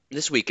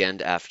This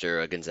weekend,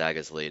 after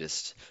Gonzaga's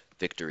latest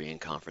victory in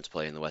conference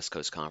play in the West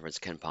Coast Conference,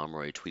 Ken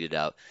Pomeroy tweeted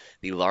out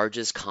the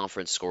largest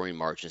conference scoring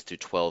margins through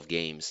 12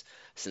 games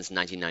since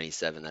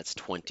 1997. That's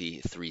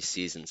 23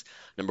 seasons.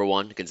 Number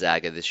one,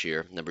 Gonzaga this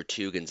year. Number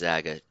two,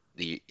 Gonzaga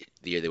the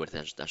year they went to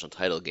the national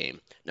title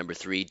game. Number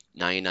three,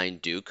 99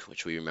 Duke,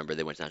 which we remember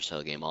they went to the national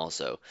title game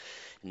also.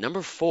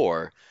 Number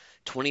four,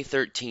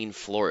 2013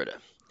 Florida.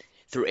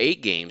 Through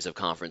 8 games of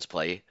conference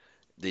play,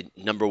 the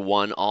number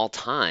one all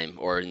time,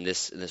 or in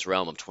this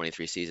realm of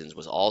 23 seasons,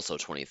 was also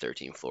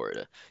 2013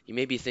 Florida. You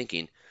may be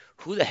thinking,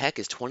 who the heck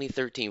is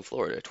 2013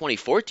 Florida?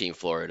 2014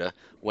 Florida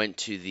went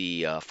to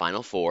the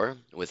Final Four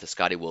with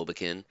Scotty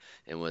Wilbekin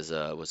and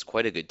was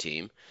quite a good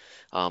team.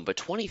 But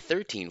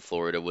 2013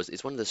 Florida was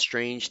is one of the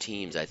strange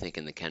teams I think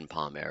in the Ken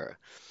Pom era.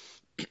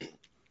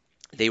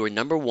 They were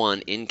number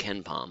one in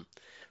Ken Pom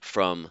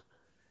from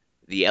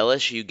the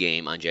LSU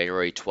game on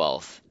January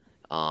 12th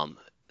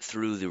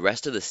through the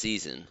rest of the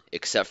season,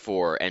 except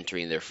for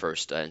entering their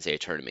first NCAA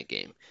tournament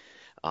game.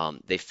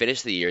 They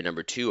finished the year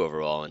number two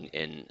overall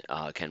in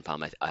Ken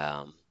Pom.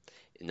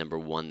 Number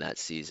one that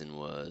season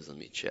was, let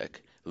me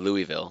check,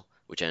 Louisville,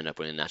 which ended up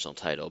winning the national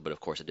title. But of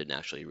course, it didn't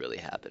actually really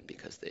happen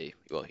because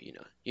well,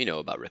 you know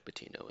about Rick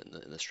Pitino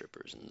and the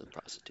strippers and the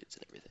prostitutes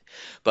and everything.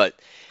 But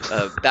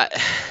back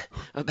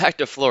back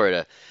to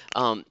Florida.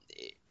 Um,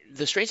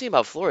 the strange thing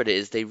about Florida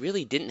is they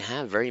really didn't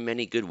have very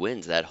many good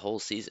wins that whole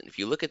season. If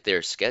you look at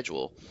their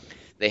schedule,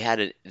 they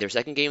had their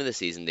second game of the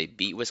season. They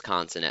beat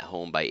Wisconsin at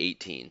home by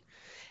 18.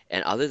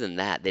 And other than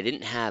that, they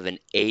didn't have an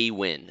A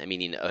win, I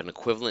mean an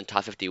equivalent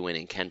top 50 win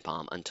in Ken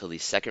Pom until the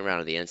second round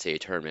of the NCAA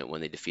tournament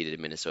when they defeated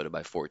Minnesota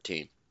by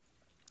 14.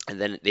 And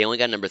then they only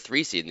got number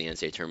three seed in the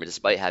NCAA tournament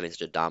despite having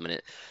such a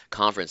dominant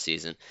conference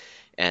season.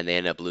 And they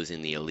ended up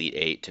losing the Elite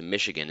Eight to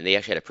Michigan. And they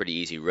actually had a pretty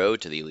easy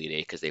road to the Elite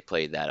Eight because they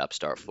played that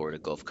upstart Florida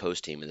Gulf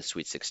Coast team in the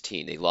Sweet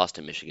 16. They lost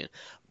to Michigan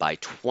by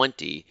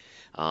 20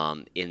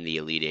 in the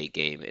Elite Eight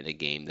game, in a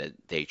game that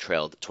they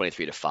trailed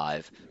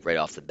 23-5 right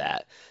off the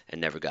bat and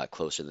never got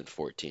closer than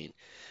 14.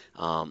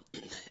 Um,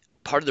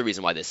 Part of the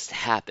reason why this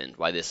happened,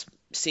 why this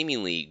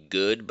seemingly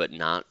good but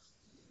not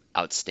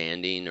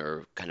outstanding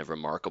or kind of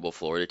remarkable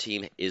Florida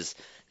team is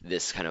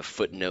this kind of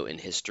footnote in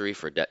history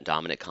for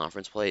dominant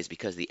conference play is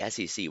because the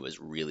SEC was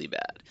really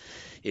bad.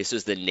 This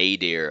was the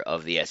nadir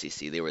of the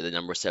SEC. They were the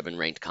number seven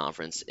ranked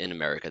conference in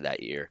America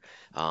that year,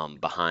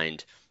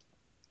 behind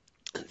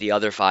the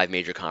other five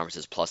major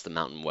conferences plus the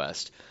Mountain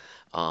West.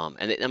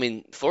 I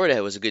mean,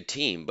 Florida was a good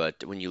team,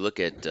 but when you look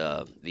at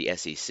the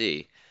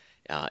SEC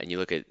and you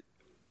look at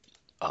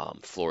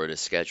Florida's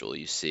schedule,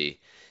 you see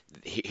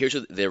here's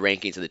the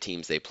rankings of the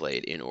teams they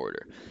played in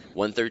order: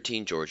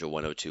 113 Georgia,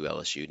 102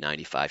 LSU,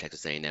 95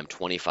 Texas A&M,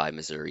 25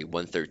 Missouri,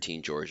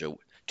 113 Georgia,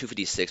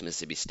 256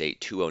 Mississippi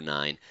State,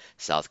 209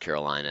 South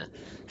Carolina,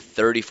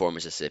 34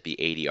 Mississippi,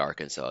 80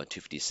 Arkansas,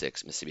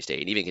 256 Mississippi State,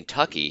 and even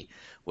Kentucky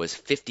was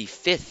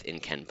 55th in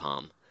Ken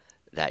Pom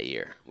that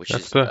year, which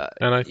That's is the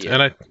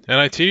yeah.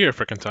 NIT year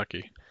for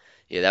Kentucky.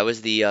 Yeah, that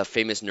was the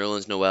famous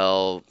Nerlens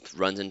Noel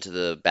runs into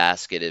the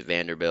basket at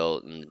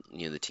Vanderbilt, and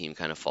the team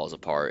kind of falls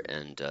apart,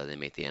 and they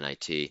make the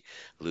NIT,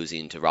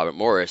 losing to Robert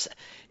Morris,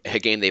 a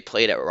game they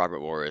played at Robert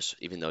Morris,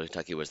 even though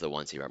Kentucky was the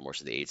one seed, Robert Morris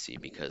was the eight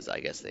seed, because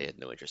I guess they had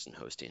no interest in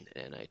hosting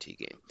an NIT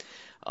game.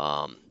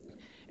 Um,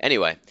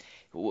 Anyway,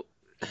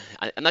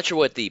 I'm not sure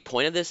what the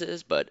point of this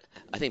is, but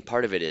I think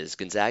part of it is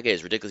Gonzaga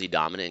is ridiculously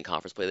dominant in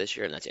conference play this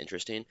year, and that's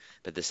interesting.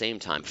 But at the same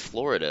time,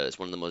 Florida is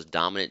one of the most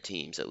dominant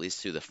teams, at least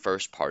through the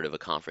first part of a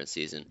conference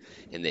season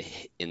in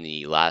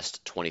the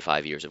last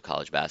 25 years of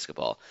college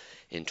basketball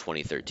in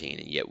 2013,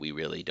 and yet we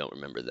really don't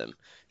remember them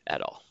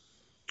at all.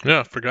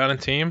 Yeah, forgotten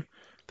team.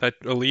 That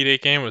Elite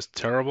Eight game was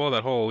terrible.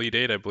 That whole Elite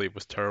Eight, I believe,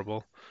 was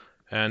terrible.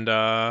 And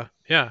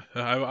yeah,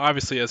 I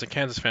obviously as a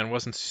Kansas fan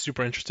wasn't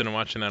super interested in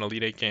watching that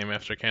Elite Eight game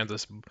after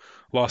Kansas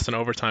lost in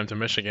overtime to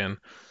Michigan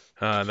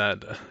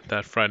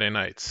that Friday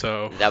night.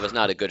 So That was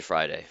not a good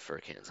Friday for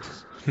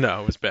Kansas.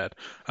 no, it was bad.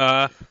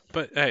 Uh,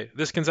 but hey,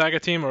 this Gonzaga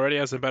team already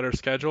has a better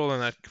schedule than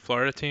that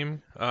Florida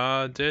team did.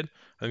 I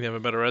think they have a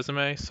better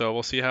resume. So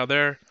we'll see how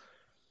their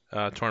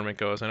tournament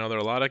goes. I know there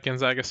are a lot of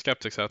Gonzaga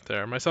skeptics out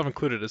there, myself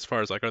included, as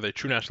far as like are they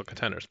true national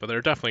contenders? But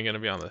they're definitely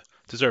going to be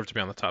deserve to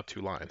be on the top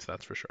two lines.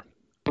 That's for sure.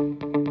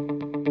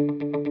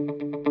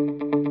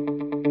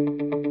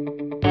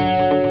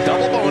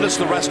 Double bonus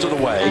the rest of the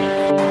way.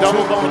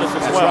 Double bonus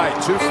as That's well.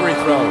 right, 2 free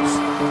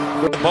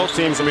throws. Both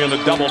teams will be on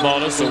the double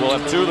bonus, so we'll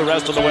have two the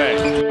rest of the way.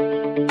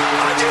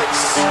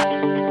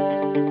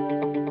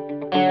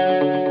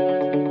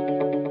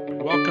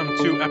 Welcome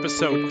to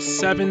episode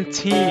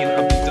 17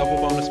 of the Double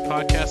Bonus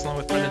Podcast, along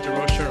with Brendan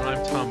DeRocher, and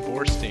I'm Tom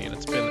Borstein.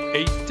 It's been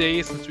 8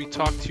 days since we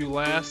talked to you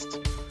last.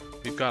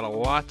 We've got a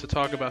lot to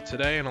talk about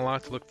today and a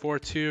lot to look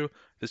forward to.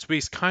 This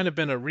week's kind of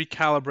been a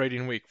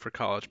recalibrating week for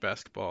college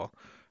basketball.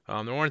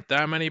 There weren't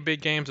that many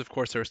big games. Of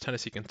course, there was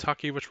Tennessee,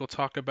 Kentucky, which we'll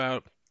talk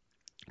about.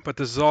 But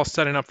this is all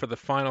setting up for the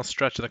final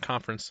stretch of the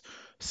conference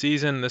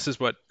season. This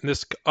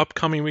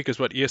upcoming week is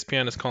what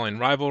ESPN is calling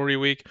rivalry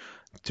week.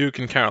 Duke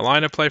and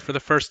Carolina play for the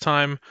first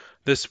time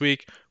this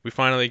week. We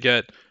finally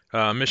get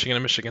Michigan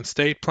and Michigan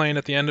State playing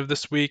at the end of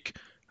this week.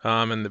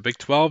 And the Big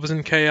 12 is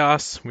in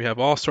chaos. We have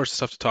all sorts of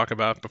stuff to talk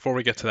about. Before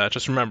we get to that,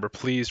 just remember,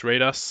 please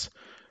rate us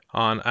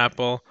on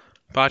Apple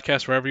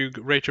Podcasts, wherever you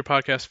rate your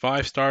podcast,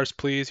 5 stars,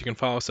 please. You can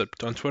follow us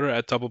on Twitter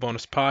at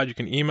DoubleBonusPod. You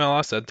can email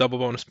us at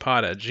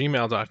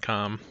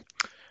doublebonuspod@gmail.com.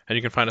 And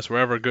you can find us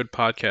wherever good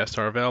podcasts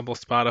are available,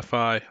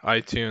 Spotify,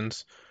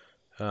 iTunes,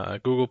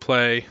 Google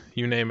Play,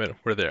 you name it,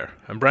 we're there.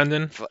 And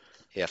Brendan?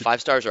 Yeah, 5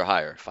 stars or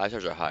higher. 5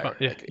 stars or higher.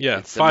 Yeah,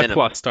 It's the 5 minimum.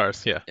 plus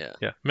stars. Yeah,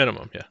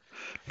 minimum. Yeah.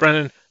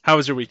 Brendan, how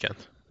was your weekend?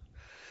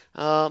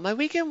 My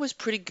weekend was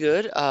pretty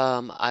good.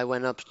 I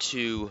went up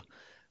to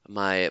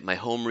my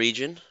home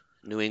region,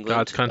 New England.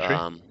 God's country.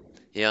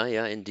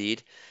 Yeah,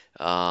 indeed.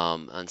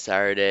 On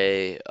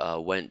Saturday,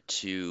 went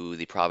to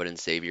the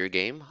Providence Xavier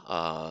game,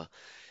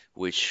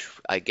 which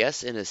I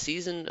guess in a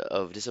season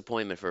of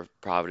disappointment for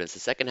Providence, the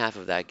second half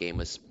of that game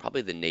was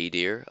probably the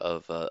nadir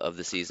of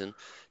the season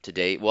to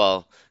date.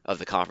 Well, of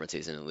the conference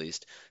season at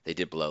least. They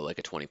did blow like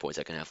a 20-point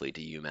second half lead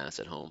to UMass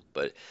at home,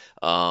 but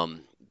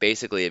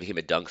basically it became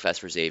a dunk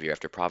fest for Xavier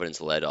after Providence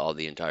led all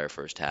the entire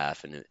first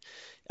half, and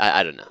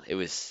I don't know.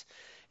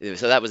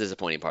 So that was the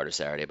disappointing part of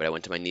Saturday. But I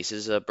went to my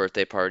niece's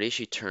birthday party.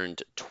 She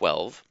turned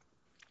 12,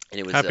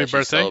 and it was Happy she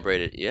birthday.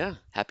 celebrated. Yeah,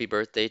 happy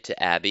birthday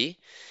to Abby.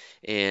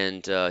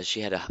 And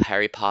she had a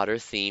Harry Potter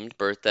themed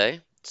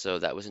birthday, so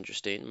that was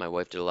interesting. My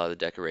wife did a lot of the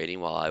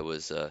decorating while I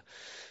was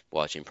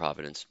watching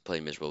Providence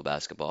play miserable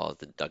basketball at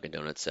the Dunkin'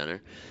 Donuts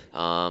Center.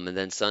 And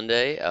then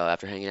Sunday,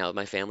 after hanging out with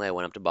my family, I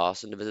went up to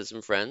Boston to visit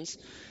some friends,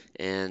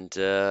 and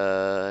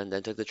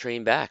then took the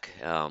train back.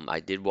 I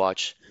did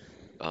watch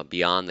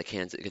beyond the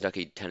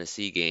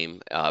Kentucky-Tennessee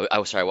game.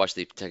 I watched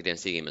the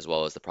Kentucky-Tennessee game as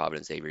well as the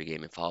Providence-Xavier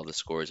game and followed the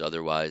scores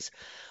otherwise.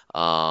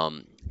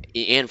 And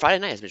Friday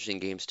night has some interesting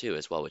games too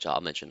as well, which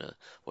I'll mention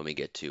when we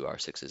get to our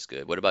Six is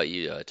Good. What about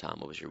you, Tom?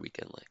 What was your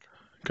weekend like?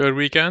 Good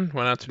weekend.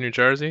 Went out to New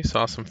Jersey,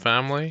 saw some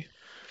family,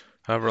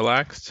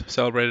 relaxed,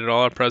 celebrated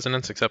all our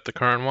presidents except the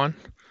current one.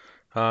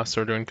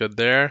 So we're doing good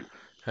there.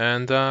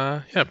 And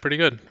yeah, pretty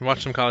good.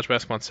 Watched some college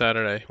basketball on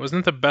Saturday.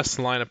 Wasn't the best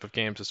lineup of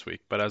games this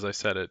week, but as I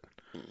said, it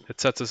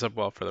sets us up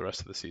well for the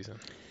rest of the season.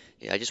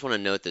 Yeah, I just want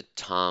to note that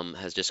Tom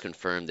has just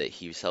confirmed that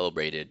he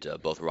celebrated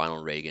both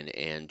Ronald Reagan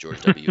and George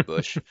W.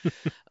 Bush.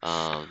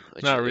 Not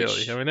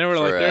really. I mean,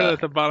 they're at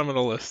the bottom of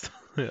the list.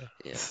 Yeah.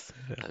 Yeah.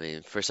 I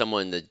mean, for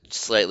someone that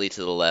slightly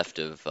to the left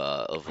of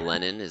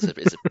Lenin is a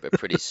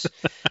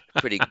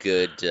pretty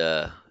good.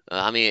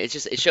 I mean,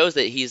 it shows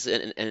that he's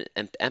an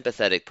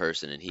empathetic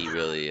person, and he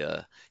really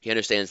he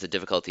understands the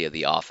difficulty of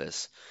the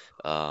office.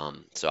 So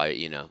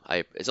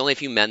it's only a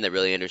few men that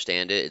really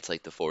understand it. It's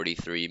like the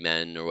 43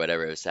 men or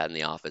whatever who sat in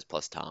the office,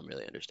 plus Tom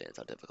really understands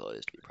how difficult it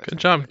is to be president. Good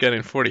job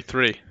getting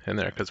 43 in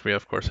there, because we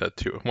of course had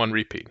one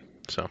repeat.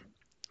 So.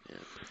 Yeah.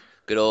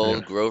 Good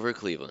old Grover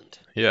Cleveland.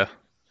 Yeah.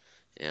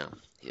 Yeah.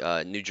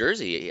 New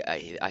Jersey,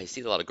 I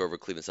see a lot of Grover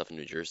Cleveland stuff in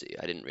New Jersey.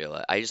 I didn't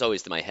realize. I just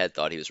always in my head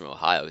thought he was from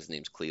Ohio. His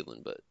name's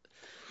Cleveland, but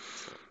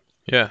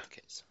yeah.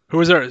 Who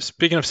is our,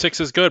 speaking of Six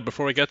is Good,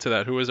 before we get to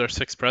that, who is our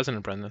sixth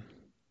president, Brendan?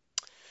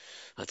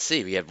 Let's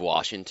see. We have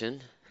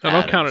Washington. No,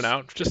 don't count it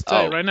out. Just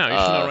say it right now. You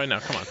should know right now.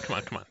 Come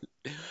on.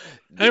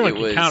 Anyone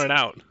can count it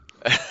out.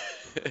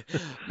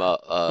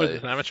 What is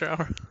this, an amateur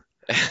hour?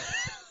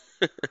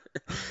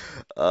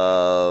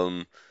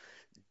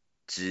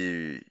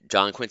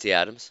 John Quincy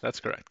Adams.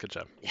 That's correct. Good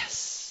job.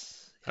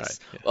 Yes. All right.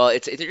 Yeah. Well,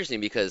 it's interesting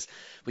because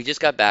we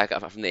just got back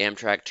from the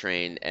Amtrak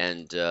train,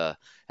 and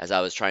as I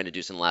was trying to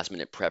do some last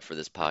minute prep for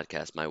this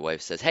podcast, my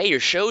wife says, "Hey, your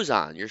show's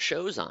on. Your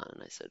show's on."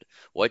 And I said,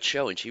 "What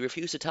show?" And she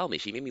refused to tell me.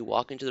 She made me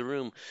walk into the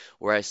room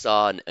where I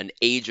saw an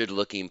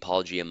aged-looking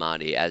Paul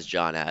Giamatti as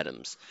John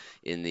Adams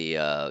in the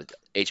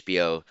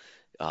HBO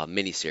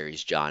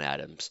miniseries John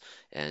Adams.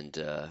 And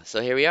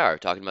so here we are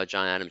talking about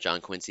John Adams,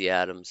 John Quincy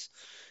Adams,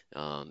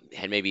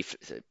 and maybe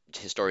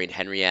historian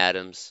Henry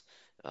Adams.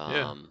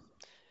 Michael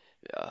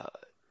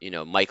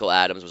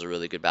Adams was a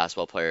really good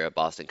basketball player at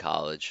Boston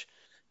College.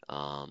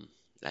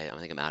 I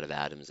don't think I'm out of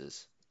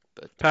Adamses,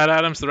 but Pat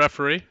Adams, the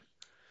referee.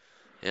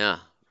 Yeah,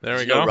 there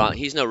we go.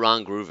 He's no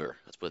Ron Groover.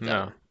 Let's put it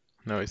that way.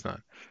 No, he's not.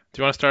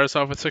 Do you want to start us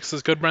off with Six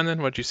is Good, Brendan?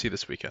 What did you see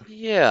this weekend?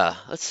 Yeah,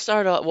 let's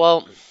start off.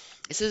 Well,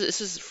 this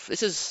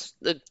is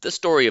the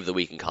story of the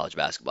week in college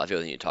basketball. I feel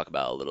like we need to talk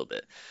about it a little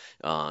bit.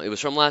 It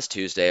was from last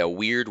Tuesday, a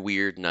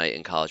weird night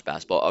in college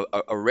basketball,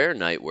 a rare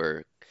night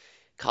where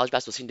college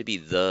basketball seemed to be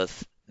the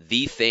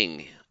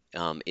thing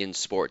in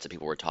sports that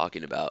people were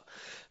talking about.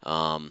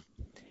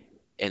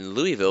 And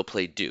Louisville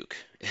played Duke,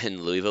 and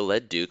Louisville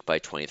led Duke by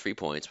 23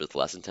 points with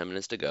less than 10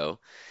 minutes to go.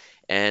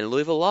 And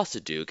Louisville lost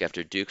to Duke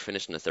after Duke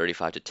finished in a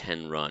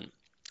 35-10 run.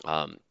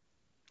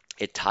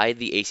 It tied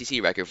the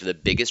ACC record for the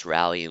biggest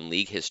rally in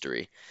league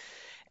history,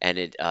 and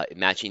it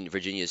matching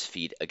Virginia's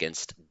feat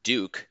against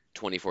Duke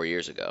 24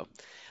 years ago.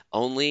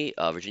 Only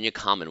Virginia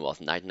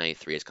Commonwealth in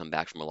 1993 has come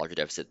back from a larger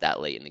deficit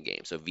that late in the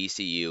game. So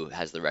VCU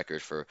has the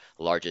record for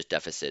largest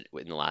deficit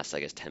in the last,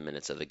 10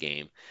 minutes of the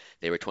game.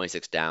 They were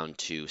 26 down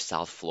to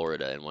South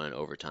Florida and won in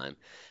overtime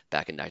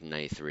back in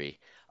 1993.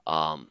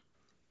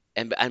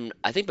 And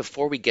I think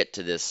before we get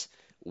to this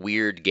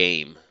weird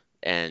game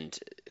and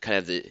kind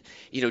of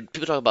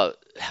people talk about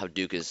how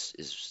Duke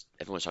is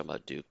everyone's talking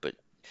about Duke, but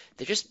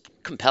they're just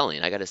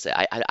compelling. I gotta say,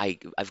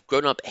 I've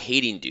grown up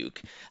hating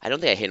Duke. I don't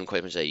think I hate them quite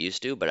as much as I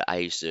used to, but I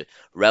used to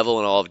revel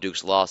in all of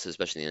Duke's losses,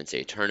 especially in the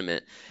NCAA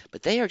tournament.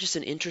 But they are just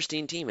an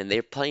interesting team, and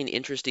they're playing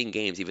interesting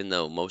games, even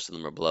though most of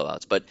them are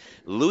blowouts. But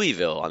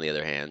Louisville, on the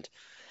other hand,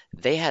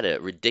 they had a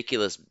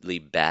ridiculously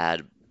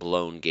bad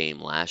blown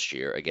game last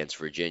year against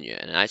Virginia,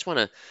 and I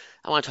want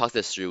to talk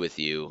this through with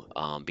you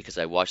because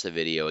I watched the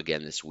video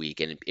again this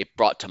week, and it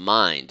brought to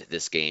mind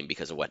this game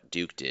because of what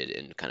Duke did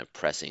in kind of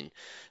pressing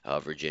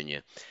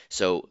Virginia.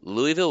 So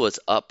Louisville was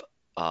up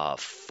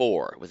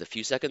 4 with a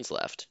few seconds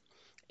left,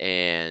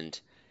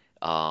 and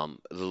the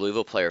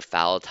Louisville player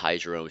fouled Ty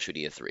Jerome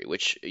shooting a 3,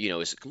 which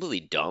is completely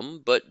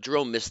dumb, but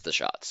Jerome missed the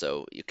shot.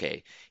 So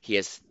okay, he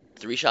has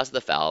 3 shots at the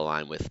foul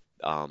line with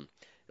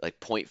like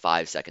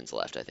 0.5 seconds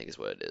left, I think is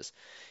what it is.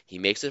 He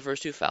makes the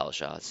first 2 foul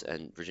shots,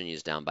 and Virginia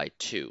is down by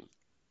 2.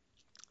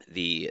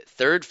 The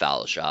third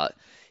foul shot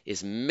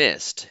is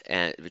missed,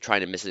 and we're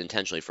trying to miss it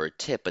intentionally for a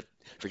tip, but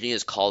Virginia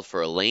is called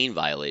for a lane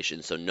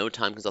violation, so no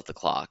time comes off the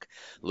clock.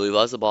 Louisville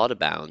has the ball out of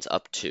bounds,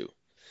 up 2.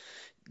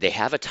 They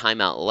have a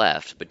timeout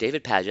left, but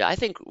David Padgett, I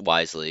think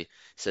wisely,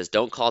 says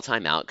don't call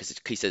timeout because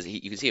he says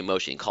you can see him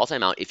motioning. Call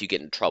timeout if you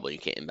get in trouble, you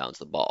can't inbounds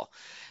the ball.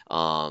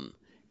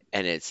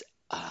 And it's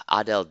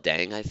Adel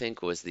Dang, I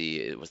think, was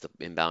the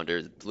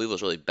inbounder.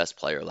 Louisville's really best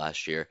player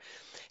last year,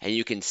 and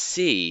you can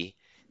see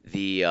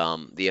the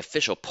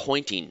official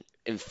pointing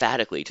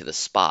emphatically to the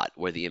spot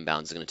where the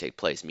inbounds is going to take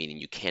place, meaning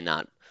you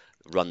cannot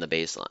run the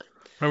baseline.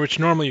 Right, which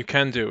normally you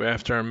can do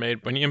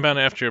when you inbound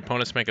after your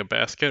opponents make a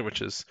basket,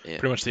 which is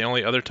pretty much the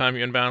only other time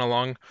you inbound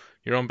along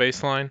your own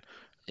baseline.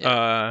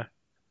 Yeah.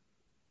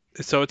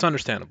 So it's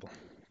understandable.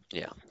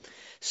 Yeah.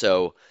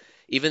 So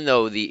even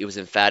though it was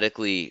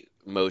emphatically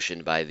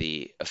motioned by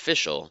the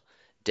official,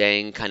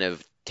 Dang kind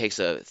of takes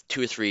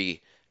 2 or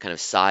 3 kind of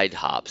side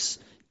hops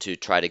to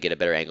try to get a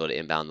better angle to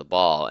inbound the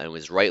ball and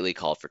was rightly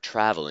called for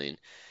traveling,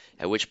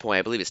 at which point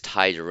I believe it's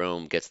Ty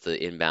Jerome gets the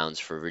inbounds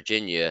for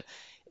Virginia,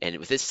 and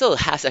with it still a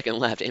half second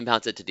left,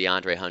 inbounds it to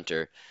DeAndre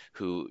Hunter,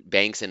 who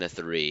banks in a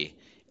 3,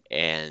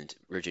 and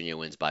Virginia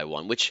wins by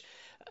 1.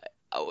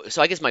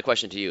 So I guess my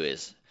question to you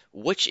is,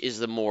 which is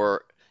the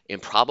more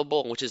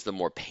improbable and which is the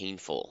more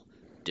painful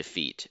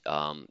defeat,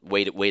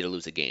 way to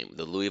lose a game?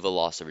 The Louisville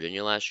loss to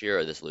Virginia last year,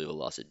 or this Louisville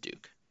loss at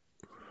Duke?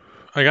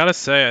 I gotta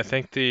say, I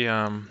think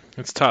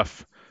it's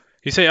tough.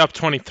 You say up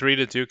 23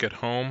 to Duke at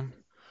home.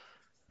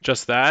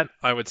 Just that,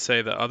 I would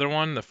say the other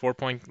one, the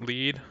 4-point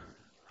lead.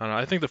 I don't know.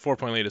 I think the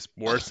 4-point lead is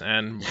worse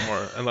and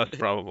less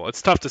probable.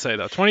 It's tough to say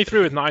though.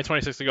 23 with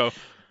 9:26 to go,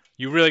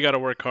 you really got to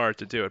work hard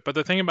to do it. But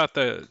the thing about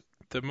the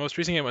most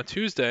recent game on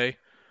Tuesday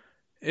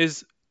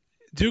is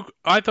Duke.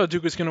 I thought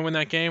Duke was going to win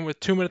that game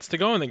with 2 minutes to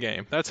go in the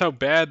game. That's how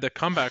bad the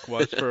comeback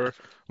was for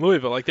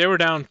Louisville. Like they were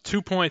down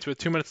 2 points with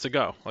 2 minutes to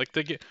go. Like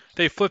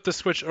they flipped the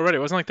switch already.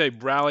 It wasn't like they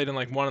rallied and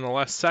like won in the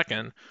last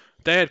second.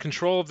 They had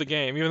control of the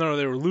game, even though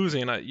they were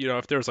losing.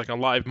 If there was like a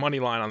live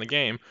money line on the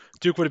game,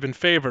 Duke would have been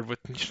favored with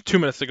 2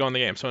 minutes to go in the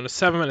game. So in a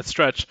 7-minute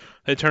stretch,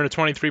 they turned a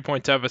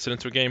 23-point deficit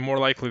into a game more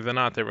likely than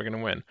not they were going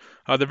to win.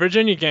 The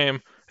Virginia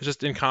game is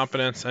just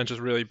incompetence and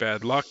just really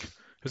bad luck.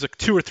 It was like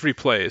 2 or 3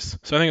 plays.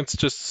 So I think it's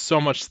just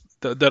so much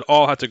that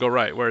all had to go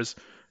right. Whereas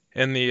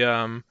in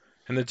the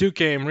Duke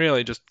game,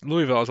 really, just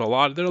Louisville has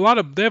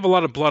they have a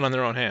lot of blood on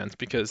their own hands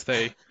because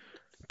they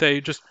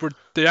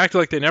acted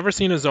like they'd never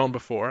seen a zone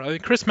before. I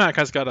think Chris Mack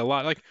has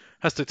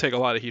to take a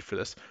lot of heat for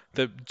this.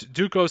 The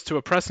Duke goes to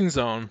a pressing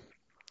zone.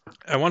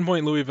 At one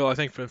point, Louisville, I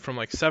think from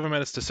like 7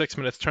 minutes to 6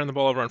 minutes, turned the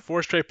ball over on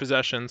 4 straight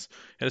possessions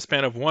in a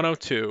span of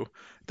 102.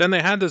 Then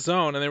they had the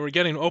zone and they were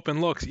getting open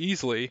looks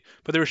easily,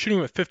 but they were shooting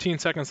with 15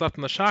 seconds left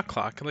on the shot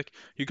clock. Like,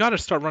 you got to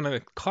start running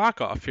the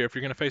clock off here if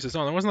you're going to face a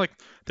zone. It wasn't like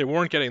they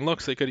weren't getting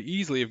looks. They could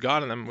easily have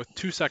gotten them with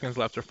 2 seconds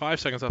left or 5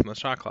 seconds left on the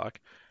shot clock.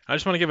 I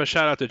just want to give a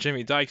shout out to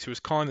Jimmy Dykes, who was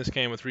calling this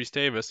game with Reese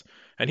Davis,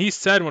 and he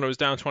said when it was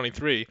down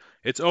 23,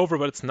 it's over,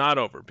 but it's not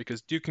over,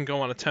 because Duke can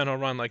go on a 10-0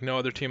 run like no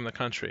other team in the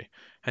country.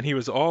 And he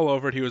was all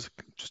over it. He was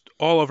just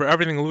all over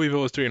everything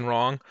Louisville was doing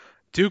wrong.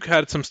 Duke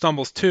had some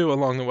stumbles too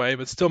along the way,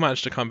 but still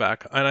managed to come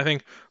back. And I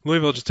think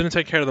Louisville just didn't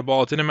take care of the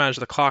ball, didn't manage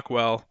the clock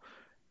well,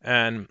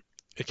 and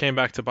it came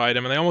back to bite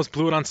them. And they almost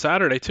blew it on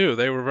Saturday too.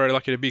 They were very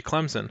lucky to beat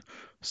Clemson.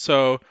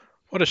 So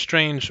what a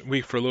strange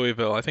week for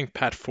Louisville. I think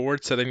Pat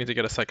Ford said they need to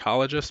get a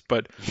psychologist,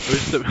 but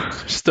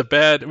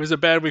it was a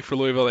bad week for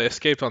Louisville. They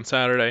escaped on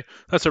Saturday.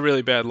 That's a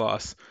really bad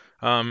loss.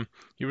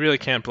 You really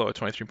can't blow a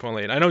 23-point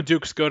lead. I know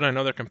Duke's good. I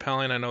know they're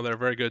compelling. I know they're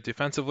very good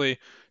defensively.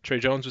 Trey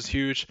Jones was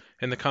huge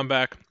in the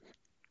comeback,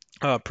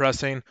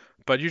 pressing.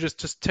 But you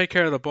just take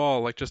care of the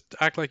ball. Like, just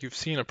act like you've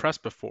seen a press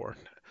before.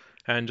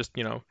 And just,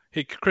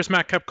 Chris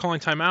Mack kept calling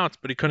timeouts,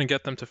 but he couldn't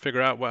get them to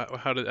figure out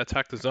how to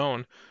attack the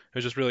zone. It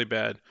was just really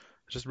bad.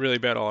 Just really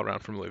bad all around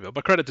from Louisville.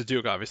 But credit to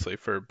Duke, obviously,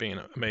 for being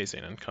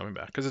amazing and coming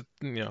back. Because,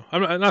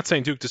 I'm not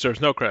saying Duke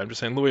deserves no credit. I'm just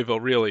saying Louisville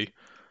really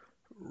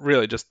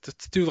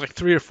just do like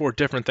 3 or 4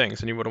 different things,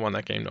 and you would have won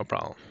that game no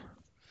problem.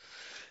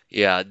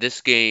 Yeah,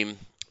 this game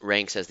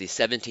ranks as the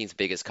 17th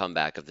biggest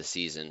comeback of the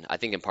season. I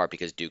think in part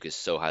because Duke is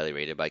so highly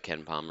rated by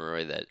Ken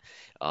Pomeroy that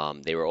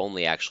they were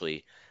only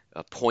actually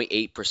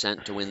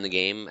 0.8% to win the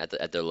game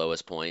at their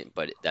lowest point,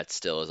 but that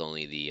still is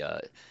only the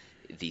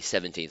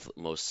 17th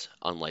most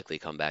unlikely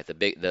comeback.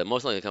 The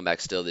most likely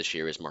comeback still this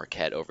year is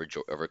Marquette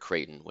over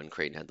Creighton when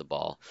Creighton had the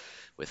ball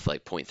with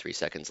like zero point 0.3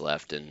 seconds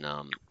left and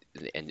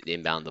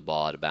inbound the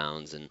ball out of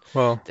bounds, and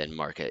Well, then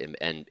Marquette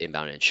and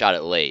inbounded and shot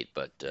it late.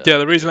 But yeah,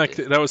 the reason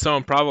that was so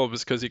improbable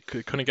is because he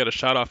couldn't get a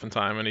shot off in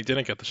time, and he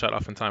didn't get the shot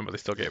off in time, but they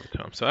still gave it to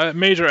him. So a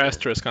major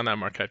asterisk on that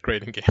Marquette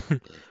Creighton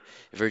game.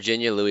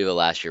 Virginia Louisville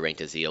last year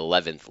ranked as the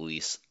 11th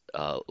least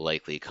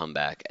likely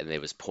comeback, and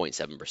it was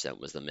 0.7%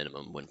 was the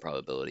minimum win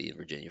probability in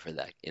Virginia for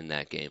that in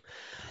that game.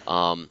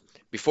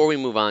 Before we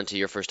move on to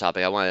your first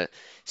topic, I want to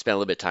spend a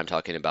little bit of time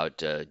talking about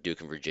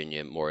Duke and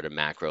Virginia more at a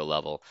macro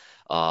level.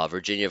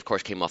 Virginia, of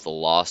course, came off the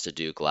loss to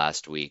Duke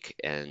last week,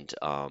 and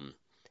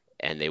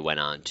they went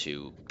on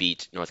to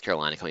beat North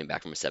Carolina, coming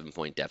back from a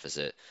 7-point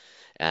deficit,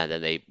 and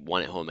then they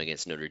won at home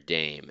against Notre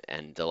Dame.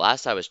 And the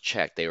last I was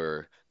checked,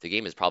 the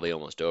game is probably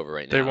almost over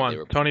right now. They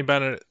won. Tony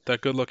Bennett,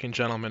 that good-looking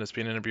gentleman, is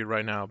being interviewed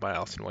right now by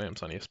Allison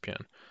Williams on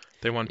ESPN.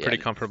 They won pretty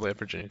comfortably at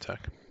Virginia Tech.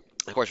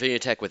 Of course, Virginia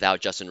Tech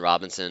without Justin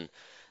Robinson,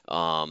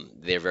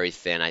 they're very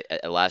thin.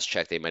 At last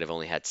check, they might have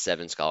only had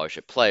 7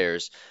 scholarship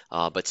players,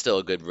 but still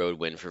a good road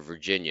win for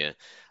Virginia.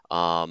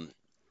 And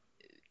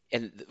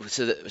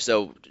so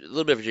a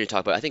little bit of Virginia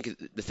talk, but I think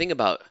the thing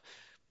about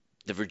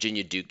the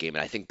Virginia Duke game,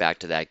 and I think back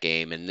to that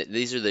game, and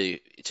these are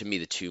to me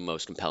the two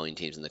most compelling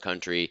teams in the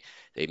country.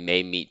 They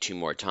may meet 2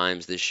 more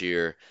times this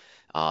year.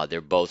 They're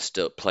both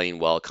still playing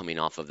well coming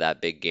off of that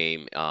big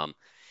game.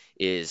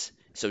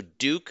 So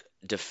Duke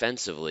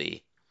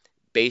defensively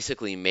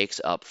basically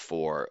makes up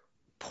for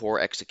poor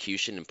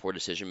execution and poor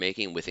decision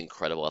making with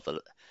incredible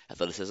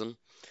athleticism.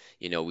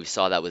 You know, we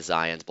saw that with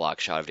Zion's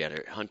block shot of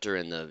DeAndre Hunter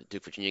in the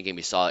Duke Virginia game.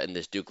 We saw it in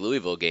this Duke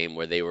Louisville game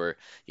where they were,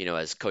 you know,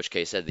 as Coach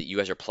K said, that you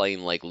guys are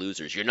playing like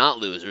losers. You're not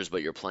losers,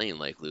 but you're playing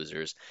like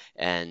losers.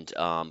 And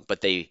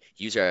but they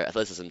use their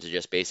athleticism to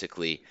just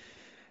basically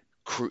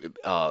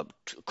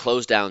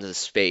close down the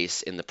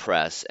space in the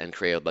press and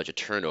create a bunch of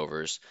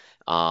turnovers.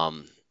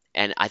 And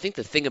I think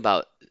the thing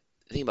about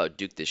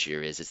Duke this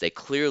year is they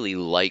clearly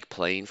like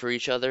playing for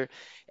each other,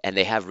 and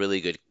they have really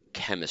good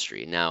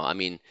chemistry. Now, I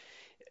mean,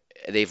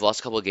 they've lost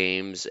a couple of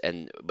games,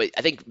 but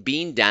I think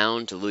being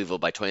down to Louisville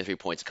by 23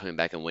 points and coming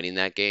back and winning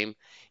that game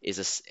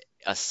is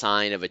a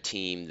sign of a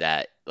team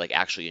that like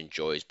actually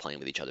enjoys playing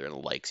with each other and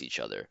likes each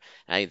other.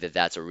 And I think that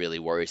that's a really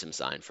worrisome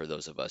sign for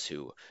those of us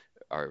who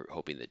are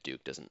hoping that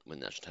Duke doesn't win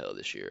the national title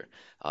this year,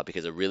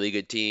 because a really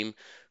good team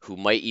who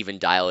might even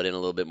dial it in a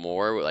little bit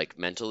more, like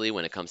mentally,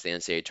 when it comes to the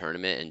NCAA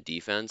tournament and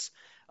defense,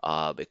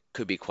 it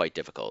could be quite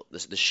difficult.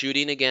 The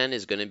shooting again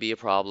is going to be a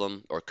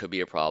problem, or could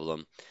be a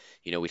problem.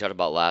 You know, we talked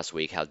about last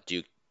week how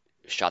Duke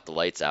shot the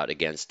lights out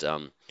against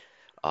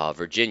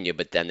Virginia,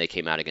 but then they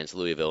came out against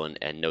Louisville,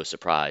 and no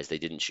surprise, they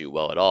didn't shoot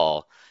well at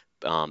all,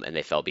 and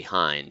they fell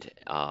behind.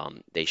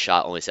 They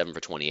shot only 7 for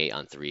 28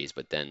 on threes,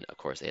 but then, of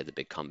course, they had the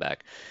big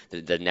comeback.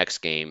 The next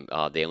game,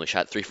 they only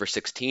shot 3 for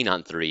 16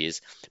 on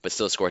threes, but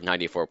still scored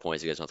 94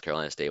 points against North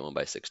Carolina State, won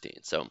by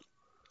 16. So,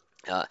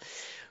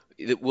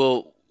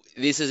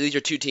 these are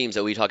two teams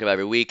that we talk about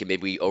every week, and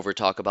maybe we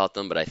over-talk about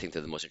them, but I think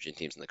they're the most interesting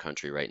teams in the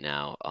country right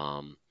now.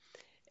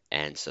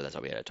 And so that's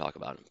why we had to talk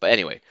about them. But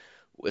anyway,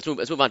 let's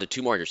move on to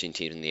 2 more interesting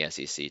teams in the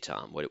SEC,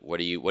 Tom. What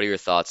are your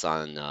thoughts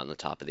on the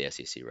top of the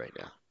SEC right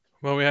now?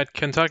 Well, we had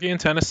Kentucky and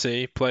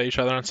Tennessee play each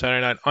other on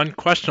Saturday night.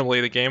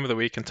 Unquestionably, the game of the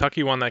week.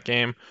 Kentucky won that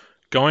game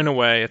going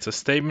away. It's a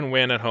statement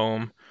win at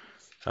home.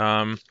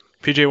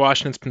 P.J.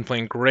 Washington's been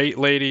playing great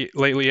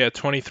lately at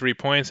 23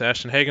 points.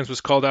 Ashton Hagans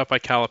was called out by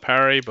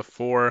Calipari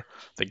before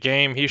the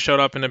game. He showed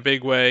up in a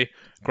big way.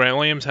 Grant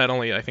Williams had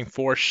only, I think,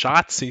 4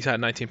 shots. He's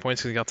had 19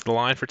 points because he got to the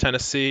line for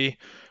Tennessee.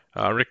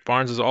 Rick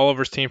Barnes is all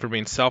over his team for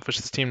being selfish.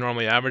 This team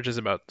normally averages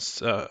about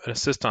an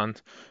assist on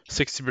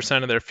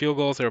 60% of their field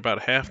goals. They were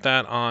about half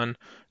that on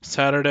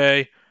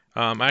Saturday.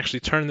 I actually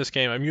turned this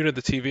game. I muted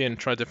the TV and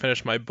tried to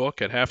finish my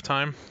book at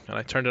halftime, and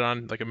I turned it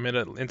on like a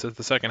minute into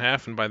the second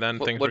half, and by then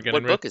things were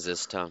getting... What book is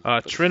this, Tom?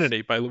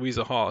 Trinity by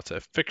Louisa Hall. It's a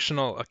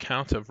fictional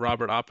account of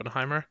Robert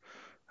Oppenheimer.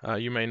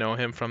 You may know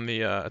him from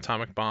the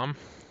atomic bomb.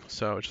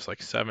 So just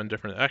like 7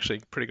 different...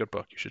 Actually, pretty good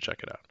book. You should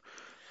check it out.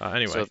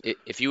 Anyway. So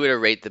if you were to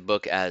rate the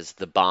book as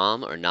the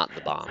bomb or not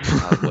the bomb,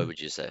 what would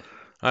you say?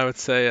 I would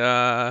say...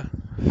 I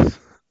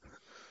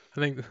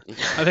think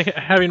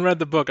having read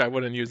the book, I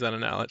wouldn't use that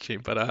analogy,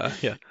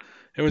 but yeah,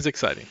 it was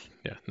exciting.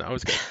 Yeah, no, it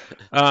was good.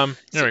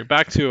 Anyway,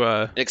 back to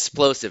an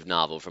explosive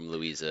novel from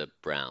Louisa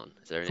Brown.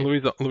 Is that her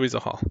name? Louisa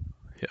Hall.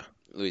 Yeah.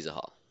 Louisa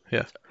Hall.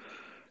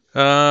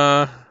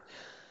 Yeah.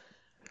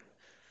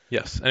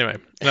 Yes. Anyway.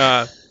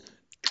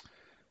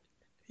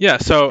 Yeah,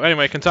 so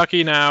anyway,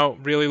 Kentucky now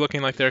really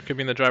looking like they could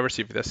be in the driver's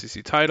seat for the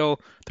SEC title.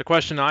 The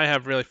question I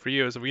have really for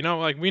you is we know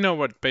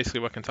what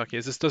Kentucky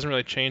is. This doesn't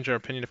really change our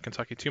opinion of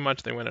Kentucky too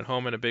much. They went at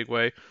home in a big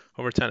way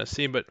over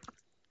Tennessee, but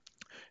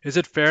Is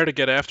it fair to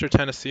get after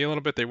Tennessee a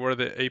little bit? They were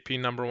the AP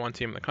 #1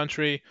 team in the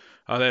country.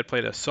 They had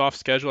played a soft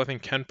schedule. I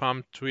think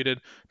KenPom tweeted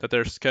that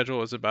their schedule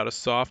was about as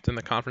soft in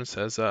the conference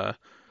as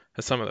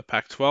some of the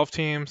Pac-12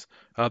 teams.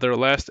 Their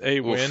last A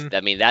win.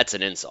 I mean, that's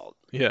an insult.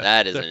 Yeah,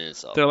 That is an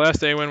insult. Their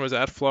last A win was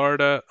at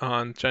Florida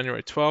on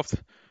January 12th.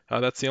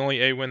 That's the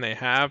only A win they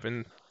have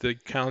in the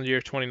calendar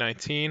year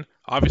 2019.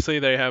 Obviously,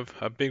 they have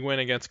a big win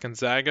against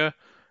Gonzaga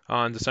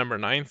on December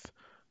 9th.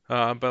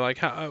 But like,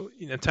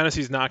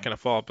 Tennessee's not going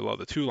to fall below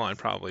the 2 line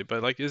probably.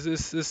 But like, is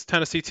this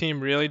Tennessee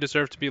team really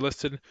deserve to be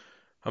listed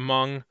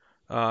among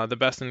the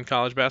best in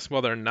college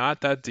basketball? They're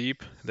not that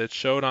deep. That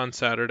showed on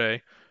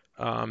Saturday.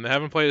 They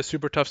haven't played a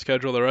super tough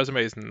schedule. Their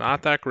resume is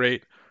not that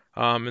great.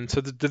 And so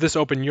did this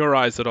open your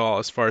eyes at all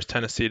as far as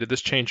Tennessee? Did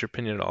this change your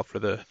opinion at all for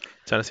the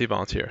Tennessee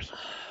Volunteers?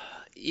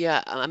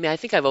 Yeah, I mean, I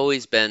think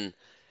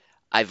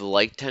I've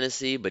liked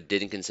Tennessee, but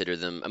didn't consider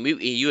them. I mean,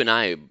 you and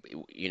I,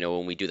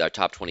 when we do our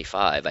top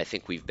 25, I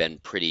think we've been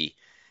pretty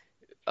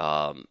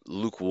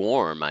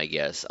lukewarm, I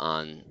guess,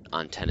 on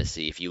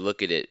Tennessee. If you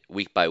look at it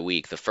week by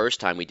week, the first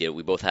time we did it,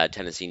 we both had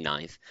Tennessee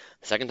ninth.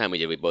 The second time we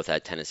did it, we both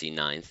had Tennessee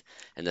ninth.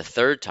 And the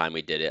third time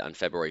we did it on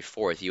February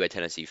 4th, you had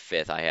Tennessee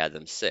fifth, I had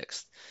them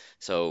sixth.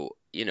 So,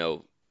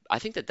 I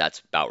think that that's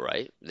about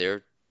right.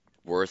 They're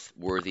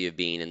worthy of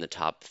being in the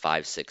top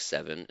 5, 6,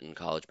 7 in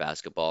college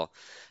basketball.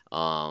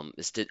 On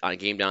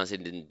Game Dynasty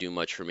didn't do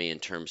much for me in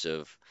terms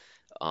of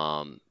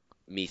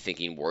me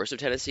thinking worse of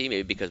Tennessee,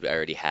 maybe because we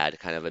already had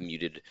kind of a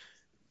muted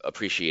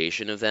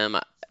appreciation of them.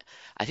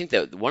 I think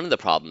that one of the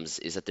problems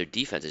is that their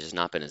defense has just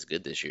not been as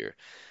good this year.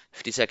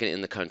 52nd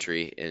in the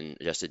country in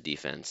adjusted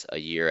defense a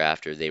year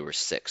after they were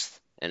sixth,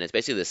 and it's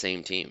basically the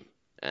same team,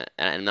 and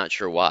I'm not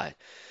sure why.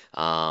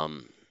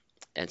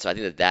 And so I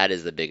think that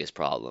is the biggest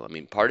problem. I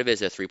mean, part of it is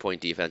their three-point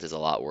defense is a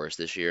lot worse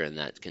this year, and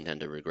that can tend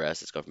to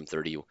regress. It's gone from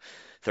 31.8%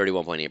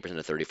 to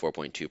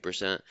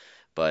 34.2%.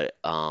 But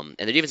and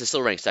their defense is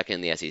still ranked second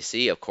in the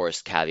SEC, of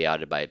course,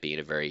 caveated by it being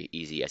a very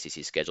easy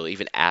SEC schedule.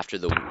 Even after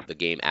the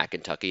game at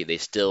Kentucky, they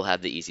still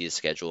have the easiest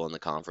schedule in the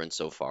conference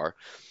so far.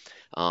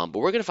 But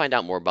we're going to find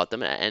out more about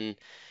them, and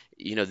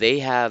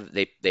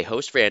they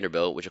host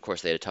Vanderbilt, which of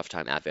course they had a tough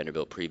time at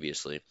Vanderbilt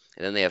previously,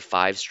 and then they have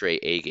 5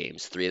 straight A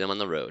games, 3 of them on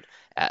the road,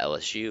 at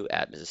LSU,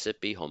 at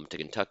Mississippi, home to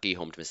Kentucky,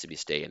 home to Mississippi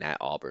State, and at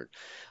Auburn.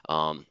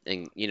 And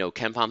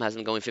KenPom has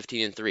them going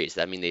 15-3, so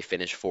that means they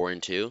finish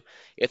 4-2.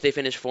 If they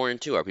finish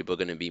 4-2, are people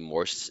going to be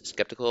more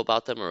skeptical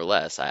about them or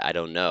less? I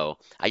don't know.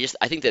 I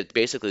think that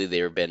basically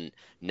they've been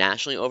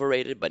nationally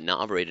overrated, but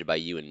not overrated by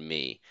you and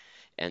me.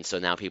 And so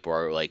now people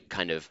are like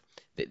kind of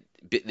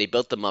they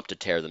built them up to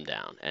tear them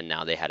down, and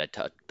now they had a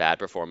bad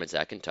performance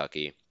at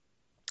Kentucky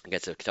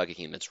against a Kentucky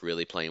team that's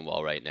really playing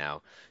well right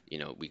now.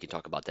 We can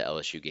talk about the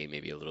LSU game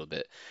maybe a little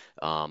bit,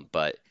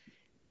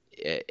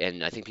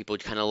 and I think people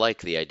kind of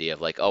like the idea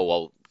of like, oh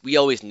well, we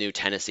always knew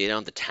Tennessee. They don't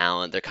have the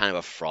talent. They're kind of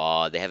a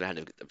fraud. They haven't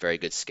had a very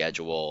good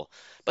schedule,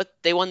 but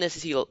they won the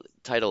SEC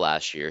title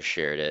last year,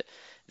 shared it.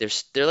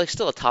 They're like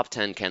still a top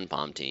 10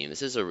 KenPom team.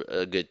 This is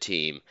a good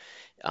team.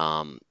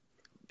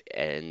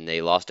 And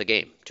they lost a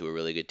game to a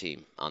really good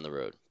team on the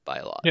road by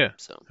a lot. Yeah.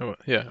 So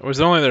yeah, it was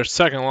only their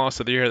second loss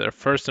of the year. Their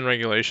first in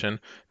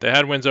regulation. They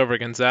had wins over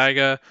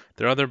Gonzaga.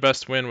 Their other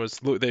best win was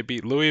they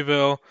beat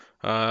Louisville.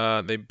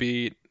 They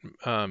beat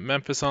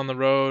Memphis on the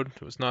road.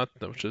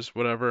 Which is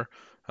whatever.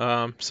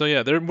 So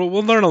yeah,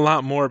 we'll learn a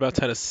lot more about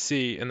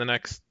Tennessee in the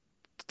next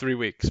 3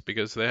 weeks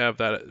because they have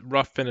that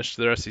rough finish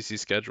to their SEC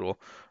schedule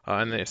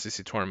in the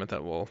SEC tournament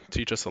that will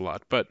teach us a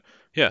lot. But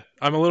yeah,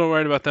 I'm a little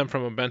worried about them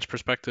from a bench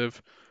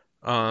perspective.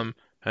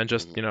 And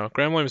just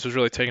Graham Williams was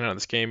really taken out of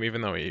this game,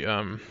 even though he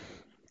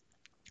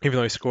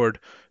scored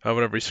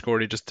whatever he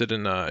scored, he just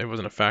didn't. It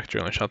wasn't a factor.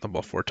 He only shot the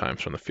ball 4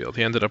 times from the field.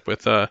 He ended up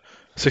with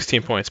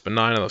 16 points, but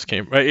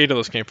 8 of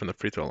those came from the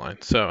free throw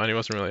line. So, and he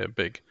wasn't really a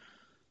big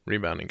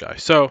rebounding guy.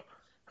 So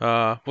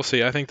we'll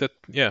see. I think that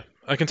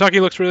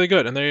Kentucky looks really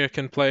good, and they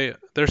can play.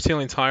 Their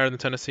ceiling's higher than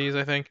Tennessee's.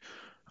 I think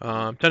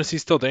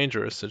Tennessee's still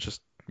dangerous. It's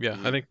just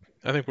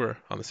I think we're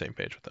on the same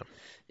page with them.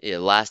 Yeah,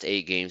 last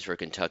 8 games for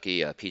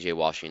Kentucky, P.J.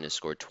 Washington has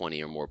scored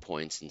 20 or more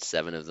points in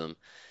 7 of them,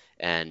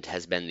 and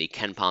has been the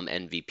KenPom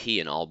MVP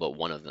in all but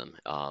 1 of them.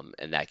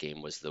 And that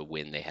game was the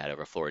win they had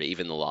over Florida.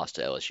 Even the loss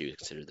to LSU is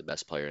considered the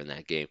best player in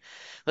that game.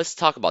 Let's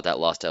talk about that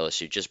loss to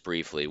LSU just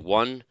briefly.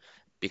 1,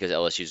 because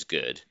LSU's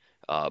good,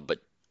 but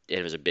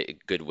it was a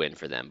good win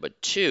for them. But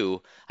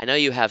 2, I know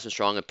you have some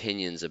strong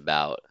opinions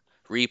about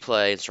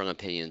replay and strong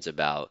opinions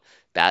about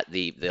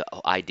the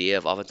idea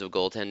of offensive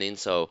goaltending.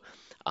 So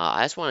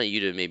I just wanted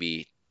you to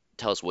maybe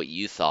tell us what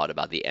you thought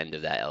about the end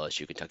of that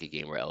LSU-Kentucky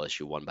game where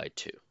LSU won by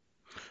 2.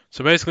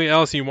 So basically,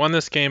 LSU won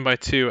this game by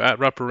 2 at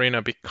Rupp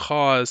Arena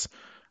because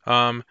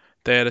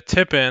they had a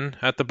tip-in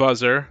at the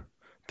buzzer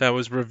that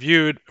was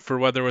reviewed for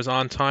whether it was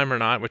on time or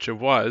not, which it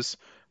was,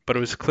 but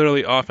it was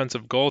clearly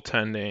offensive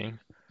goaltending,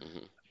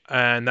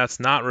 and that's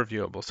not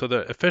reviewable. So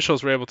the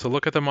officials were able to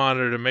look at the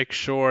monitor to make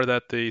sure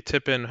that the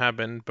tip-in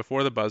happened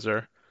before the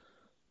buzzer,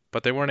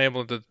 but they weren't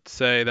able to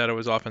say that it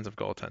was offensive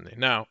goaltending.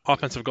 Now,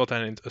 offensive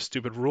goaltending is a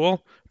stupid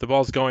rule. The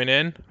ball's going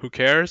in. Who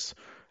cares?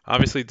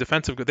 Obviously,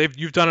 defensive.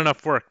 You've done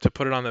enough work to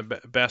put it on the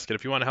basket.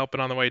 If you want to help it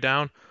on the way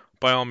down,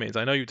 by all means.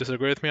 I know you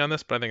disagree with me on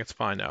this, but I think it's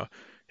fine now.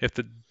 If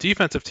the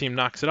defensive team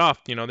knocks it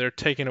off, they're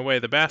taking away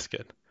the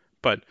basket.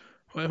 But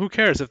who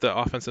cares if the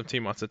offensive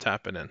team wants to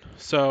tap it in?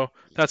 So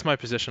that's my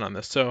position on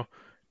this. So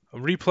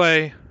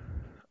replay.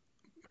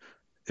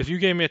 If you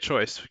gave me a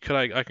choice,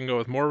 I can go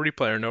with more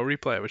replay or no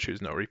replay? I would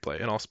choose no replay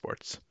in all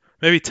sports.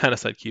 Maybe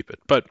tennis I'd keep it,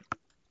 but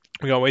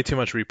we got way too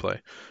much replay.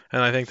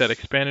 And I think that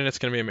expanding it's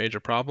going to be a major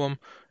problem,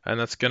 and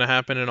that's going to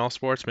happen in all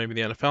sports. Maybe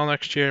the NFL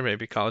next year,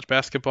 maybe college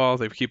basketball.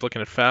 They keep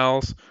looking at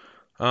fouls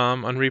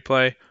on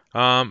replay.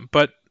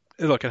 But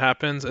look, it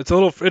happens. It is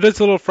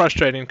a little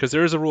frustrating because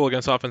there is a rule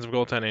against offensive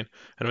goaltending, and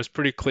it was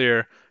pretty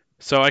clear.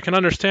 So I can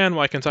understand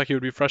why Kentucky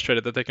would be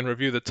frustrated that they can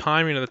review the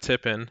timing of the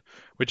tip-in,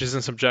 which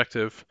isn't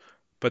subjective,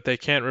 but they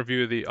can't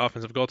review the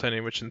offensive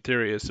goaltending, which in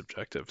theory is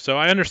subjective. So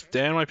I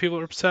understand why people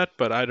are upset,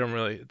 but it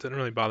didn't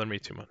really bother me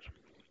too much.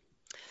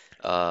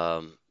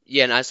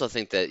 Yeah, and I also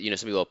think that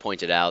some people have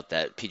pointed out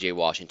that PJ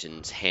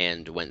Washington's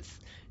hand went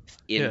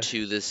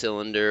into the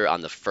cylinder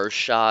on the first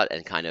shot,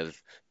 and kind of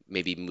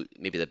maybe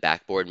the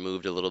backboard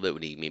moved a little bit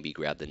when he maybe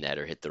grabbed the net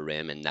or hit the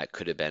rim, and that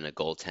could have been a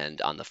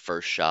goaltend on the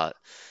first shot.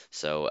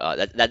 So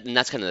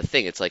that's kind of the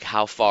thing. It's like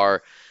how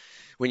far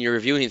when you're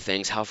reviewing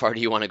things, how far do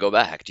you want to go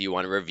back? Do you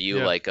want to review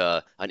like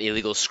an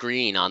illegal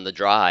screen on the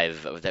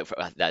drive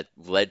that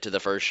led to the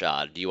first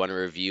shot? Do you want to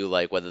review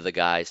like whether the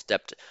guy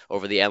stepped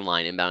over the end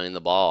line inbounding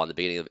the ball on the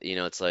beginning of,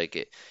 it's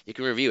like you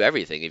can review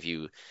everything if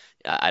you,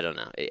 I don't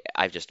know.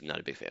 I'm just not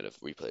a big fan of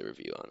replay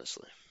review,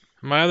 honestly.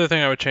 My other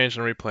thing I would change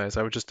in replay is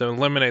I would just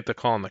eliminate the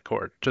call on the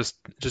court. Just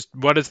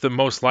what is the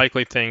most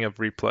likely thing of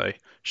replay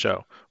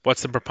show?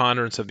 What's the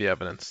preponderance of the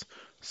evidence?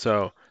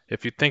 So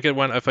if you think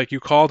if like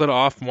you called it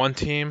off one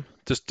team,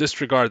 just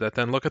disregard that.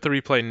 Then look at the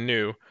replay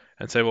new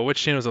and say, well,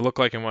 which team does it look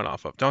like and went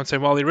off of? Don't say,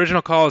 well, the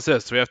original call is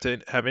this. So we have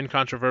to have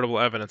incontrovertible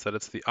evidence that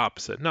it's the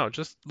opposite. No,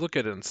 just look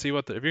at it and see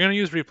if you're going to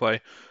use replay,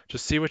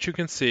 just see what you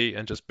can see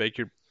and just make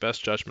your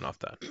best judgment off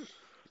that.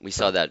 We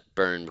saw that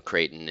burn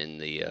Creighton in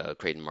the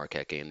Creighton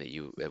Marquette game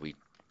that we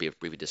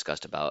briefly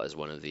discussed about as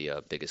one of the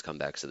biggest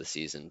comebacks of the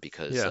season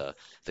because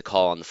the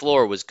call on the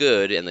floor was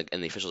good, and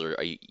the officials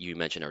you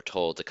mentioned are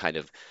told to kind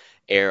of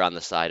err on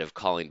the side of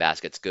calling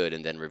baskets good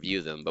and then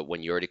review them. But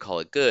when you already call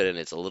it good and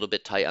it's a little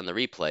bit tight on the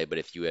replay, but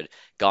if you had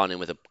gone in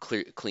with a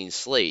clean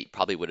slate,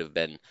 probably would have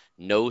been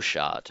no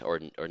shot or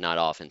not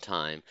off in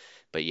time.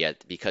 But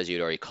yet because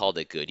you'd already called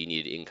it good, you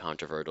needed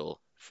incontrovertible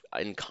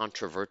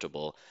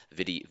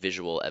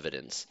visual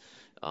evidence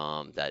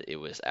that it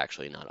was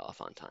actually not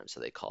off on time. So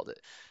they called it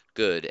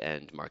good,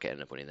 and Marquette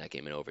ended up winning that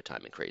game in overtime.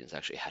 And Creighton's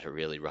actually had a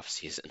really rough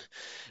season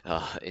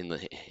in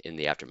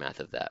the aftermath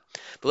of that.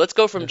 But let's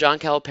go from John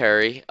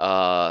Calipari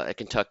at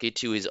Kentucky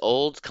to his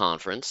old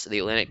conference, the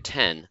Atlantic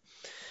 10.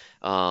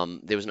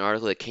 There was an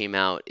article that came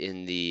out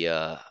in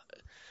the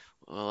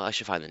I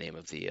should find the name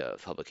of the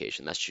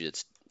publication.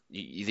 Massachusetts,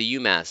 the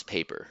UMass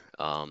paper,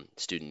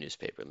 student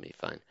newspaper. Let me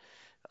find.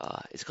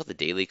 Is it called the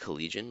Daily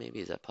Collegian? Maybe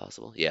is that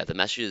possible? Yeah, the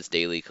Massachusetts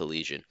Daily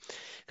Collegian,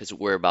 because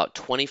we're about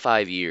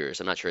 25 years.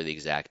 I'm not sure the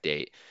exact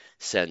date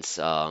since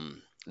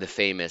the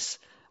famous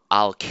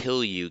 "I'll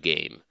kill you"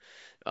 game,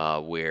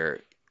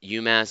 where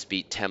UMass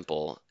beat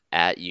Temple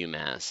at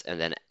UMass, and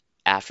then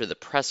after the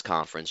press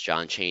conference,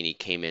 John Chaney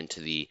came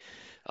into the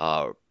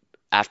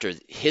after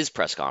his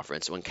press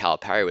conference, when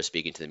Calipari was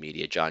speaking to the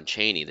media, John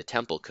Chaney, the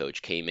Temple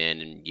coach, came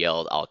in and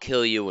yelled, "I'll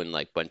kill you," and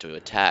like went to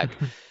attack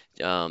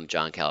John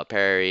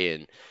Calipari.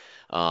 And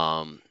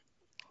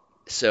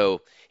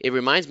so it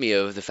reminds me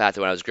of the fact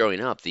that when I was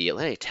growing up, the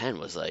Atlantic 10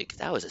 was like,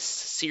 that was a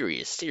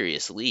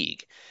serious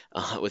league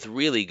with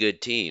really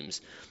good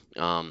teams.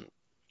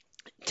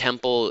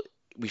 Temple,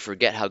 we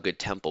forget how good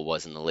Temple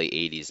was in the late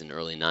 80s and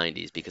early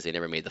 90s because they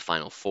never made the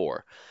Final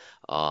Four.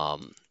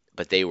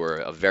 But they were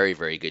a very,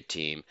 very good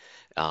team.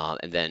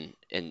 And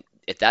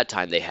at that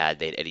time they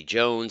had Eddie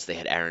Jones, they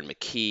had Aaron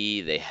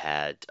McKee, they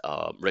had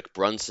Rick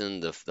Brunson,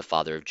 the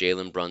father of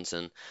Jalen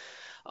Brunson,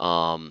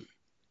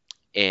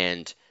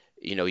 and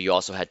you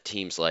also had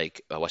teams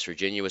like West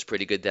Virginia was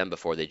pretty good then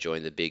before they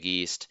joined the Big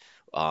East.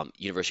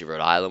 University of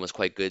Rhode Island was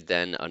quite good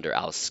then under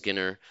Al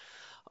Skinner.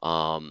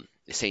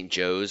 St.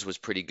 Joe's was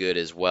pretty good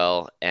as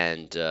well,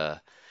 and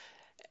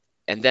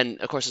then,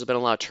 of course, there's been a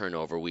lot of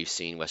turnover. We've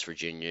seen West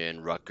Virginia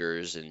and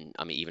Rutgers, and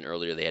I mean, even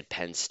earlier they had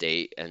Penn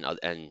State, and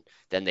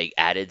then they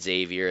added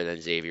Xavier, and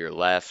then Xavier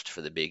left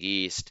for the Big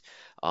East.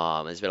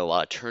 There's been a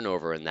lot of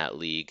turnover in that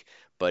league,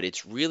 but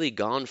it's really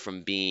gone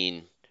from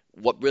being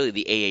what really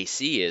the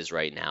AAC is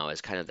right now, as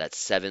kind of that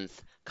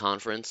seventh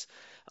conference,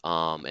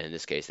 and in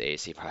this case, the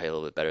AAC probably a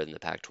little bit better than the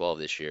Pac-12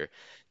 this year,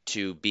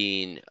 to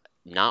being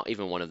not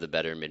even one of the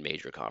better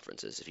mid-major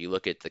conferences. If you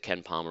look at the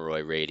Ken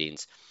Pomeroy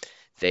ratings,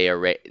 they're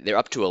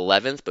up to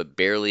 11th, but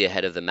barely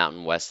ahead of the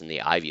Mountain West and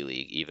the Ivy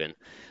League, even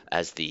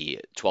as the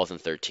 12th and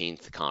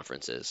 13th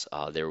conferences.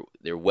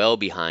 They're well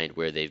behind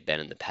where they've been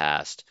in the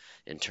past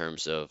in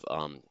terms of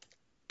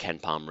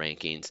KenPom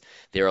rankings.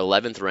 Their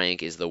 11th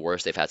rank is the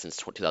worst they've had since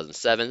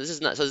 2007. This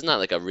is not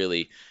like a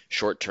really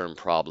short-term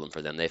problem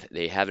for them.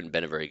 They haven't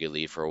been a very good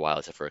lead for a while,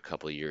 except for a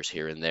couple of years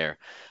here and there.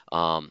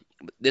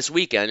 This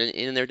weekend,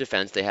 in their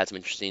defense, they had some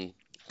interesting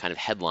kind of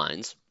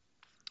headlines.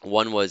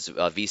 One was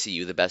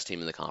VCU, the best team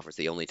in the conference,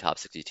 the only top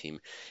 60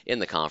 team in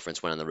the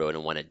conference, went on the road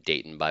and won at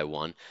Dayton by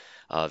 1.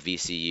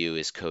 VCU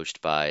is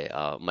coached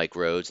by Mike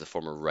Rhodes, the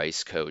former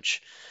Rice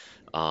coach.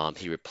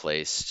 He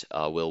replaced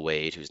Will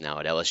Wade, who's now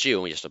at LSU,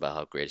 and we just talked about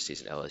how great a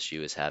season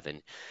LSU is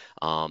having.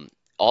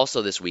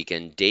 Also this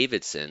weekend,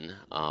 Davidson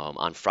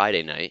on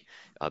Friday night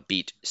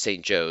beat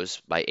St.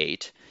 Joe's by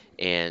 8,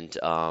 and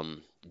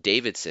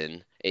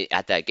Davidson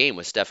at that game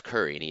was Steph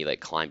Curry, and he like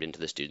climbed into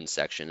the student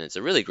section. And it's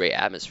a really great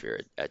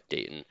atmosphere at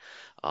Dayton.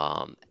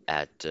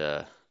 What's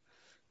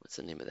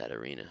the name of that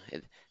arena?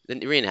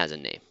 The arena has a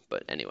name,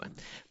 but anyway,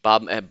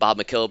 Bob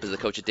McKillop is the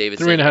coach at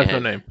Davidson. The arena has no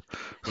name.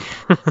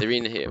 The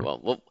arena here.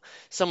 Well,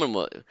 someone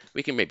will.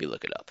 We can maybe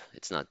look it up.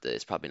 It's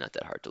probably not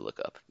that hard to look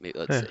up.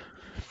 Let's see.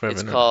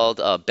 It's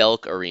called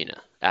Belk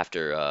Arena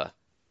after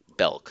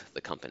Belk,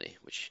 the company,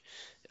 which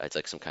it's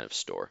like some kind of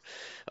store.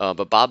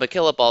 But Bob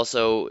McKillop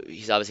also,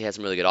 he's obviously had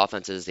some really good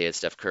offenses. They had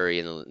Steph Curry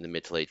in the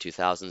mid to late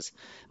 2000s.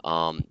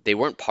 They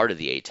weren't part of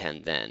the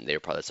A10 then. They were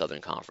part of the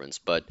Southern Conference.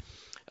 But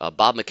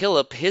Bob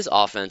McKillop, his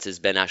offense has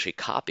been actually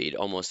copied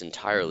almost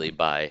entirely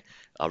by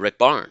Rick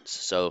Barnes.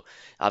 So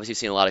obviously you've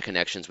seen a lot of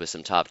connections with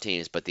some top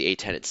teams, but the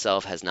A10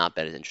 itself has not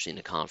been as interesting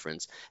a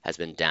conference, has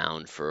been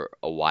down for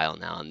a while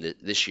now, and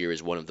this year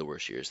is one of the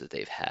worst years that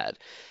they've had.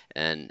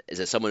 And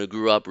as someone who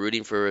grew up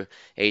rooting for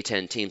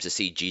A10 teams to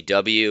see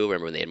GW,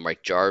 remember when they had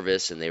Mike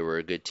Jarvis and they were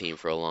a good team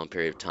for a long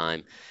period of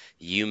time.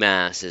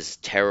 UMass is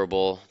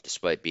terrible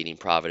despite beating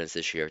Providence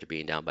this year after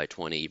being down by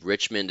 20.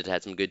 Richmond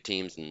had some good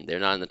teams, and they're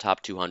not in the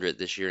top 200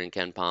 this year in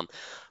KenPom.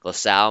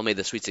 LaSalle made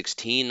the Sweet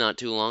 16 not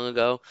too long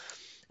ago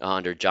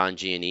under John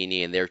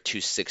Giannini, and they're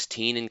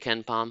 216 in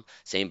KenPom.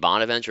 St.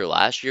 Bonaventure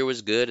last year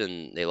was good,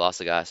 and they lost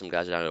some guys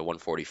down to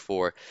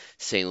 144.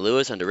 St.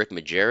 Louis under Rick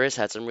Majerus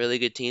had some really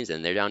good teams,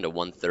 and they're down to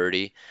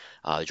 130.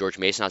 George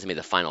Mason has made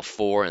the Final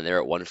Four, and they're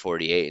at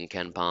 148 in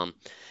KenPom.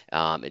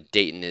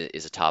 Dayton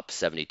is a top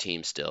 70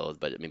 team still,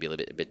 but maybe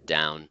a bit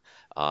down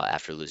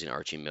after losing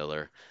Archie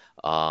Miller.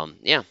 So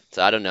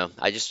I don't know.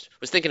 I just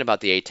was thinking about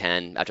the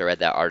A10 after I read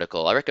that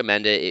article. I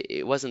recommend it.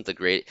 It wasn't the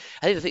great.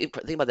 I think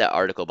the thing about that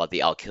article about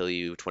the I'll Kill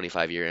You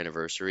 25-year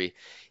anniversary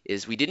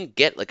is we didn't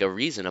get like a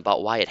reason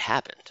about why it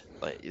happened.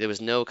 Like, there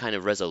was no kind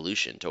of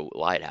resolution to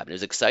why it happened. It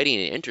was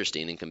exciting and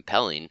interesting and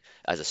compelling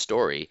as a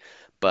story,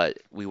 but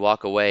we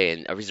walk away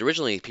and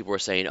originally people were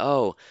saying,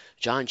 oh,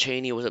 John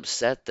Chaney was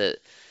upset that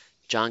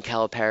John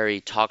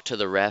Calipari talked to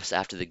the refs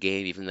after the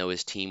game even though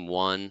his team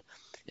won.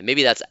 And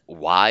maybe that's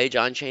why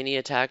John Chaney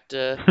attacked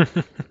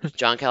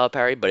John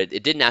Calipari, but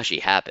it didn't actually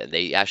happen.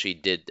 They actually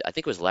did. I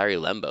think it was Larry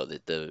Lembo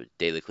that the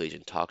Daily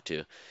Collegian talked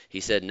to. He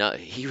said no.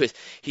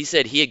 He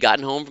said he had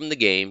gotten home from the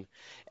game,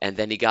 and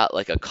then he got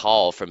like a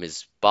call from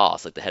his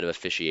boss, like the head of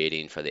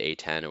officiating for the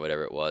A10 or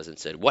whatever it was, and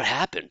said, "What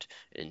happened?"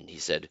 And he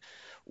said,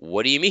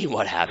 "What do you mean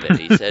what happened?"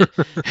 He said,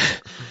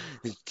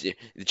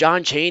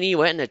 John Chaney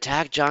went and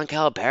attacked John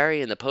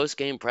Calipari in the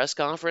post-game press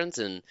conference,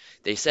 and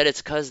they said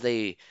it's because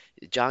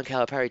John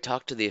Calipari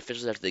talked to the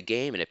officials after the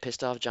game, and it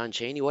pissed off John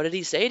Chaney. What did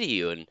he say to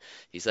you? And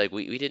he's like,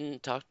 we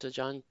didn't talk to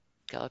John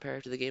Calipari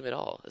after the game at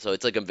all. So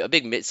it's like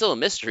still a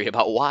mystery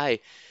about why.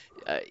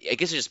 I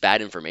guess it's just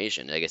bad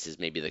information, I guess is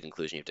maybe the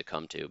conclusion you have to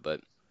come to, but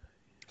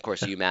of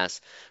course,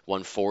 UMass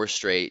won 4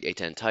 straight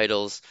A10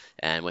 titles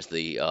and went to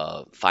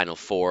the Final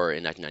Four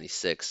in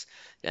 1996.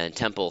 And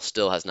Temple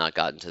still has not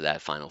gotten to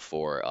that Final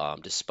Four,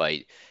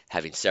 despite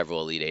having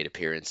several Elite Eight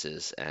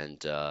appearances.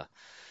 And of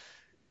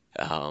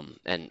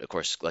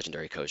course,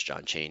 legendary coach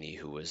John Chaney,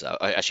 who was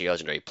actually a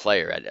legendary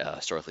player at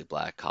historically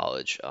black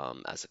college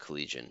as a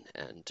collegian,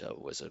 and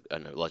was a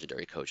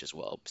legendary coach as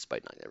well,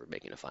 despite not ever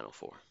making a Final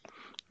Four.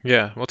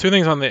 Yeah, well, 2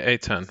 things on the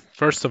A10.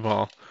 First of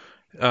all,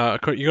 you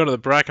go to the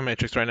bracket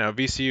matrix right now.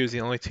 VCU is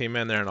the only team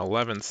in there, an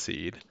 11th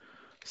seed.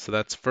 So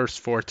that's first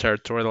 4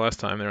 territory. The last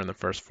time they were in the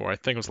first 4, I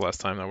think it was the last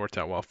time that worked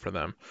out well for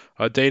them.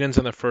 Dayton's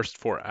in the first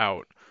 4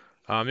 out.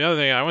 The other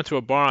thing, I went to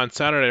a bar on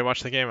Saturday to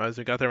watch the game.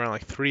 We got there around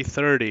like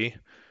 3:30,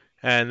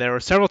 and there were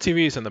several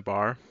TVs in the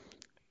bar,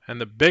 and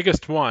the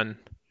biggest one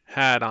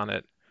had on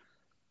it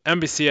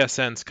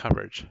NBCSN's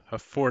coverage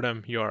of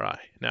Fordham URI.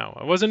 Now,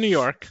 I was in New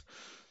York.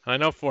 I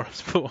know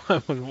Fordham's,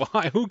 but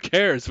why? Who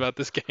cares about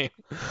this game?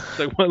 It's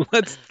like, well,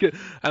 let's get.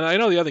 And I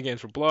know the other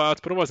games were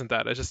blowouts, but it wasn't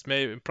that. It just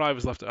it probably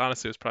was left.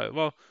 Honestly, it was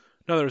probably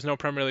no, there was no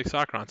Premier League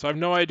soccer on, so I have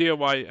no idea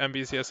why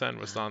NBCSN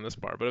was on this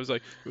bar. But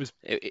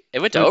it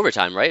went to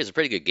overtime, right? It was a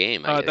pretty good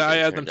game. I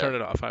had them turn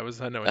it off. I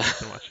had no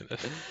interest in watching it.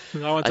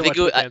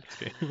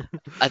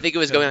 I think it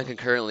was going on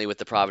concurrently with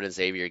the Providence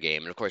Xavier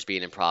game, and of course,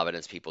 being in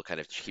Providence, people kind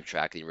of keep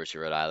track of the University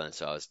of Rhode Island.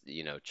 So I was,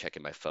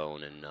 checking my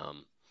phone and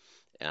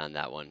on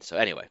that one. So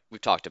anyway, we've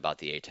talked about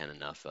the A10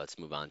 enough. Let's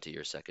move on to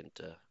your second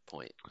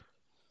point.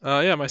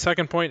 My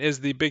second point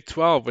is the Big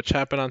 12, which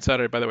happened on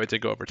Saturday. By the way, it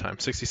did go overtime,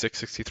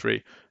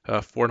 66-63.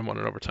 Fordham won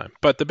in overtime.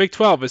 But the Big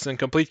 12 is in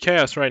complete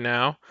chaos right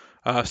now.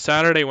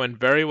 Saturday went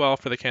very well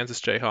for the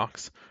Kansas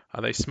Jayhawks.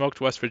 They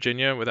smoked West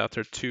Virginia without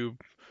two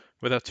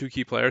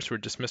key players who were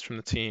dismissed from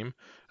the team.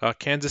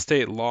 Kansas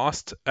State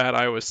lost at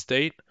Iowa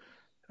State.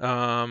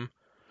 And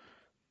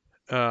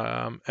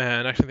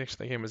actually,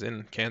 the game was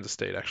in Kansas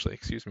State, actually.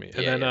 Excuse me.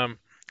 And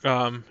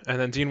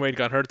then Dean Wade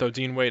got hurt, though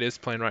Dean Wade is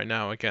playing right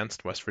now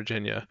against West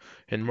Virginia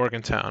in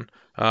Morgantown.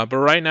 But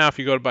right now, if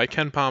you go by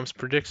Ken Palm's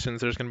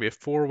predictions, there's going to be a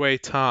four-way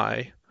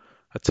tie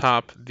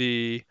atop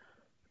the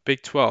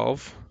Big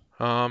 12.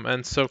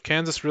 And so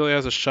Kansas really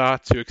has a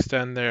shot to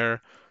extend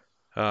their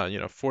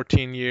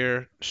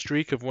 14-year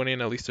streak of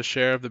winning at least a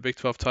share of the Big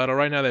 12 title.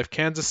 Right now, they have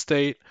Kansas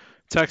State,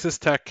 Texas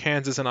Tech,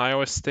 Kansas, and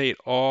Iowa State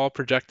all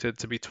projected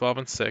to be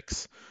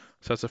 12-6.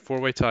 So that's a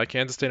four-way tie.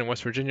 Kansas State and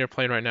West Virginia are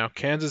playing right now.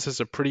 Kansas has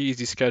a pretty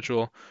easy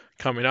schedule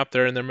coming up.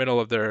 They're in the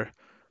middle of their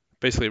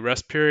basically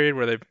rest period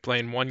where they're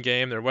playing one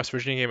game. Their West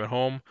Virginia game at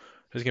home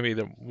is going to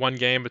be the one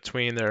game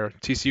between their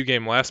TCU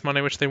game last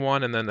Monday, which they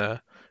won, and then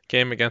the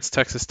game against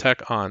Texas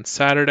Tech on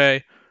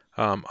Saturday.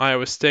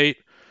 Iowa State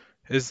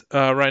is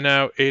right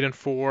now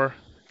 8-4.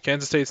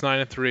 Kansas State's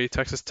 9-3.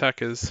 Texas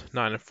Tech is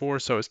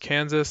 9-4. So is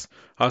Kansas.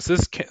 So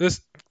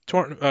this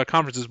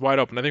conference is wide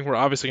open. I think we're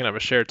obviously gonna have a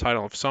shared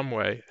title of some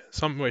way,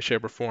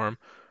 shape, or form.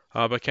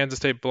 But Kansas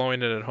State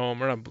blowing it at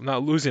home, or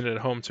not losing it at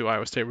home to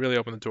Iowa State, really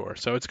opened the door.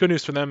 So it's good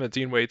news for them that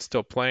Dean Wade's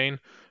still playing.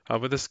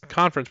 But this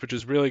conference, which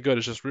is really good,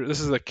 this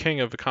is the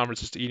king of the conference,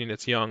 just eating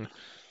its young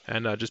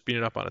and just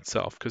beating up on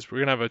itself. Because we're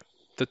gonna have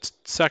the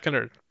second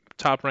or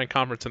top-ranked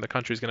conference in the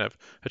country is going to have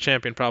a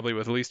champion probably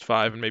with at least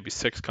 5 and maybe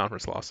 6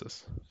 conference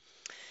losses.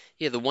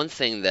 Yeah, the one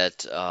thing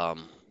that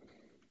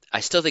I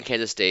still think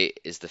Kansas State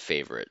is the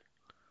favorite.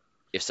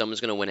 If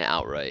someone's going to win it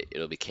outright,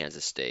 it'll be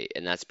Kansas State,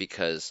 and that's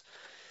because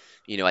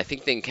I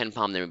think in Ken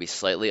Palm they would be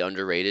slightly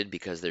underrated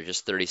because they're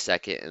just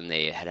 32nd and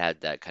they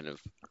had that kind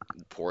of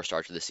poor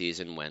start to the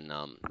season when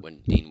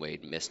Dean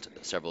Wade missed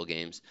several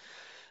games.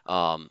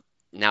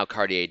 Now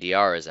Cartier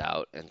DR is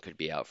out and could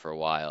be out for a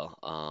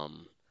while,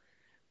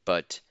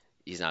 but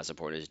he's not as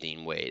important as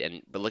Dean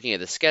Wade. But looking at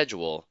the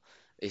schedule,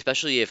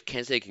 especially if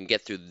Kansas State can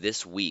get through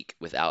this week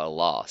without a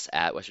loss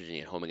at West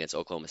Virginia at home against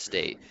Oklahoma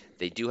State,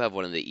 they do have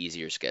one of the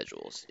easier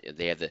schedules.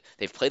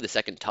 They've played the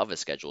second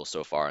toughest schedule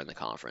so far in the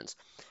conference,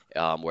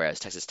 whereas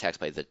Texas Tech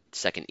played the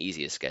second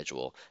easiest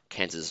schedule,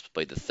 Kansas has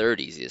played the third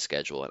easiest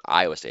schedule, and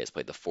Iowa State has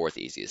played the fourth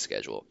easiest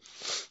schedule.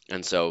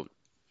 And so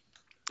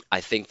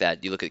I think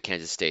that you look at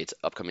Kansas State's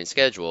upcoming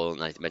schedule,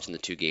 and I mentioned the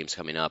 2 games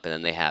coming up, and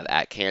then they have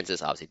at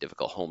Kansas, obviously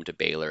difficult, home to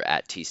Baylor,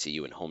 at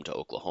TCU, and home to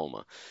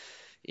Oklahoma.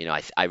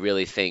 I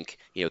really think,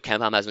 Ken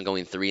Palm has been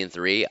going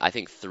 3-3. I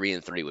think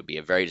 3-3 would be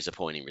a very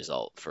disappointing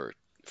result for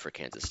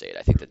Kansas State.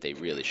 I think that they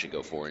really should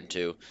go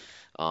 4-2.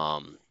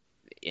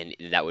 And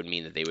that would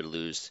mean that they would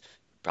lose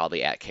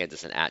probably at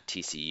Kansas and at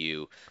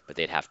TCU, but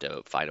they'd have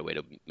to find a way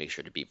to make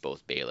sure to beat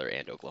both Baylor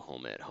and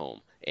Oklahoma at home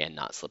and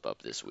not slip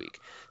up this week.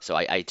 So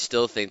I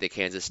still think that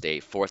Kansas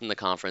State, 4th in the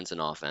conference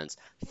in offense,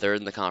 3rd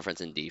in the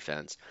conference in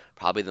defense,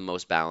 probably the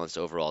most balanced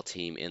overall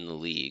team in the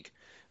league,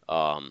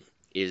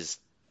 is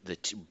the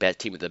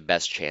team with the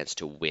best chance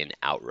to win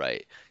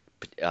outright,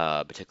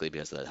 particularly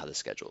because of how the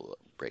schedule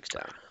breaks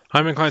down.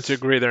 I'm inclined to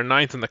agree. They're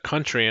 9th in the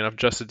country in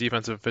adjusted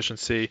defensive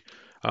efficiency.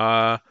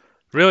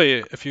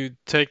 Really, if you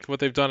take what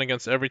they've done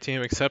against every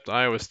team except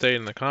Iowa State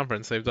in the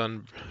conference, they've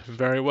done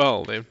very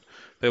well.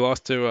 They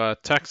lost to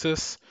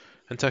Texas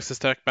and Texas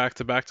Tech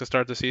back-to-back to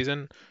start the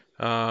season.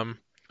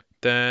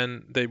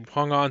 Then they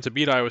hung on to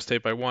beat Iowa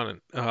State by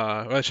 1.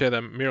 Actually, had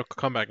that miracle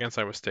comeback against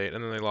Iowa State,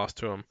 and then they lost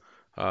to them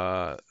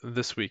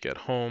this week at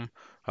home.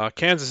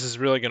 Kansas is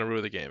really going to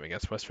rue the game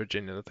against West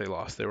Virginia that they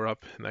lost. They were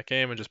up in that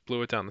game and just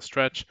blew it down the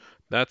stretch.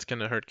 That's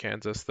going to hurt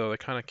Kansas, though they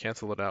kind of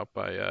canceled it out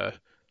by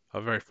a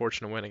very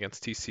fortunate win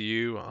against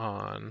TCU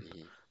on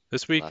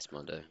this week. Last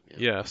Monday.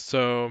 Yeah.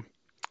 So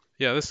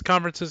this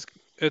conference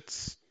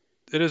it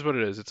is what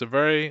it is. It's a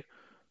very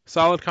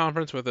solid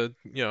conference with a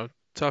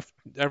tough.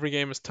 Every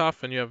game is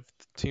tough, and you have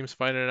teams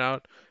fighting it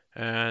out.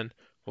 And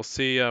we'll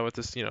see what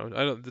this.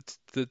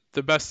 The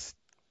best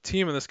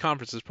team in this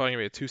conference is probably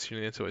gonna be a 2 seed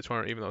in the NCAA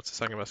tournament, even though it's the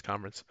second best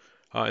conference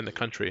in the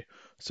country.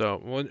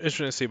 So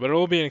interesting to see, but it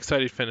will be an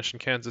exciting finish.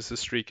 And Kansas's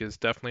streak is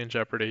definitely in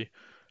jeopardy,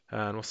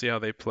 and we'll see how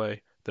they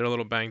play. They're a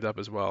little banged up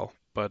as well,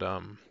 but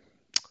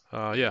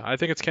I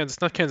think it's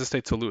Kansas, not Kansas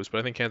State to lose, but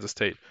I think Kansas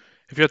State.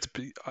 If you have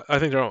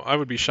to, I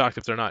would be shocked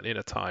if they're not in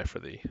a tie for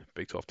the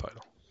Big 12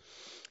 title.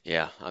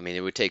 Yeah, I mean,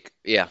 it would take.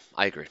 Yeah,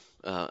 I agree.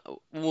 We'll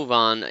move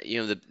on.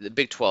 The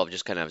Big 12,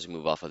 just kind of as we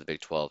move off of the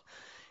Big 12,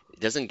 it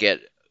doesn't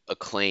get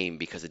acclaim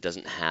because it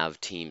doesn't have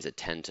teams that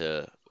tend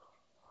to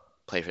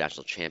play for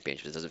national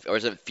championships. It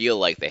doesn't feel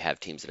like they have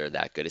teams that are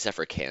that good, except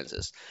for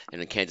Kansas. And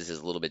when Kansas is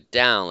a little bit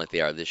down like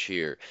they are this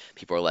year,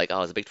 people are like,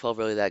 oh, is the Big 12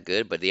 really that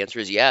good? But the answer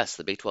is yes,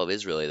 the Big 12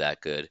 is really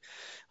that good.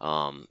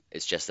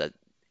 It's just that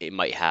it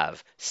might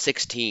have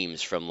 6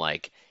 teams from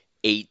like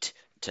 8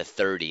 to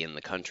 30 in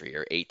the country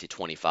or 8 to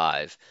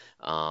 25,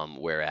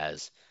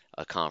 whereas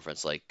a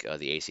conference like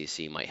the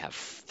ACC might have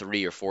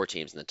 3 or 4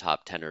 teams in the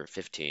top 10 or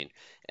 15,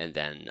 and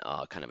then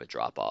kind of a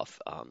drop off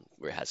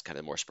where it has kind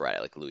of more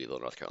sporadic, like Louisville,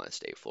 North Carolina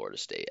State, Florida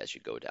State, as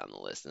you go down the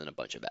list, and then a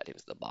bunch of bad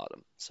teams at the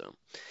bottom. So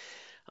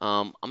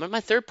I'm on my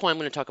third point. I'm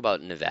going to talk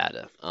about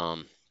Nevada.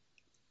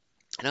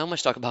 I don't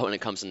much talk about when it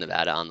comes to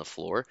Nevada on the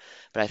floor,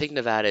 but I think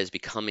Nevada is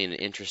becoming an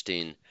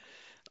interesting.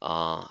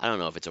 I don't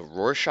know if it's a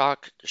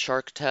Rorschach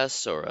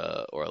test or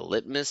a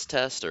litmus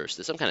test or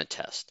some kind of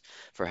test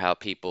for how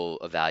people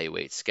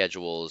evaluate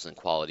schedules and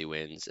quality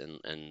wins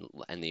and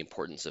the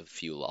importance of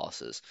few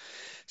losses.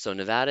 So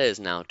Nevada is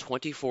now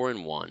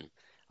 24-1.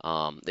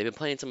 They've been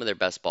playing some of their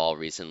best ball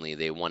recently.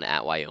 They won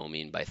at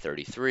Wyoming by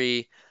 33.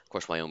 Of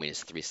course, Wyoming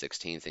is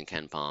 316th in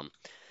KenPom.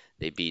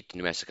 They beat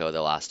New Mexico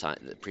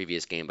the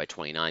previous game by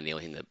 29, the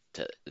only thing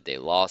that they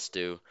lost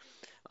to.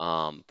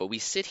 But we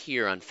sit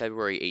here on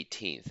February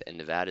 18th, and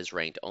Nevada is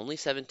ranked only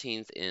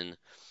 17th in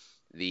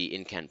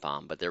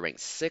KenPom, but they're ranked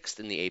 6th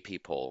in the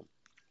AP poll.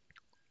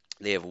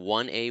 They have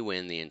one A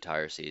win the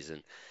entire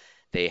season.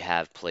 They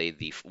have played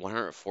the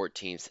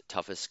 114th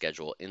toughest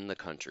schedule in the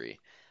country,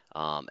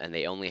 and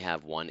they only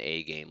have one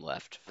A game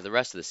left for the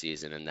rest of the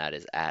season, and that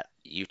is at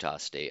Utah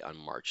State on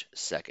March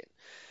 2nd.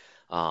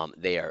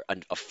 They are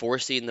a 4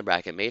 seed in the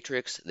bracket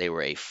matrix. They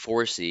were a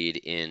 4 seed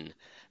in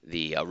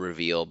the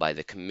reveal by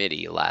the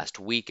committee last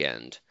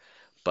weekend.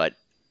 But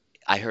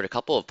I heard a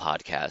couple of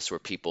podcasts where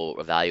people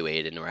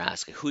evaluated and were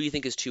asking, who do you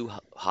think is too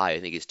high?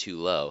 I think is too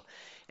low.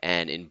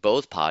 And in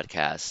both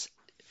podcasts,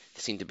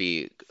 there seemed to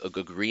be a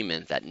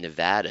agreement that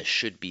Nevada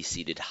should be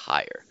seated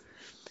higher.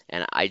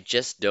 And I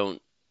just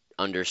don't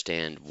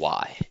understand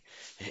why.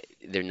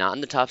 They're not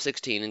in the top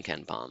 16 in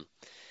KenPom.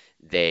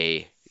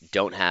 They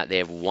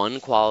have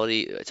one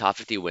quality top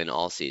 50 win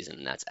all season,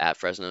 and that's at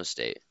Fresno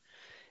State.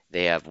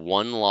 They have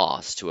one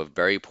loss to a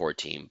very poor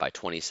team by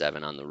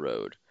 27 on the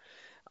road.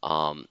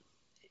 And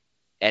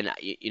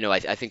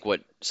I think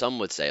what some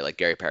would say, like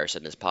Gary Parrish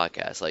said in his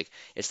podcast, like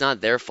it's not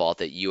their fault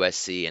that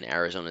USC and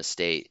Arizona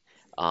State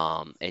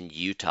and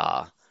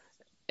Utah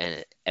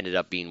ended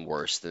up being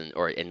worse than,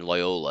 or in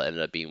Loyola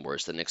ended up being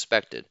worse than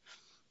expected.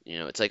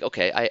 It's like,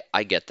 okay,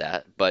 I get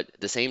that, but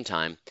at the same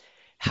time,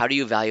 how do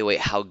you evaluate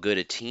how good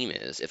a team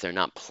is if they're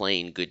not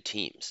playing good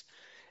teams?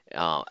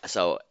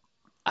 So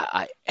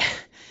I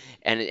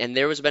and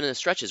there was been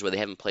stretches where they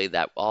haven't played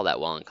all that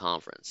well in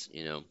conference.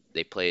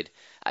 They played.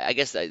 I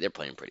guess they're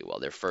playing pretty well.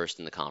 They're first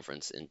in the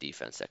conference in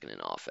defense, second in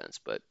offense.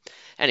 But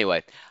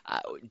anyway,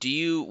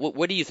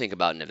 what do you think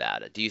about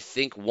Nevada? Do you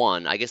think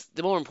I guess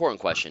the more important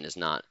question is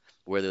not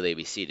whether they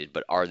be seated,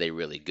 but are they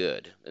really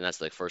good? And that's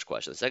the first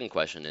question. The second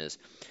question is,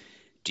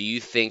 do you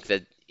think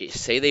that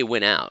say they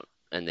win out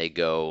and they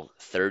go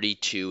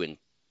 33-1,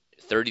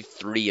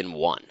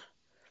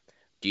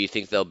 do you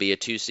think they'll be a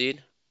 2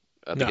 seed?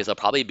 No. Because they'll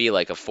probably be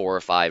like a 4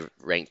 or 5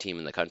 ranked team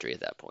in the country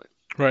at that point.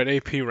 Right,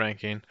 AP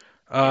ranking.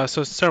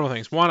 So several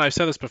things. One, I've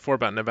said this before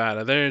about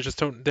Nevada.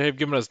 They've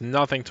given us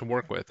nothing to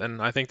work with,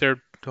 and I think the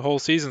whole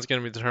season's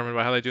going to be determined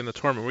by how they do in the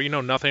tournament. We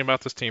know nothing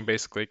about this team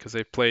basically because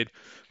they've played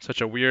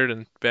such a weird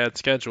and bad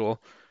schedule.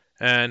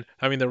 And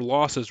I mean, their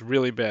loss is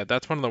really bad.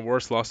 That's one of the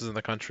worst losses in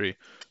the country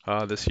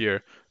this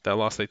year. That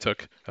loss they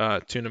took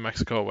to New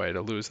Mexico away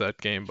to lose that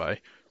game by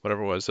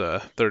whatever it was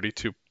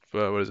 32.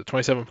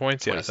 27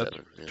 points?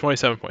 27, Yeah,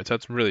 27 points.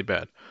 That's really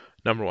bad.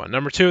 Number one.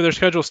 Number two, their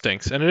schedule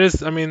stinks. And it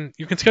is, I mean,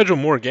 you can schedule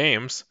more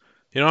games.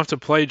 You don't have to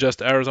play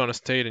just Arizona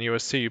State and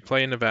USC. You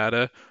play in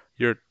Nevada.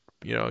 You're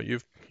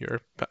a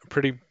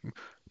pretty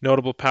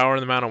notable power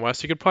in the Mountain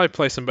West. You could probably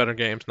play some better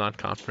games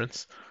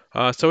non-conference.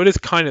 So it is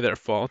kind of their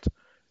fault.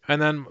 And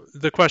then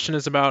the question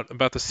is about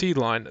the seed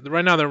line.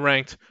 Right now they're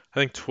ranked, I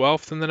think,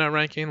 12th in the net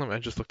ranking. I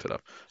just looked it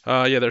up.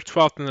 Yeah, they're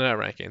 12th in the net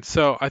ranking.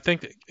 So I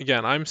think,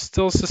 again, I'm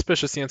still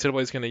suspicious the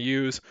NCAA is going to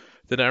use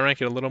the net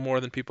ranking a little more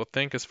than people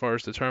think as far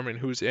as determining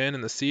who's in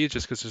the seeds,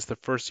 just because it's the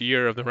first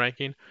year of the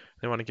ranking.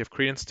 They want to give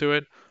credence to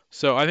it.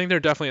 So I think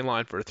they're definitely in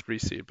line for a 3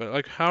 seed. But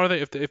like, how are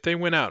they if they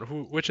win out?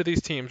 Which of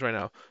these teams right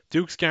now?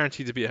 Duke's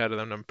guaranteed to be ahead of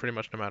them pretty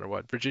much no matter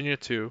what. Virginia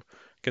 2,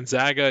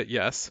 Gonzaga,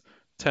 yes.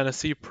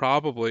 Tennessee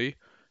probably,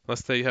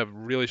 unless they have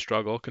really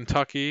struggled.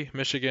 Kentucky,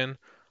 Michigan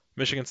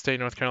State,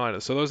 North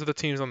Carolina. So those are the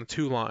teams on the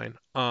 2 line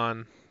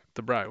on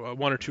the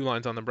 1 or 2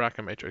 lines on the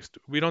bracket matrix.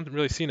 We don't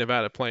really see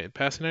Nevada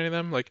passing any of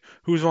them. Like,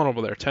 who's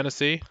vulnerable there?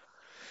 Tennessee?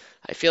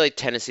 I feel like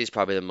Tennessee's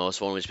probably the most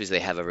vulnerable because they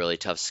have a really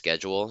tough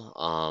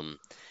schedule.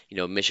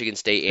 Michigan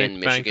State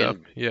and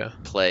Michigan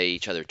play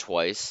each other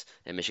twice,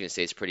 and Michigan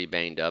State's pretty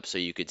banged up. So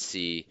you could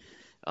see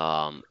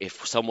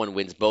if someone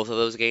wins both of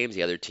those games,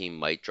 the other team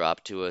might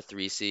drop to a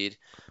 3 seed.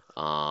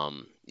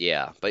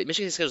 Yeah, but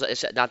Michigan's schedule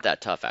is not that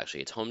tough,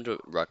 actually. It's home to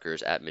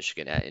Rutgers, at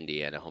Michigan, at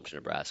Indiana, home to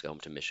Nebraska, home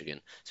to Michigan.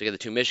 So you get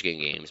the 2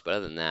 Michigan games, but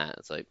other than that,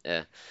 it's like,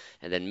 eh.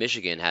 And then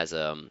Michigan has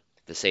the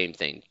same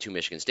thing, 2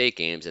 Michigan State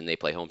games, and they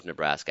play home to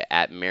Nebraska,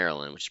 at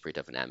Maryland, which is pretty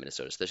tough, and at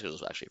Minnesota. So their schedule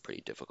is actually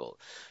pretty difficult.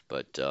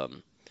 But,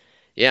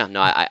 yeah,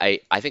 no, I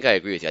think I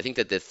agree with you. I think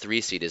that the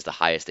 3 seed is the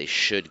highest they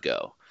should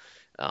go.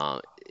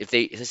 If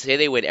they say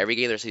they win every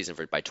game of their season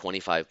by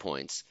 25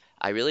 points,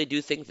 I really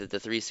do think that the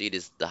 3 seed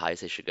is the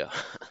highest they should go.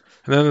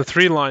 And then the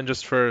 3 line,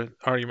 just for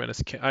argument,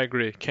 is I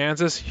agree.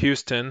 Kansas,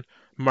 Houston,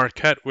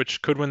 Marquette,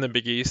 which could win the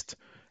Big East,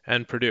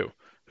 and Purdue,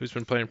 who's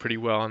been playing pretty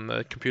well, and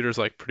the computers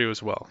like Purdue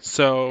as well.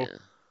 So Yeah.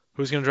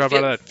 who's going to drop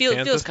out of that? Feels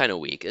Kansas? kind of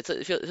weak. It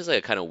feels like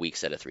a kind of weak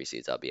set of 3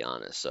 seeds, I'll be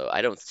honest. So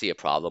I don't see a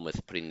problem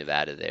with putting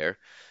Nevada there.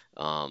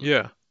 Um,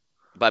 Yeah.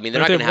 but I mean,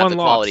 they're And if not they going to have have one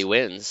the quality loss.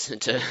 wins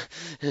to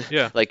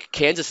Yeah. like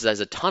Kansas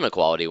has a ton of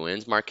quality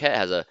wins. Marquette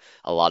has a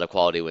lot of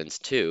quality wins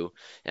too,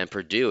 and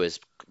Purdue is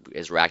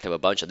racked up a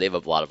bunch. They have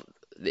a lot of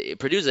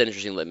Purdue's an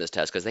interesting litmus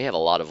test because they have a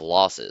lot of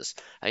losses.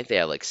 I think they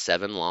have like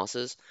 7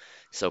 losses.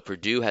 So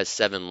Purdue has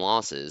 7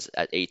 losses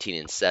at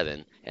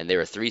 18-7, and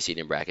they're a 3 seed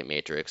in bracket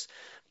matrix.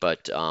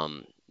 But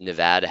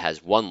Nevada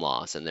has 1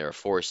 loss, and they're a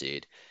 4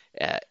 seed.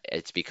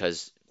 It's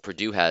because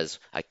Purdue has,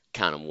 I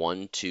count them,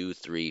 1, 2,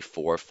 3,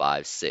 4,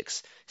 5,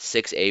 6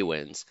 A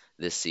wins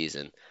this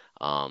season.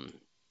 Um,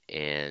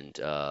 and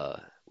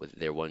with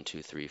their 1,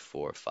 2, 3,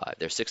 4, 5,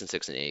 they're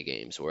 6-6 in A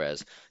games,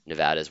 whereas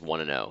Nevada's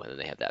 1-0, and then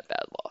they have that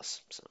bad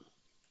loss. So.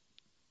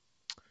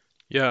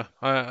 Yeah.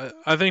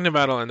 I think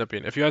Nevada will end up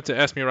being. If you had to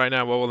ask me right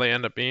now, what will they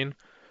end up being?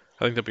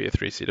 I think they'll be a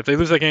 3 seed. If they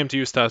lose that game to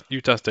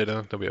Utah State, I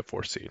think they'll be a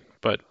 4 seed.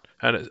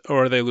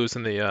 Or they lose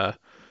in the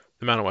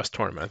Mountain West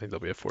tournament, I think they'll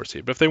be a 4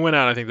 seed. But if they win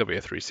out, I think they'll be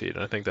a 3 seed,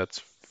 and I think that's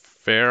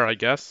fair, I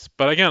guess.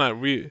 But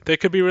again, they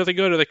could be really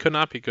good or they could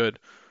not be good.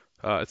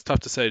 It's tough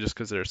to say just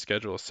because their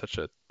schedule is such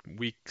a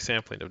weak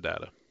sampling of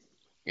data.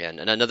 Yeah, and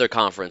another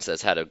conference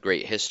that's had a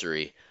great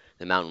history,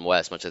 the Mountain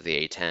West, much like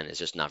the A10, is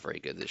just not very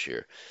good this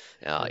year.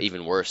 Yeah.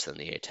 Even worse than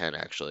the A10,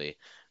 actually,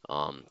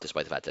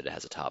 despite the fact that it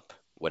has a top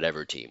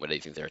whatever team. What do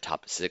you think they're a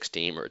top 6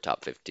 team or a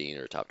top 15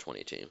 or a top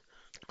 20 team?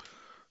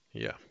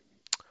 Yeah.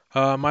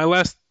 My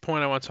last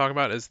point I want to talk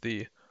about is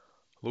the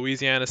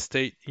Louisiana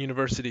State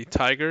University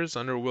Tigers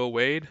under Will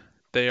Wade.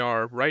 They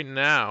are right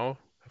now,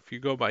 if you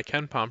go by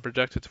KenPom,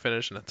 projected to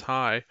finish in a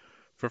tie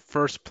for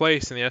first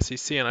place in the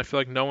SEC, and I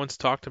feel like no one's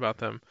talked about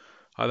them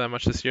that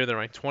much this year. They're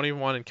ranked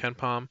 21 in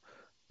KenPom.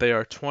 They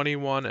are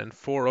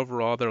 21-4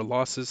 overall. Their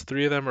losses,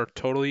 3 of them are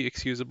totally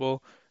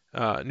excusable.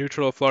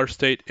 Neutral of Florida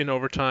State in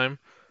overtime.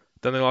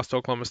 Then they lost to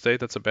Oklahoma State.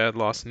 That's a bad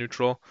loss.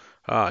 Neutral.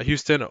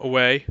 Houston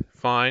away,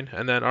 fine,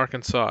 and then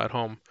Arkansas at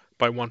home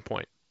by 1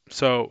 point.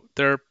 So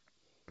their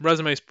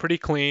resume is pretty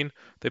clean.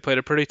 They played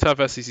a pretty tough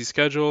SEC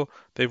schedule.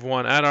 They've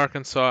won at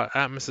Arkansas,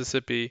 at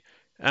Mississippi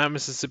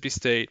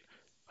State,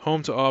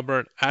 home to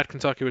Auburn, at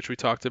Kentucky, which we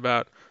talked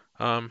about.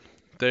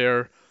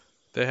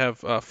 They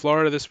have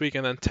Florida this week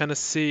and then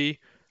Tennessee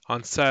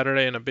on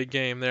Saturday in a big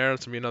game there.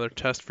 It's gonna be another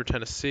test for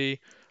Tennessee.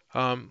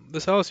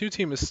 This LSU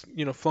team is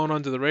flown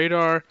under the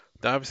radar.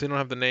 They obviously don't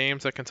have the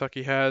names that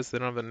Kentucky has. They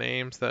don't have the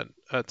names that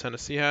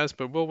Tennessee has.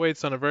 But Will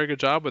Wade's done a very good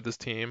job with this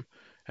team.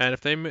 And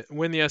if they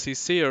win the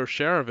SEC or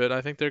share of it,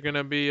 I think they're going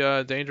to be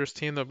a dangerous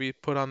team. They'll be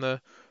put on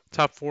the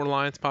top 4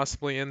 lines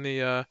possibly in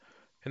the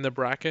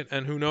bracket.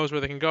 And who knows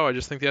where they can go. I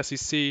just think the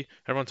SEC,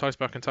 everyone talks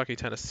about Kentucky,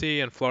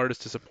 Tennessee, and Florida's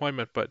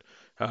disappointment. But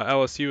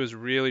LSU has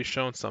really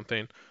shown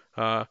something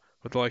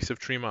with the likes of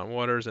Tremont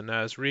Waters and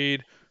Naz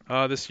Reid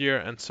this year.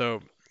 And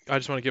so I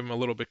just want to give them a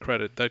little bit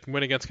credit. That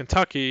win against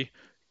Kentucky,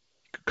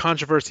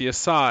 controversy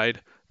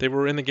aside, they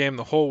were in the game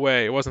the whole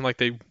way. It wasn't like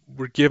they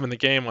were given the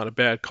game on a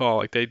bad call.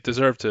 Like they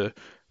deserved to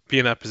be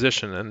in that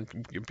position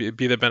and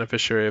be the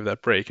beneficiary of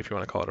that break, if you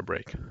want to call it a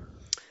break.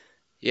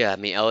 Yeah, I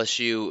mean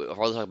LSU. If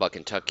we're talking about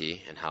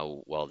Kentucky and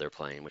how well they're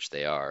playing, which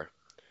they are,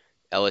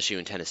 LSU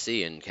and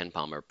Tennessee and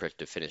KenPom are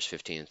predicted to finish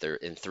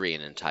 15-3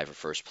 and then tie for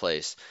first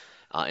place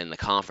in the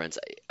conference.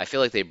 I feel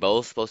like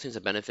both teams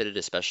have benefited,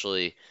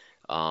 especially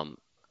um,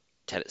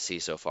 Tennessee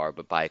so far,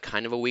 but by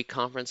kind of a weak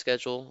conference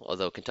schedule.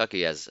 Although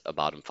Kentucky has a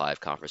bottom 5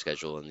 conference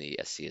schedule in the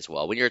SEC as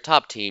well. When you're a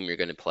top team, you're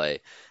going to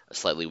play a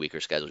slightly weaker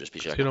schedule just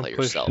because you're So not you going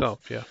don't to play play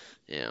yourself. yourself,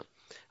 yeah.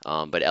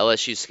 Yeah. But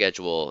LSU's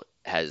schedule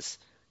has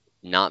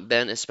not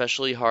been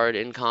especially hard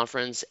in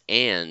conference,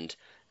 and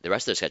the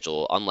rest of their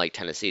schedule, unlike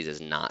Tennessee's, is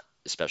not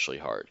especially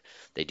hard.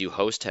 They do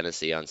host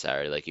Tennessee on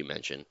Saturday, like you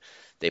mentioned.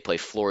 They play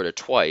Florida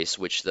twice,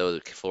 which though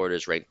Florida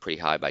is ranked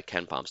pretty high by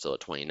KenPom, still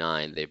at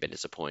 29, they've been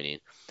disappointing.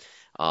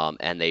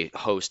 And they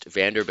host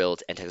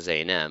Vanderbilt and Texas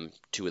A&M,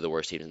 2 of the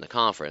worst teams in the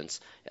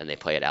conference, and they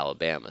play at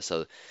Alabama.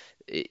 So,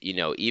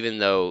 even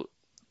though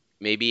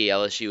maybe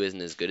LSU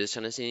isn't as good as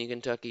Tennessee and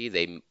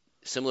Kentucky,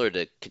 similar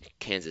to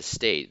Kansas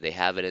State, they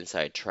have an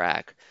inside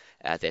track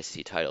at the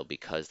SEC title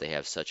because they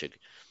have such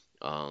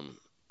a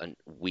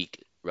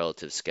weak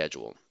relative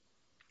schedule.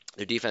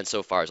 Their defense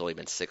so far has only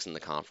been 6th in the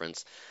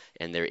conference,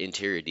 and their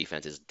interior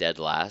defense is dead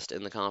last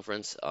in the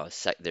conference.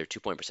 Their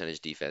 2-point percentage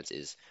defense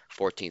is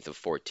 14th of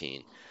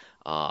 14.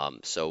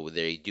 So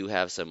they do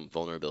have some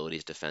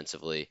vulnerabilities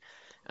defensively,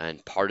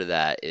 and part of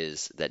that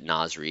is that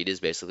Naz Reid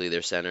is basically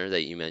their center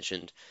that you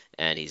mentioned,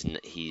 and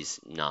he's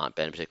not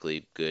been a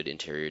particularly good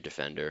interior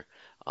defender.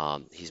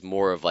 He's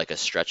more of like a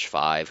stretch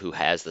 5 who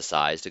has the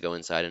size to go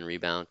inside and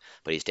rebound,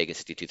 but he's taken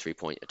 62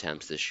 3-point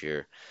attempts this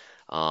year.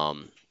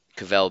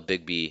 Cavell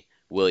Bigby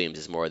Williams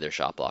is more of their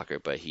shot blocker,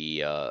 but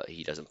he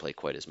doesn't play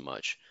quite as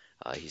much.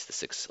 He's the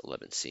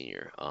 6'11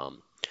 senior.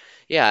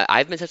 Yeah,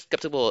 I've been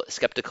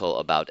skeptical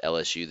about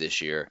LSU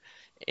this year,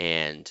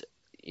 and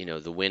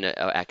the win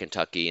at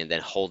Kentucky and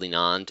then holding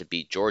on to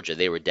beat Georgia.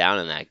 They were down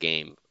in that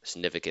game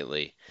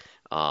significantly.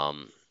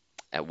 Um,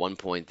 at one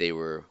point,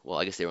 well,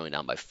 I guess they were only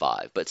down by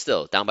 5, but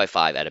still down by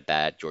 5 at a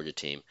bad Georgia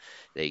team.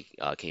 They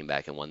came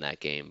back and won that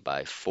game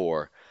by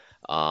 4.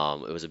 It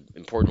was an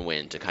important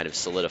win to kind of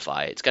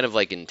solidify. It's kind of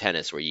like in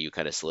tennis where you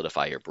kind of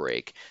solidify your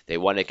break. They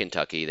won at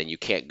Kentucky, then you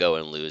can't go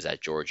and lose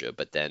at Georgia,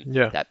 but then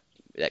Yeah.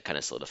 that kind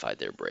of solidified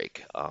their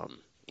break.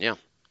 Yeah.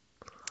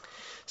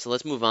 So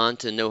let's move on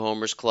to No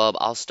Homers Club.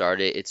 I'll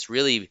start it. It's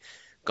really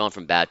gone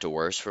from bad to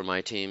worse for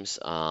my teams.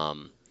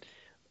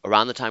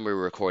 Around the time we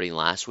were recording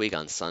last week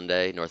on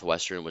Sunday,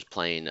 Northwestern was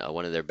playing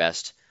one of their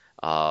best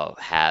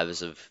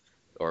halves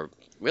or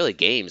really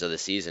games of the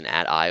season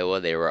at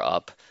Iowa. They were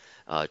up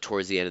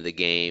towards the end of the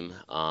game.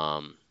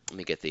 Let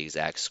me get the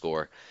exact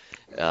score.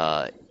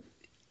 At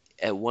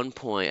one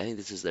point, I think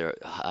this is their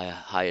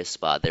highest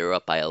spot. They were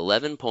up by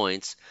 11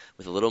 points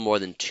with a little more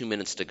than 2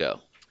 minutes to go,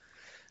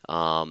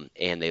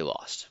 and they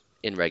lost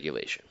in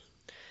regulation.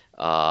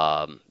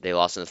 They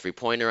lost in a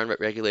three-pointer on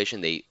regulation.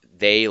 They,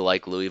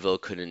 like Louisville,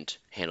 couldn't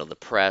handle the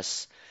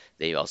press.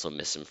 They also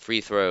missed some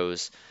free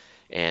throws.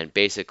 And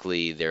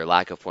basically, their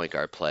lack of point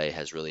guard play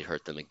has really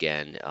hurt them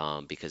again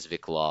because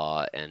Vic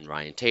Law and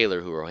Ryan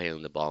Taylor, who were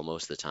handling the ball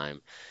most of the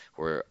time,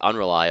 were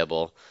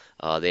unreliable.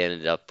 They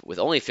ended up with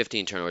only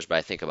 15 turnovers, but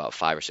I think about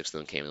 5 or 6 of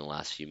them came in the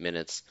last few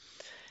minutes.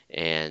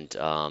 And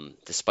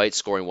despite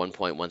scoring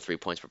 1.13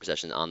 points per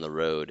possession on the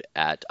road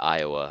at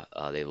Iowa,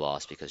 they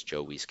lost because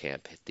Joe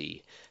Wieskamp hit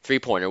the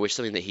three-pointer, which is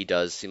something that he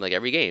does seem like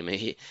every game.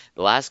 The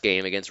last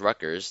game against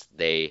Rutgers,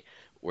 they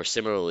were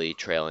similarly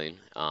trailing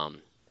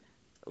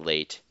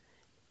late,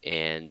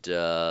 and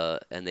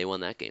they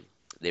won that game.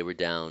 They were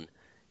down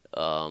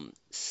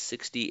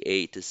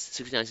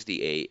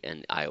 69-68,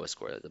 and Iowa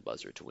scored at the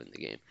buzzer to win the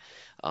game.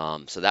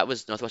 So that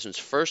was Northwestern's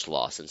first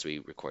loss since we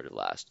recorded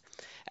last.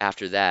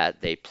 After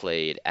that, they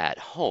played at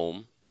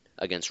home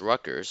against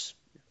Rutgers.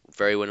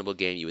 Very winnable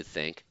game, you would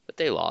think, but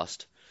they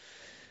lost.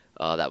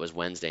 That was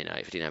Wednesday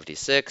night,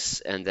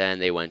 59-56, and then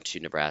they went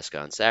to Nebraska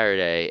on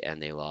Saturday, and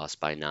they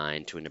lost by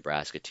 9 to a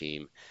Nebraska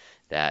team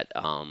that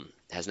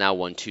has now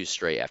won 2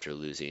 straight after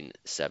losing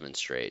 7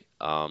 straight.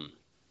 I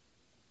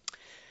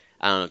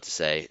don't know what to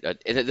say.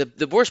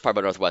 The worst part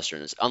about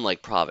Northwestern is,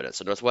 unlike Providence,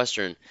 so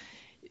Northwestern,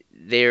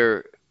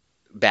 they're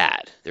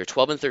bad. They're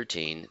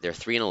 12-13. They're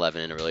 3-11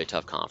 in a really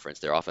tough conference.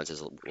 Their offense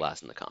is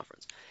last in the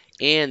conference,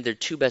 and their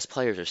 2 best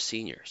players are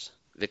seniors,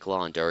 Vic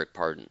Law and Derek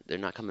Pardon. They're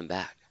not coming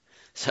back,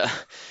 so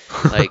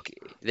like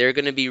they're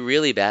going to be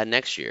really bad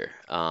next year.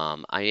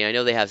 I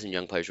know they have some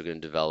young players who are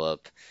going to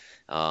develop,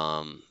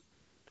 but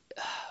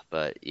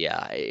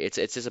yeah,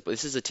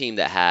 this is a team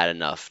that had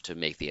enough to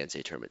make the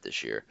NCAA tournament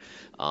this year.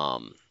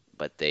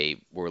 But they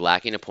were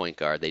lacking a point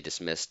guard. They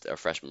dismissed a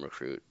freshman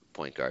recruit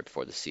point guard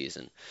before the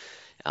season.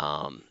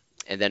 And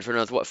then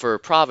for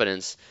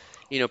Providence,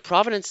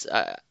 Providence,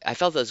 I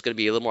felt that was going to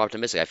be a little more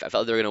optimistic. I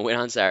felt they were going to win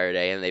on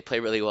Saturday, and they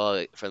played really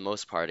well for the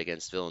most part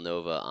against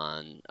Villanova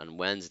on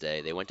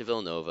Wednesday. They went to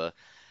Villanova,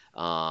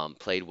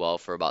 played well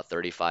for about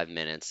 35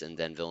 minutes, and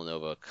then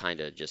Villanova kind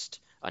of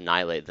just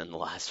annihilated them the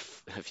last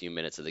few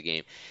minutes of the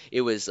game. It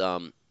was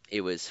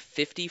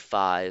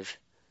 55.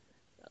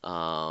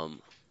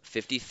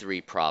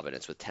 53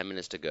 Providence with 10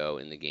 minutes to go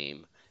in the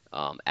game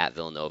at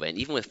Villanova. And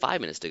even with 5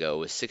 minutes to go, it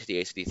was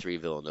 68-63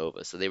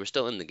 Villanova. So they were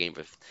still in the game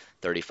for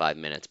 35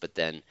 minutes. But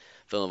then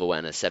Villanova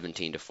went on a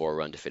 17-4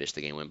 run to finish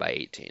the game, win by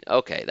 18.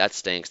 Okay, that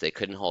stinks. They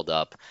couldn't hold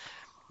up.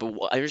 But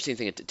an interesting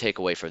thing to take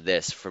away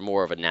for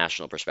more of a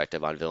national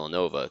perspective on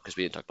Villanova, because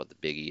we didn't talk about the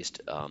Big East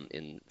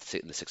in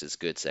the Six is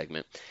Good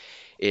segment,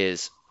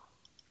 is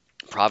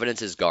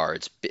Providence's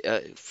guards,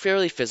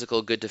 fairly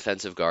physical, good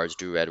defensive guards,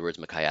 Drew Edwards,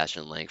 Mekhi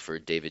Ashton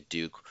Langford, David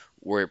Duke,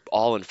 were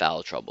all in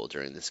foul trouble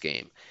during this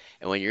game.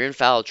 And when you're in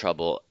foul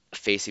trouble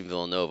facing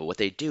Villanova, what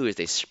they do is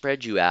they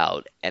spread you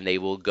out, and they're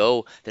not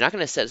going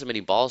to set so many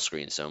ball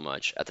screens so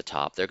much at the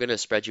top. They're going to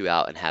spread you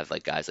out and have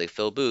like guys like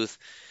Phil Booth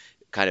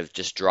kind of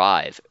just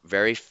drive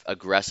very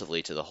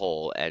aggressively to the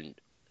hole and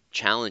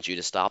challenge you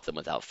to stop them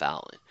without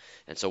fouling.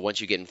 And so once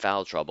you get in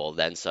foul trouble,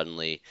 then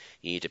suddenly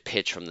you need to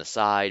pitch from the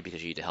side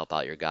because you need to help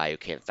out your guy who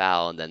can't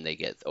foul, and then they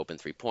get open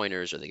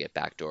three-pointers or they get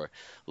backdoor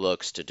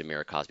looks to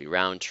Demir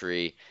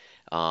Cosby-Roundtree.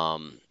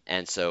 And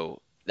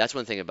so that's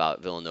one thing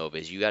about Villanova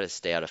is you got to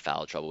stay out of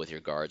foul trouble with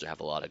your guards or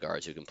have a lot of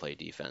guards who can play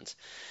defense.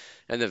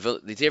 And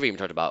the Xavier we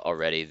talked about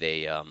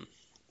already,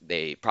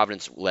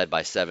 Providence led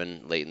by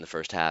 7 late in the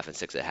first half and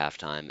 6 at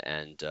halftime,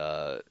 and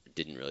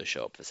didn't really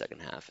show up for the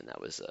second half, and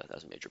that was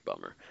a major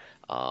bummer.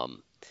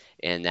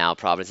 And now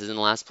Providence is in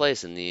last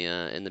place in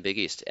the Big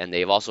East, and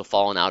they've also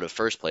fallen out of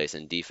first place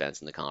in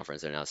defense in the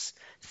conference. They're now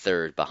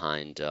third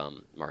behind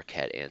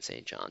Marquette and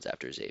St. John's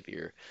after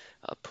Xavier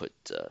put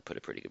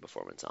a pretty good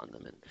performance on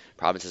them. And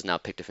Providence has now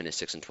picked to finish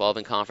 6-12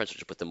 in conference, which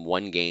will put them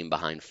 1 game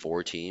behind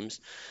 4 teams: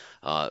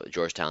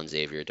 Georgetown,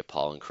 Xavier,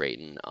 DePaul, and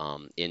Creighton,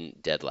 in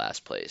dead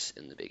last place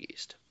in the Big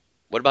East.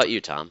 What about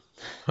you, Tom?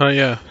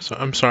 Yeah, so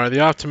I'm sorry. The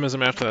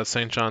optimism after that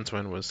St. John's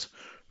win was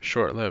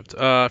short-lived.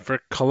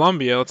 For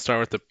Columbia, let's start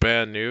with the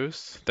bad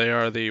news. They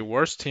are the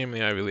worst team in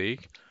the Ivy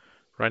League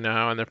right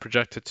now, and they're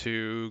projected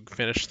to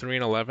finish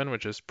 3-11,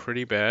 which is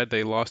pretty bad.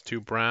 They lost to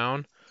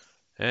Brown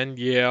and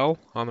Yale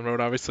on the road,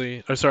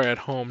 obviously. Or sorry, at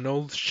home.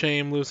 No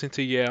shame losing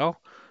to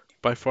Yale,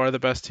 by far the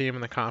best team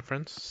in the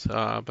conference.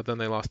 But then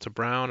they lost to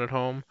Brown at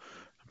home.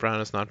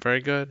 Brown is not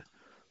very good.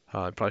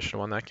 Probably should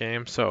have won that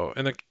game. So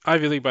in the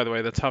Ivy League, by the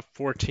way, the top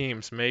four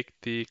teams make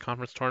the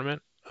conference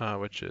tournament,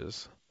 which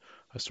is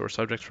a sore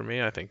subject for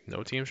me. I think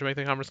no team should make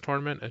the conference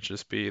tournament. It should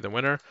just be the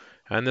winner.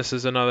 And this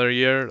is another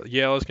year.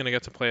 Yale is going to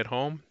get to play at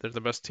home. They're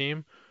the best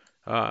team.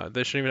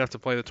 They shouldn't even have to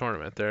play the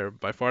tournament. They're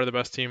by far the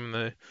best team in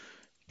the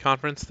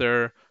conference.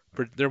 They're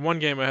one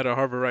game ahead of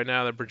Harvard right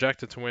now. They're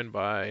projected to win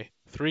by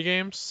 3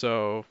 games.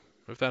 So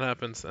if that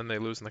happens and they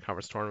lose in the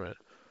conference tournament,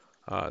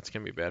 it's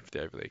going to be bad for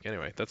the Ivy League.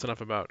 Anyway, that's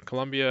enough about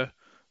Columbia.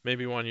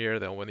 Maybe one year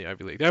they'll win the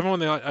Ivy League. They haven't won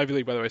the Ivy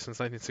League, by the way,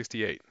 since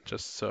 1968,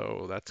 just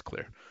so that's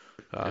clear.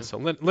 Yeah. So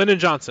Lyndon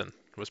Johnson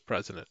was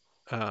president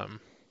the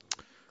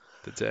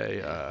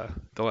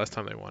last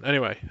time they won.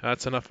 Anyway,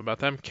 that's enough about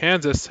them.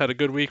 Kansas had a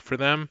good week for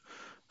them.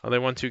 They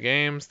won 2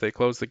 games. They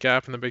closed the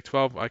gap in the Big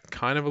 12. I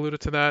kind of alluded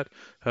to that.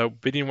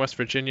 Beating West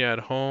Virginia at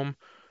home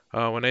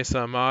when Asa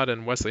Ahmad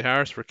and Wesley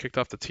Harris were kicked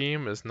off the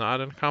team is not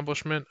an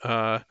accomplishment.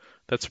 That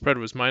spread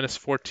was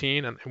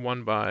 -14, and they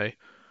won by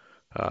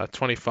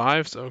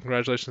 25, so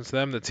congratulations to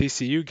them. The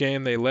TCU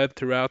game, they led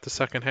throughout the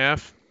second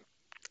half,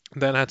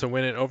 then had to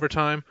win in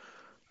overtime.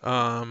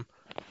 That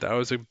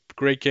was a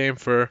great game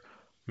for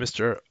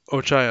Mr.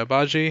 Ochai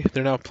Abaji.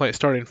 They're now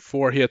starting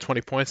 4. He had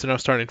 20 points. They're now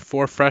starting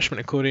 4 freshmen,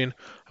 including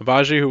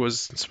Abaji, who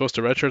was supposed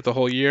to redshirt the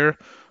whole year.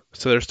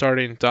 So they're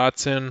starting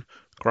Dotson,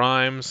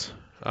 Grimes,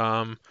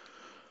 Abaji,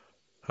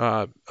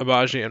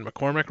 and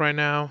McCormick right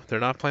now. They're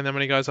not playing that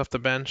many guys off the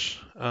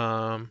bench.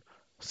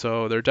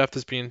 So their depth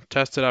is being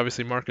tested.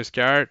 Obviously, Marcus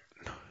Garrett,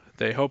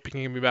 they hope he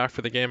can be back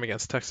for the game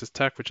against Texas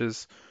Tech, which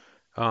is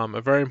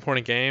a very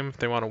important game. If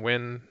they want to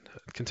win,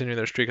 continue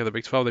their streak of the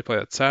Big 12, they play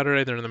that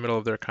Saturday. They're in the middle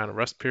of their kind of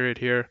rest period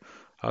here.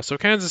 So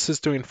Kansas is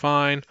doing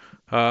fine.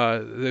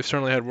 They've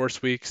certainly had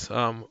worse weeks.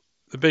 The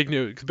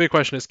big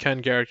question is, can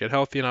Garrett get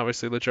healthy? And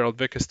obviously, LeGerald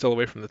Vick is still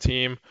away from the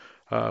team.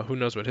 Who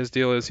knows what his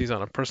deal is? He's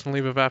on a personal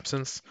leave of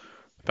absence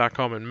back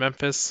home in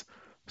Memphis.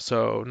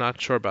 So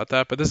not sure about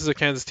that. But this is a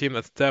Kansas team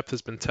that's depth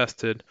has been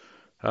tested.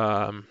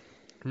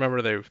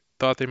 Remember, they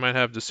thought they might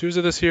have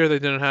D'Souza this year. They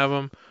didn't have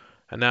him.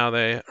 And now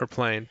they are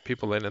playing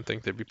people they didn't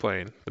think they'd be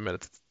playing the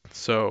minutes.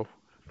 So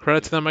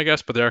credit to them, I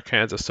guess, but they are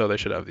Kansas, so they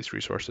should have these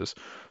resources.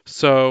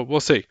 So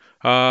we'll see.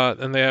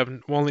 And they have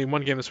only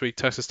one game this week,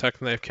 Texas Tech,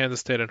 and they have Kansas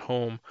State at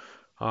home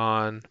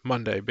on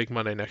Monday, Big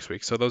Monday next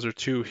week. So those are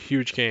 2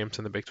 huge games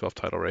in the Big 12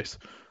 title race,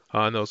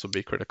 and those will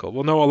be critical.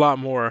 We'll know a lot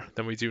more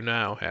than we do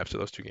now after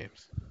those 2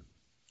 games.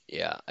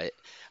 Yeah,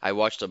 I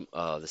watched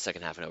the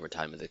second half and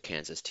overtime of the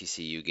Kansas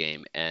TCU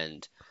game,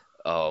 and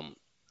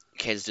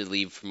Kansas did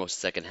lead for most of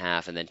the second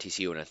half, and then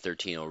TCU went a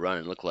 13-0 run,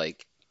 and it looked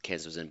like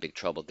Kansas was in big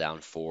trouble,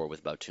 down 4 with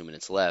about 2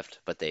 minutes left,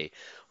 but they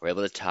were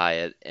able to tie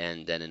it,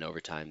 and then in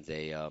overtime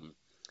they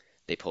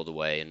pulled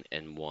away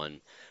and won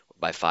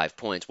by 5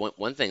 points.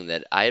 One thing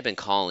that I had been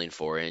calling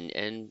for,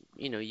 and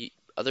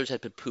others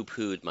had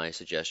poo-pooed my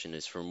suggestion,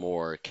 is for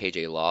more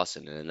KJ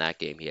Lawson, and in that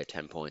game he had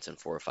 10 points and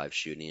 4 or 5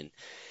 shooting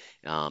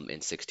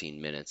in 16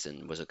 minutes,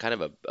 and was a kind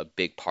of a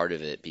big part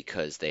of it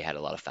because they had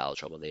a lot of foul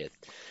trouble. They had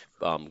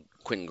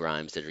Quentin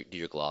Grimes,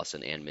 Dedrick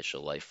Lawson, and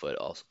Mitchell Lightfoot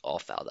all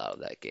fouled out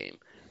of that game.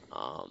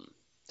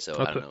 So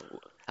I don't know.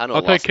 I don't know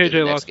I'll what take Lawson did in KJ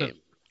the next Lawson. game.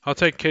 I'll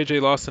take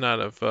KJ Lawson out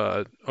of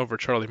over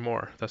Charlie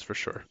Moore. That's for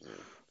sure.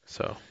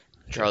 So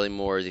Charlie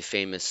Moore, the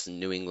famous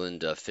New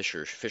England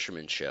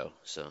fisherman show.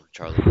 So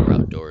Charlie Moore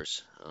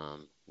Outdoors.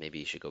 Maybe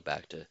you should go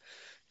back to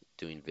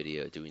doing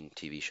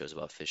TV shows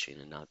about fishing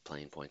and not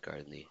playing point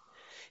guard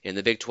in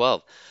the Big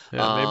 12.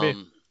 yeah,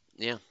 maybe.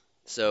 Yeah.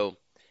 So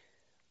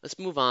let's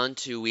move on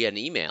to, we had an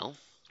email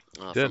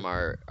from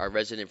our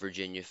resident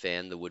Virginia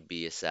fan, the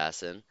would-be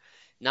assassin.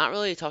 Not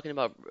really talking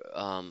about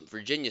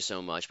Virginia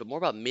so much, but more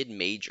about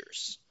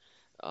mid-majors.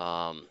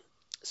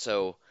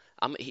 So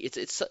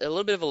it's a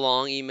little bit of a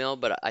long email,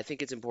 but I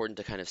think it's important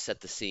to kind of set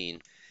the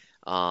scene.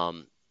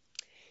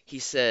 He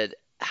said,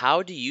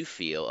 how do you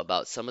feel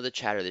about some of the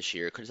chatter this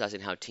year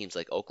criticizing how teams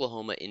like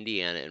Oklahoma,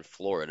 Indiana, and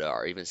Florida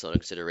are even still in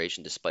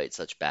consideration despite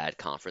such bad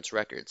conference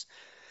records?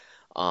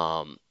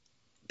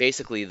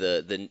 Basically,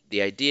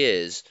 the idea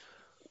is,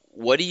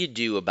 what do you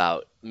do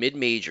about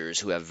mid-majors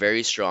who have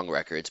very strong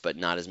records but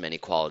not as many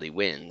quality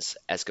wins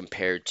as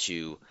compared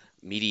to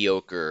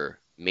mediocre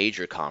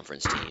major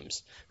conference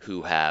teams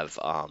who have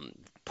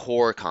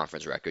poor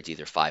conference records,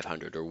 either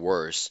 500 or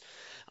worse,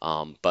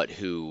 but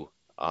who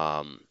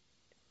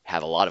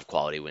have a lot of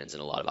quality wins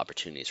and a lot of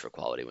opportunities for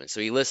quality wins.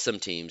 So he lists some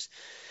teams.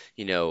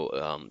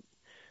 I'm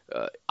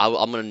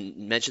going to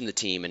mention the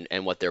team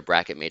and what their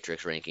bracket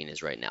matrix ranking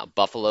is right now.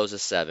 Buffalo's a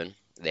 7.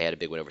 They had a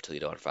big win over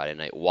Toledo on Friday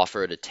night.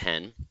 Wofford a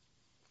 10.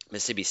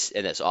 Mississippi,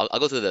 and so I'll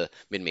go through the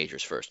mid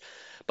majors first.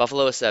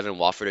 Buffalo a 7,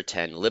 Wofford a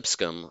 10,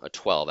 Lipscomb a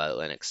 12 at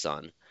Atlantic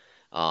Sun.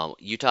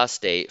 Utah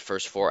State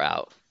first four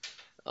out.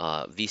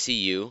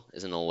 VCU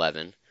is an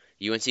 11.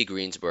 UNC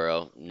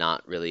Greensboro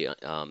not really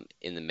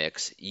in the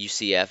mix.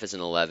 UCF is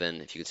an 11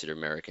 if you consider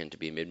American to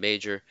be a mid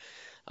major.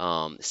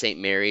 St.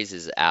 Mary's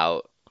is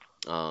out.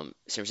 San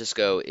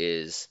Francisco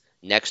is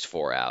next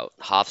four out.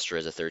 Hofstra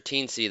is a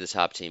 13 seed, the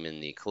top team in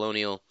the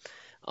Colonial.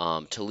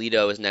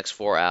 Toledo is next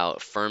four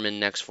out.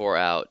 Furman next four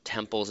out.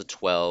 Temple's a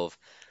 12.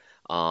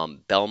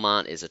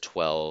 Belmont is a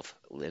 12.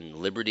 And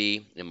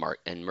Liberty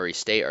and Murray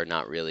State are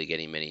not really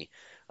getting many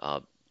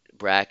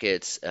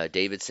brackets.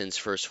 Davidson's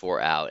first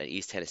four out, and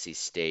East Tennessee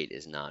State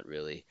is not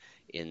really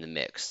in the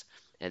mix.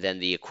 And then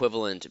the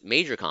equivalent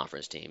major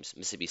conference teams: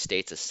 Mississippi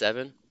State's a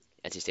 7,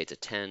 NC State's a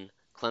 10,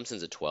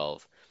 Clemson's a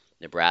 12,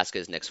 Nebraska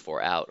is next four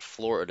out,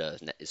 Florida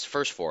is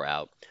first four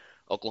out,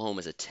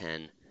 Oklahoma's a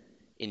 10,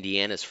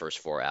 Indiana's first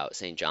four out,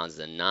 St. John's is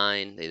a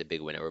 9. They had a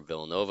big win over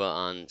Villanova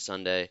on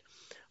Sunday.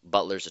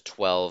 Butler's a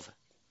 12.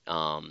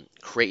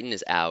 Creighton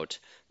is out.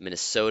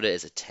 Minnesota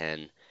is a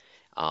 10.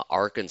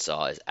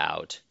 Arkansas is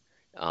out.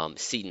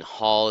 Seton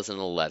Hall is an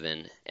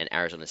 11, and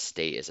Arizona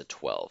State is a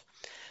 12.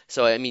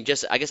 So, I mean,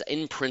 I guess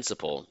in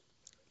principle,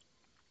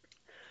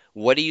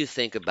 what do you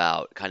think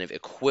about kind of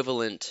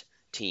equivalent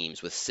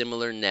teams with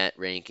similar net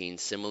rankings,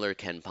 similar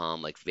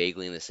KenPom, like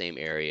vaguely in the same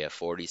area,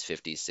 40s,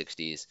 50s,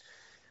 60s,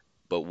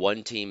 but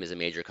one team is a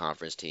major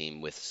conference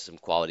team with some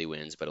quality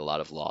wins, but a lot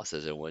of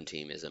losses, and one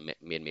team is a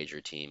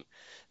mid-major team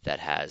that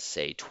has,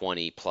 say,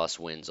 20 plus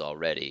wins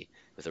already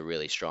with a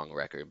really strong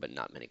record, but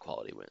not many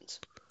quality wins?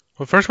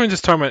 Well, first we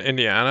just talk about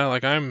Indiana.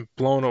 Like, I'm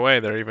blown away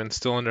they're even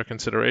still under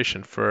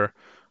consideration for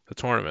the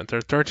tournament.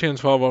 They're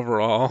 13-12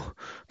 overall.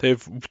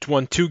 They've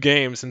won 2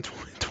 games in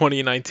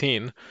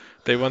 2019.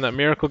 They won that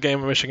miracle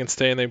game at Michigan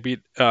State, and they beat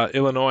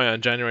Illinois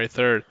on January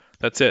 3rd.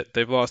 That's it.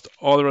 They've lost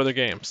all their other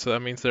games. So that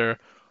means how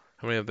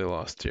many have they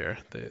lost here?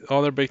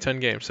 All their Big Ten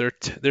games. They're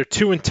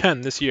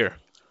 2-10 this year.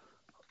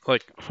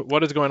 Like,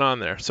 what is going on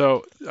there?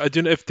 So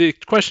if the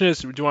question is,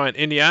 do I want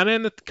Indiana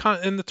in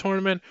the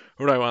tournament,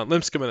 or do I want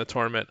Lipscomb in the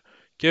tournament?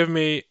 Give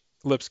me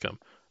Lipscomb.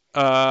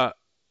 But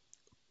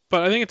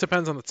I think it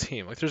depends on the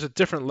team. Like, there's a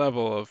different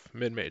level of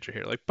mid-major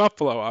here. Like,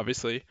 Buffalo,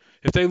 obviously,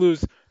 if they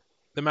lose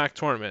the MAC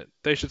tournament,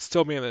 they should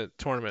still be in the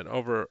tournament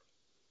over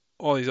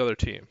all these other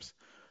teams.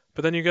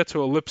 But then you get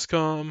to a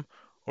Lipscomb,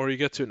 or you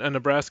get to, and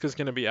Nebraska's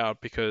going to be out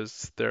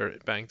because they're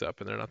banged up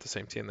and they're not the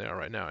same team they are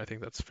right now. I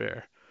think that's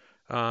fair.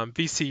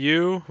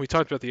 VCU, we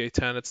talked about the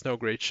A10. It's no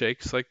great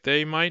shakes. Like,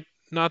 they might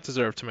not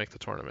deserve to make the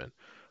tournament.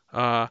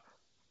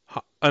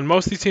 And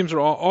most of these teams are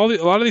a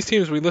lot of these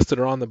teams we listed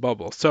are on the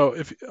bubble. So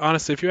if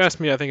you ask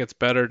me, I think it's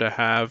better to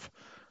have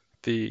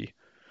the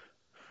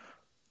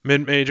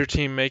mid-major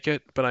team make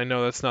it, but I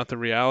know that's not the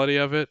reality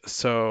of it.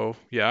 So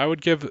yeah, I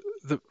would give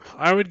the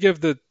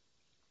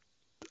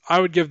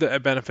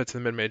benefit to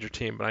the mid-major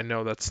team, but I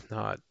know that's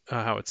not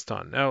how it's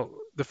done. Now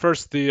the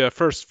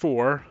first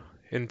 4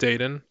 in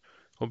Dayton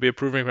will be a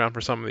proving ground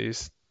for some of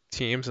these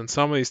teams, and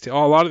a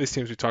lot of these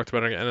teams we talked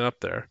about are going to end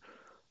up there.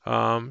 So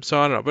I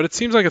don't know, but it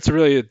seems like it's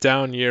really a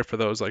down year for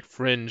those like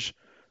fringe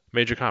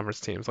major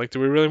conference teams. Like, do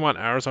we really want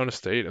Arizona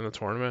State in the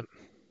tournament?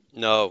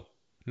 No.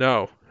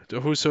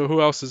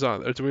 Who else is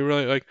on? Or do we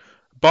really like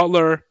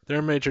Butler? They're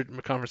a major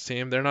conference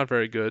team. They're not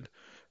very good.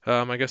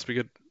 I guess we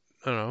could.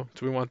 I don't know.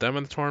 Do we want them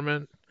in the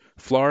tournament?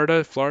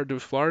 Florida's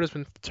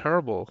been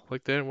terrible.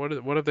 Like,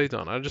 what have they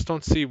done? I just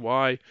don't see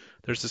why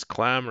there's this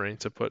clamoring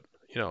to put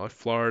like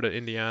Florida,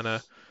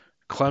 Indiana,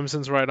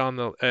 Clemson's right on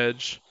the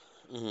edge.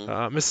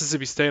 Mm-hmm.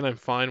 Mississippi State, I'm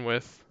fine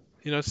with.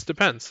 It just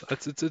depends. I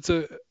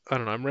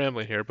don't know. I'm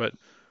rambling here, but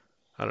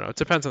I don't know. It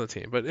depends on the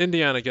team. But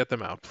Indiana, get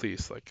them out,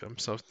 please. Like,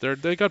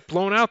 they got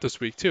blown out this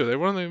week too. It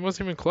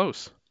wasn't even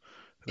close.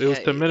 They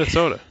lost to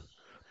Minnesota.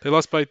 They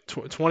lost by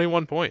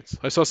 21 points.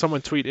 I saw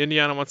someone tweet,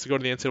 Indiana wants to go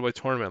to the NCAA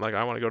tournament. Like,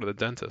 I want to go to the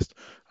dentist.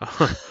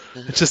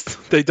 It's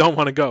just they don't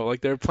want to go.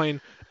 Like, they're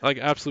playing like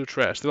absolute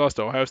trash. They lost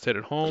to Ohio State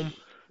at home.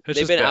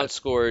 They've been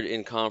outscored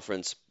in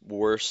conference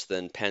worse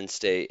than Penn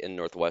State and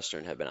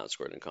Northwestern have been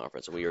outscored in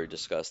conference. We already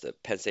discussed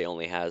that Penn State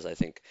only has, I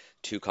think,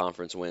 2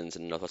 conference wins,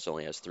 and Northwestern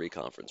only has 3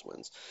 conference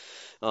wins.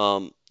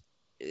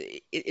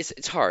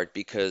 It's hard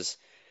because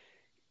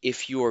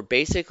if you're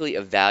basically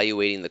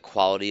evaluating the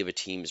quality of a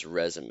team's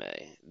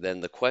resume,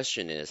 then the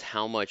question is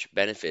how much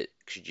benefit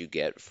should you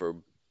get for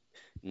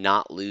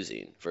not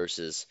losing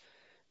versus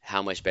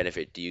how much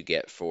benefit do you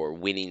get for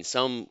winning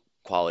some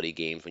quality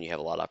games when you have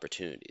a lot of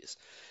opportunities.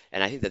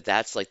 And I think that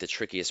that's like the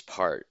trickiest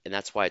part, and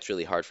that's why it's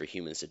really hard for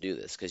humans to do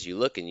this, because you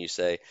look and you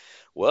say,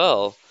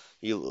 well,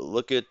 you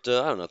look at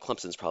I don't know,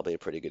 Clemson's probably a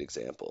pretty good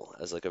example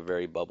as like a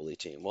very bubbly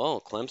team. Well,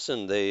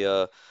 Clemson,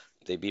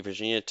 they beat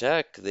Virginia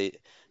Tech, they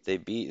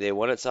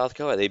won at South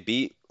Carolina, they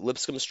beat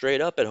Lipscomb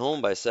straight up at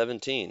home by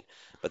 17,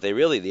 but they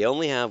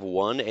only have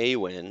 1 A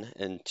win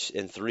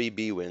and 3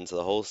 B wins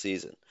the whole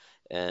season,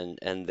 and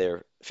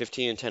they're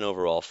 15-10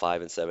 overall,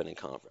 5-7 in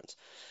conference.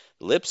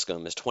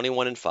 Lipscomb is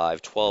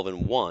 21-5,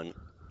 12-1.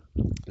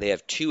 They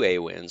have 2 A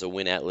wins, a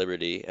win at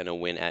Liberty and a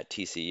win at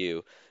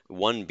TCU,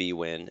 one B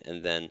win,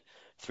 and then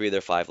 3 of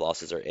their 5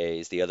 losses are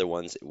A's. The other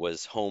ones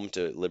was home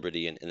to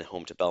Liberty and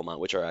home to Belmont,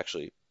 which are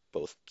actually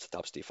both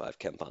top 65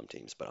 KenPom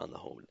teams, but on the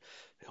home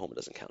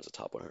doesn't count as a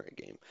top 100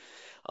 game.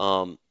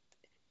 Um,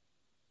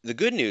 the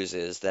good news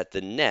is that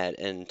the net,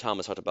 and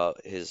Thomas talked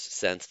about his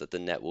sense that the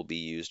net will be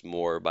used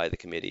more by the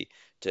committee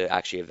to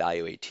actually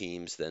evaluate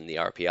teams than the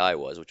RPI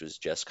was, which was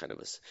just kind of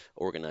an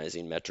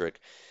organizing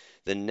metric.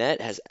 The net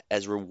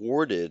has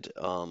rewarded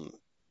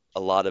a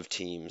lot of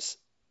teams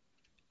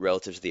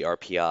relative to the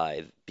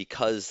RPI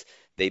because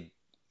they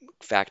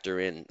factor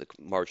in the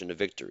margin of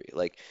victory.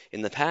 Like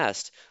in the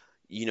past,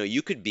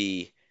 you could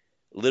be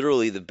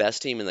literally the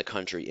best team in the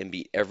country and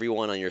beat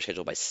everyone on your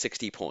schedule by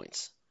 60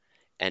 points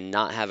and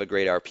not have a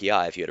great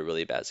RPI if you had a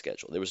really bad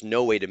schedule. There was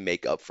no way to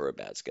make up for a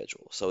bad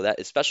schedule. So that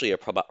especially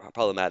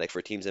problematic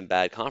for teams in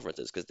bad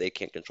conferences because they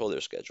can't control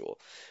their schedule.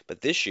 But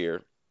this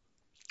year,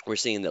 we're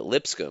seeing that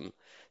Lipscomb,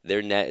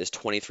 their net is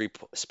 23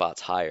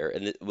 spots higher.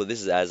 And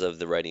this is as of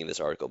the writing of this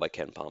article by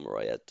Ken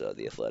Pomeroy at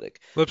The Athletic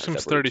on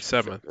Lipscomb's February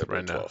 37th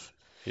February right now. 12th.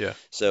 Yeah.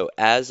 So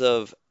as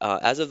of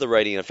the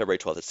writing on February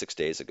 12th, it's 6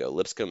 days ago,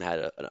 Lipscomb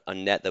had a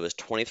net that was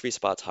 23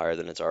 spots higher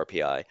than its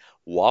RPI.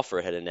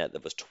 Wofford had a net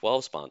that was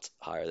 12 spots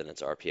higher than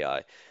its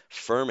RPI.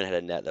 Furman had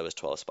a net that was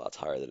 12 spots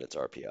higher than its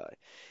RPI.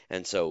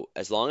 And so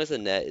as long as the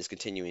net is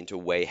continuing to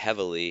weigh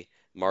heavily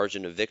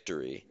margin of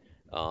victory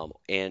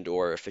and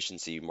or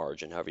efficiency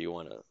margin, however you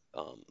want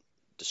to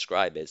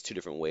describe it, it's two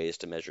different ways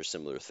to measure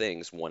similar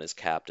things. One is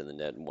capped in the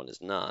net and one is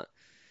not.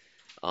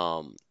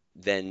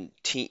 Then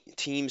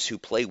teams who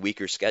play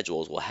weaker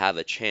schedules will have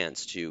a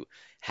chance to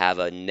have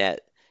a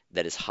net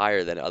that is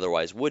higher than it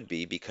otherwise would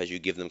be because you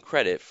give them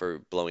credit for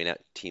blowing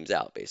teams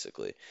out,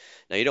 basically.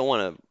 Now, you don't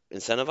want to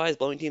incentivize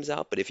blowing teams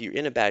out, but if you're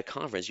in a bad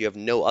conference, you have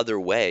no other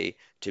way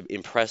to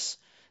impress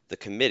the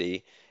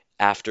committee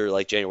after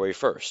like January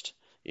 1st.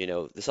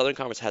 The Southern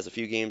Conference has a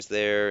few games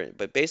there,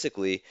 but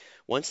basically,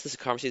 once this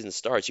conference season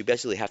starts, you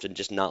basically have to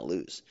just not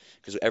lose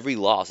because every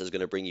loss is going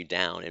to bring you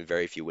down, and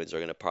very few wins are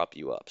going to prop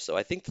you up. So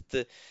I think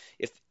that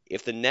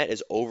if the net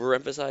is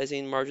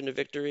overemphasizing margin of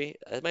victory,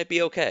 that might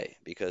be okay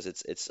because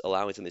it's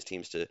allowing some of these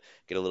teams to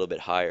get a little bit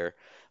higher.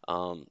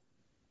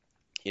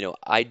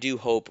 I do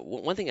hope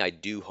one thing I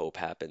do hope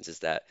happens is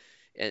that.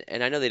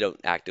 And I know they don't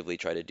actively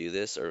try to do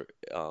this, or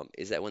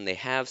is that when they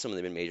have some of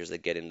the mid-majors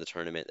that get in the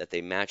tournament, that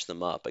they match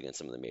them up against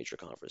some of the major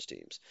conference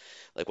teams.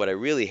 Like what I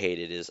really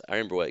hated is I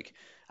remember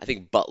I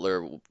think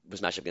Butler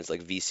was matched up against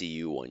like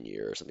VCU one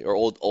year or something, or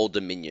Old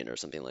Dominion or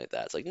something like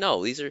that. It's like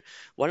no, this is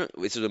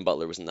when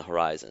Butler was in the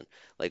Horizon.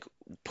 Like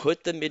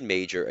put the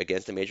mid-major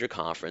against the major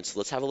conference.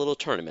 Let's have a little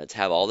tournament.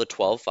 Have all the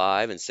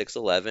 12-5 and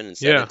 6-11 and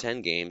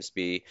 7-10 games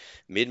be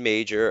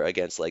mid-major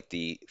against like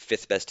the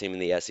fifth best team in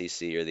the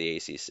SEC or the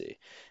ACC.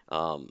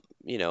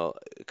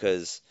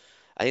 Because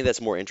I think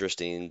that's more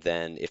interesting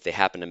than if they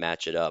happen to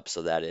match it up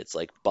so that it's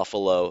like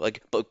Buffalo,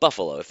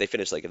 if they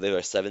finish like if they're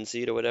a 7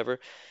 seed or whatever,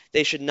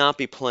 they should not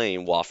be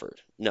playing Wofford.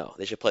 No,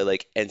 they should play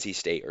like NC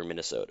State or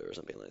Minnesota or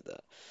something like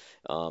that.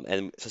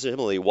 And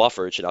similarly,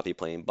 Wofford should not be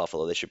playing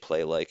Buffalo. They should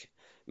play like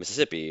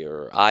Mississippi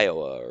or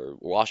Iowa or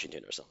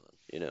Washington or something.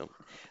 Yeah.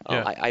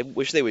 I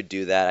wish they would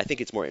do that. I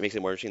think it makes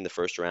it more interesting in the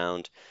first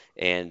round,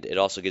 and it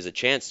also gives a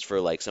chance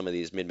for like some of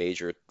these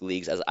mid-major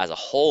leagues as a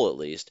whole at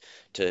least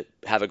to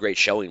have a great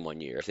showing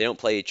one year. If they don't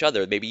play each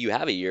other, maybe you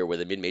have a year where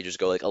the mid-majors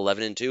go like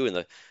 11-2,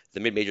 and the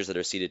mid-majors that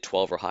are seeded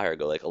 12 or higher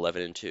go like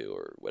 11-2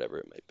 or whatever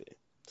it might be.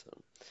 So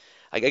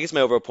I guess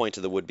my overall point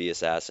to the would-be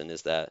assassin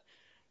is that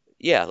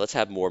yeah, let's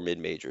have more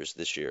mid-majors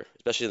this year,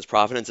 especially since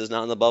Providence is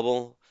not in the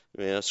bubble.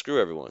 Screw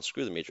everyone.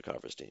 Screw the major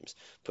conference teams.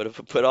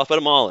 Put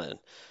them all in.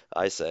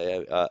 I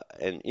say,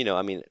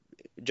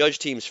 judge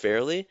teams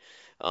fairly.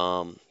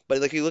 But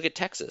like you look at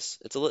Texas,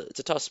 it's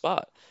a tough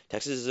spot.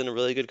 Texas is in a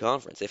really good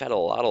conference. They've had a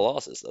lot of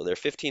losses though. They're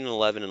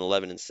 15-11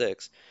 and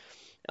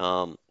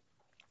 11-6.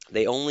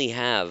 They only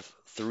have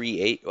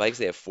 3-8. Well, I guess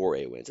they have 4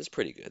 wins. It's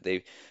pretty good.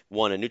 They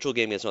won a neutral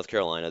game against North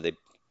Carolina. They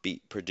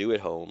beat Purdue at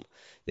home.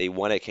 They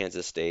won at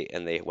Kansas State,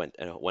 and they went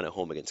at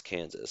home against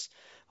Kansas.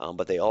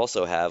 But they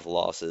also have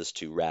losses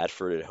to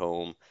Radford at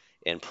home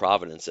and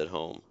Providence at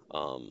home,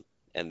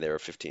 and they're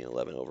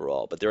 15-11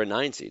 overall. But they're a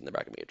 9 seed in the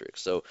bracket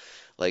matrix. So,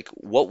 like,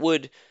 what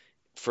would,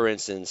 for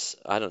instance,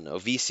 I don't know,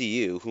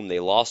 VCU, whom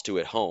they lost to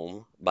at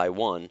home by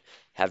 1,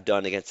 have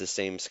done against the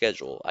same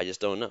schedule? I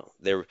just don't know.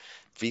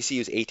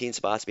 VCU's 18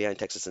 spots behind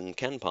Texas and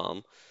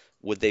KenPom.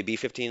 Would they be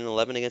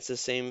 15-11 against the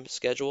same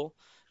schedule?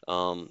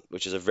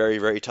 Which is a very,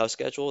 very tough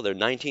schedule. They're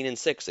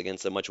 19-6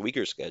 against a much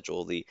weaker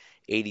schedule, the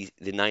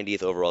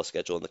 90th overall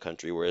schedule in the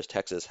country, whereas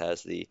Texas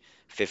has the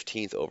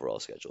 15th overall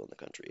schedule in the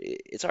country.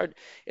 It's hard.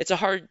 It's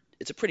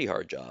a pretty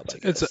hard job, I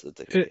guess.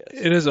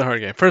 It is a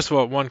hard game. First of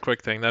all, one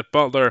quick thing: that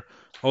Butler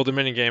Old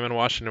Dominion game in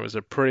Washington was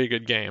a pretty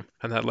good game,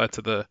 and that led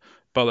to the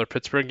Butler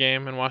Pittsburgh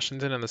game in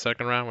Washington in the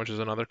second round, which is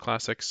another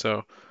classic.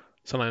 So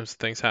sometimes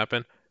things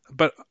happen,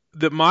 but.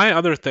 My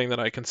other thing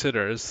that I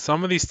consider is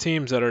some of these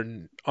teams that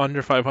are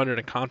under 500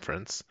 in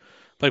conference,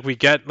 like we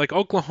get like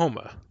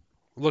Oklahoma,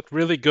 looked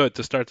really good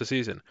to start the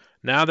season.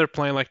 Now they're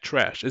playing like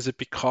trash. Is it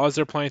because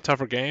they're playing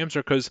tougher games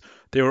or because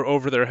they were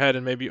over their head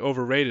and maybe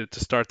overrated to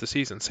start the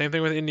season? Same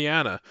thing with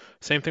Indiana.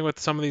 Same thing with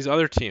some of these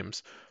other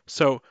teams.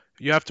 So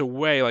you have to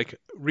weigh, like,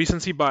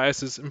 recency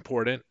bias is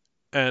important,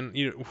 and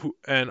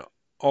and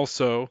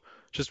also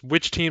just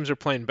which teams are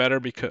playing better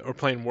because or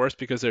playing worse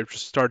because they're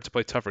just started to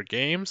play tougher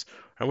games,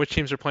 and which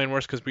teams are playing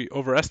worse because we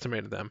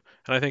overestimated them.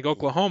 And I think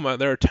Oklahoma,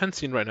 they're a 10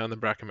 seed right now in the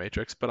bracket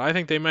matrix, but I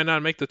think they might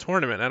not make the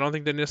tournament. I don't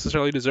think they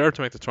necessarily deserve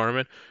to make the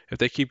tournament if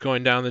they keep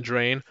going down the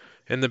drain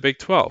in the Big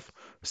 12.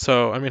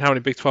 So, I mean, how many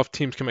Big 12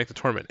 teams can make the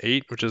tournament?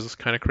 8, which is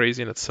kind of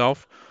crazy in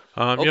itself.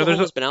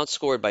 Oklahoma's been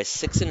outscored by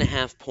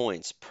 6.5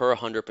 points per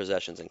 100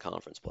 possessions in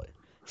conference play.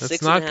 That's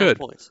Six and not a half good.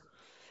 points.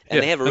 Yeah,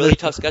 And they have a and really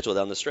there's- tough schedule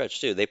down the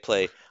stretch, too. They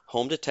play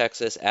home to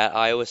Texas, at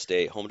Iowa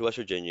State, home to West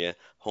Virginia,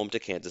 home to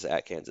Kansas,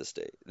 at Kansas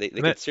State. They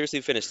and could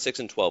seriously finish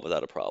 6-12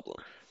 without a problem.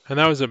 And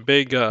that was a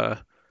big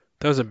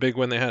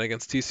win they had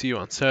against TCU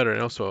on Saturday,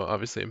 and also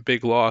obviously a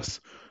big loss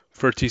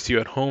for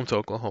TCU at home to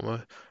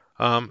Oklahoma.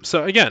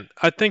 So again,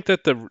 I think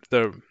that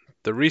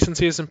the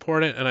recency is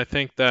important, and I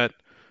think that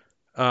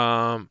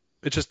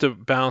it's just a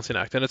balancing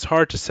act, and it's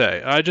hard to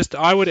say. I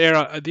would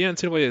the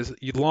NCAA is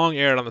long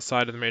erred on the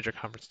side of the major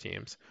conference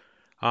teams.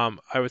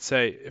 I would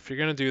say if you're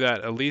going to do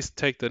that, at least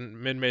take the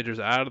mid majors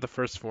out of the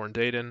first four in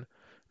Dayton,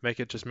 make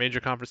it just major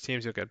conference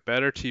teams. You'll get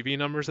better TV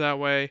numbers that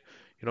way.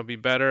 It'll be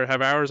better.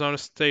 Have Arizona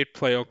State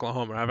play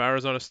Oklahoma. Have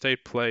Arizona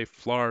State play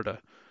Florida.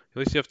 At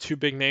least you have two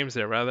big names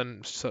there rather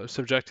than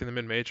subjecting the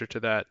mid major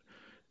to that.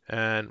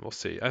 And we'll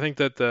see. I think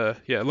that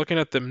looking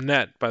at the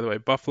net, by the way,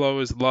 Buffalo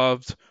is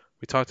loved.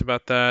 We talked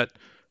about that.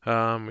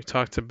 We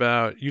talked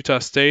about Utah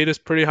State is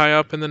pretty high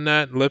up in the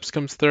net.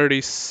 Lipscomb's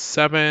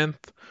 37th.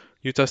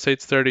 Utah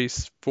State's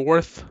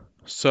 34th.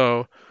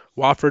 So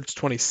Wofford's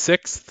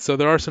 26th. So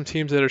there are some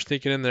teams that are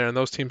sneaking in there, and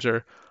those teams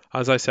are,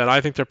 as I said,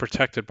 I think they're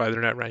protected by their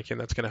net ranking.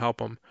 That's going to help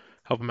them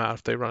out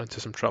if they run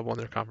into some trouble in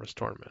their conference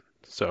tournament.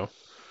 So,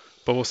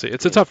 but we'll see.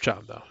 It's a tough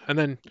job though, and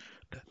then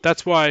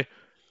that's why.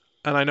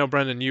 And I know,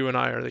 Brendan, you and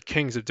I are the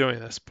kings of doing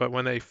this, but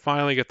when they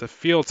finally get the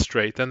field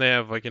straight, then they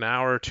have like an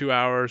hour, 2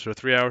 hours, or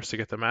 3 hours to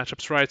get the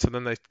matchups right. So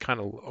then they kind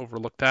of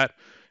overlook that.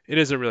 It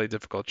is a really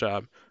difficult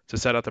job to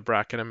set out the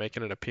bracket and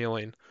making it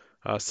appealing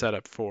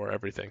setup for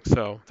everything.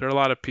 So there are a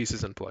lot of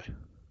pieces in play.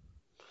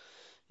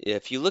 Yeah,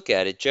 if you look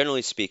at it,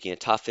 generally speaking, a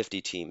top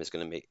 50 team is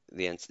going to make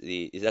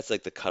that's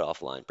like the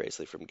cutoff line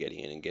basically from getting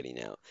in and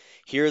getting out.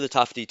 Here are the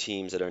top 50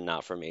 teams that are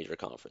not from major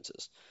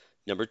conferences.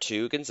 Number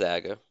 2,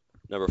 Gonzaga.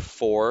 Number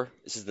 4,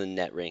 this is the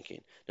net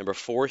ranking. Number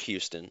 4,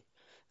 Houston.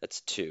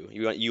 That's 2.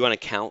 You want to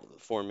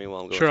count for me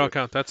while I'm going Sure, through I'll it?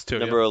 count. That's 2.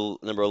 Number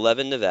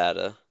 11,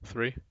 Nevada.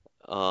 3,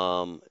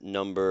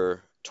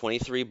 Number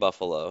 23,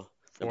 Buffalo.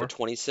 4, Number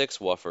 26,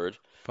 Wofford.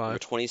 Number 5,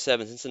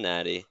 27,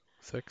 Cincinnati.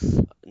 6,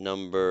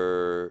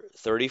 Number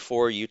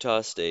 34,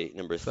 Utah State.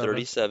 Number 7,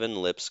 37,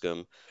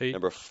 Lipscomb. 8,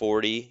 Number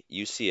 40,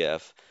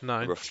 UCF. 9,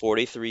 Number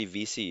 43,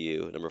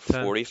 VCU. Number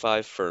 10,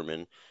 45,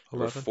 Furman.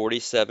 Number 11,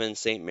 47,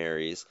 St.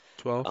 Mary's.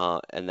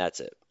 12. And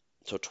that's it.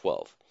 So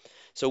 12.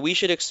 So we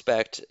should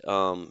expect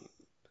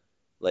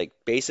like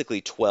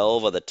basically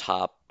 12 of the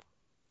top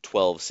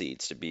 12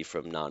 seeds to be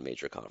from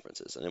non-major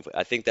conferences. And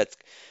I think that's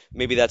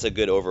a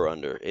good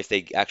over/under. If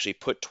they actually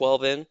put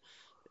 12 in,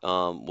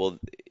 well,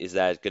 is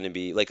that going to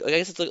be like? I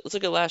guess let's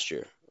look at last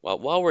year.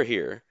 While we're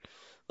here,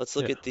 let's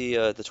look Yeah. at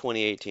the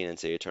 2018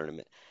 NCAA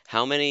tournament.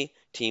 How many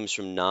teams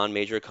from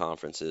non-major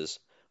conferences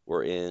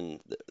were in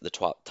the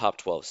top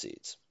 12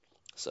 seeds?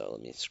 So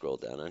let me scroll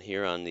down on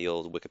here on the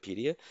old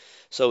Wikipedia.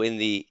 So in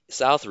the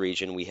South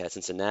region, we had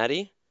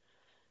Cincinnati,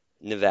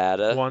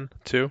 Nevada, 1,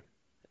 2,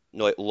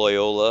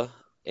 Loyola,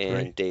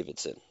 and 3,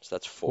 Davidson. So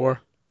that's 4.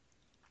 4,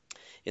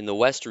 In the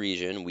West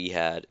region, we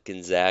had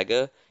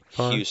Gonzaga,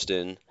 5,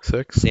 Houston,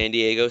 6, San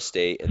Diego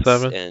State,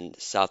 7, and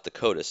South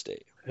Dakota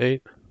State.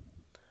 8,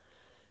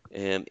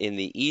 In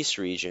the East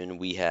region,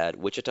 we had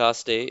Wichita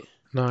State,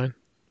 9,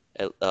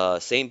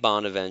 St.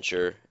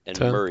 Bonaventure, and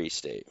 10, Murray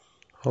State.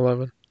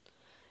 11,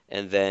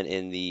 And then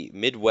in the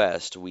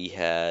Midwest, we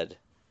had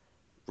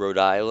Rhode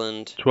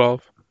Island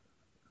 12,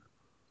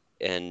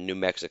 and New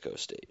Mexico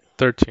State.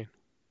 13.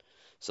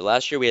 So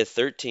last year we had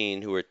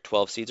 13 who were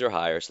 12 seeds or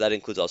higher. So that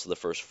includes also the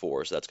first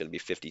 4. So that's going to be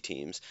 50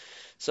 teams.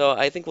 So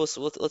I think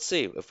let's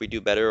see if we do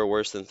better or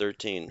worse than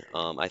 13.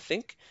 I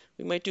think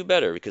we might do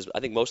better because I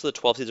think most of the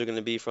 12 seeds are going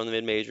to be from the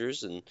mid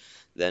majors, and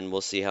then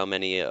we'll see how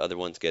many other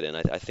ones get in.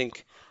 I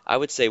think I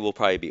would say we'll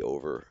probably be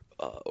over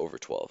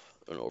 12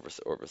 and over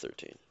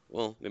 13.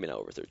 Well, maybe not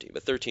over 13,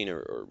 but 13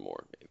 or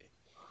more maybe.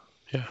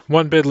 Yeah,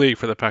 one bid league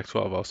for the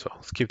Pac-12 also.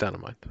 Let's keep that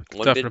in mind.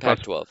 One Definite bid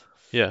Pac-12.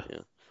 Yeah. Yeah.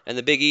 And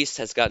the Big East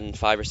has gotten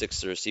 5 or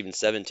 6 or even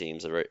 7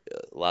 teams the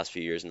last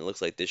few years, and it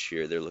looks like this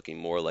year they're looking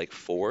more like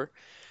 4.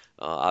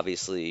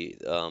 Obviously,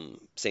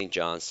 St.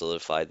 John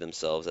solidified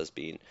themselves as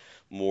being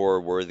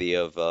more worthy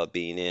of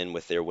being in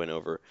with their win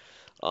over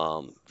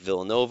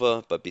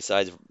Villanova. But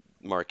besides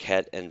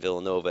Marquette and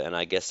Villanova, and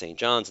I guess St.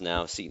 John's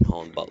now, Seton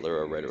Hall and Butler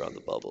are right around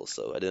the bubble.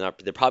 So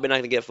they're probably not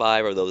going to get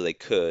 5, although they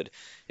could.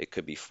 It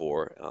could be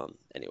 4.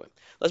 Anyway,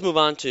 let's move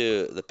on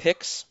to the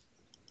picks.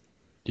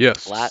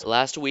 Yes.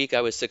 Last week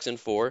I was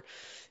 6-4,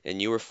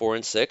 and you were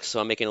 4-6, so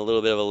I'm making a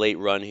little bit of a late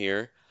run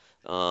here.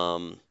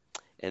 Um,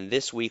 and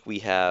this week we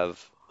have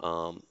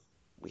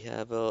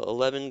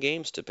 11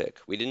 games to pick.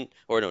 We didn't,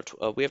 or no,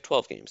 we have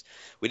 12 games.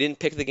 We didn't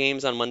pick the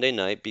games on Monday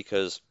night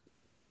because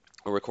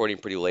we're recording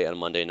pretty late on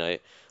Monday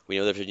night. We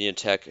know that Virginia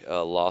Tech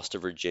lost to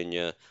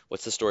Virginia.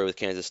 What's the story with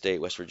Kansas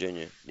State, West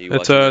Virginia? Are you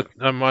It's watching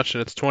that? I'm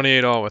watching. It's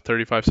 28 all with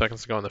 35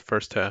 seconds to go in the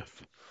first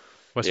half.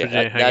 West Yeah,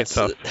 Virginia hanging that's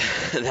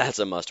tough. that's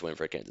a must win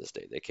for Kansas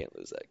State. They can't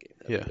lose that game.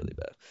 That'd Yeah. be really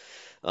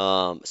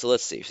bad. So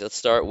let's see. So let's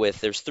start with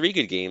there's three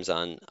good games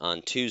on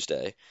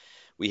Tuesday.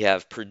 We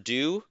have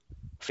Purdue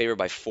favored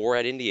by 4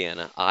 at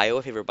Indiana,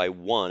 Iowa favored by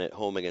 1 at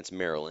home against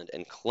Maryland,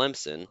 and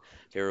Clemson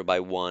favored by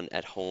 1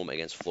 at home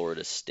against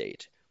Florida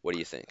State. What do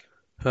you think?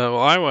 Well,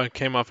 Iowa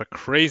came off a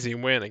crazy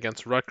win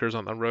against Rutgers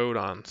on the road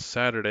on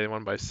Saturday. They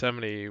won by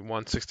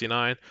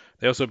 71-69.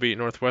 They also beat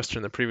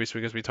Northwestern the previous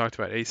week, as we talked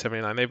about,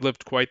 8-79. They've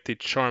lived quite the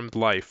charmed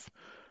life.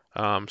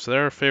 So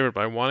they're favored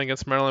by 1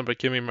 against Maryland, but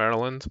give me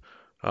Maryland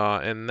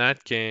in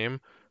that game,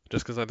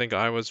 just because I think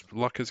Iowa's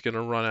luck is going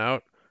to run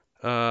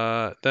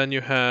out. Then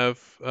you have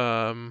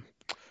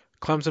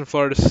Clemson,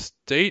 Florida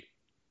State.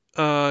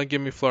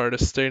 Give me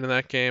Florida State in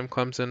that game.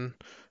 Clemson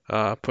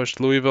pushed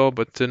Louisville,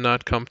 but did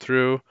not come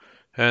through.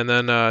 And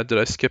then did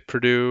I skip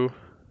Purdue,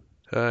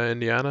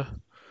 Indiana?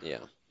 Yeah,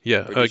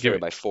 Yeah, Purdue's give favored me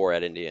by 4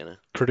 at Indiana.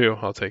 Purdue.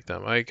 I'll take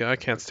them. I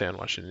can't stand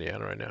watching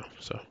Indiana right now.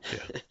 So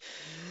yeah.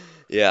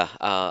 Yeah,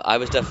 I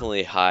was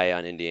definitely high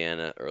on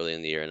Indiana early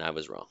in the year, and I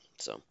was wrong.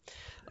 So,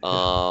 Yeah.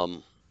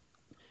 um,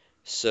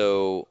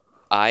 so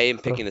I am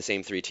Uh, picking the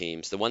same three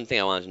teams. The one thing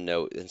I wanted to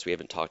note, since we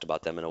haven't talked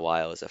about them in a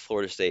while, is that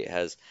Florida State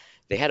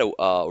they had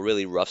a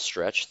really rough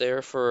stretch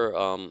there for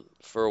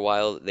a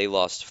while. They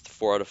lost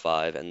 4 out of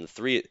 5, and the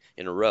three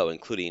in a row,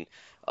 including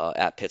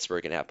at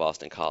Pittsburgh and at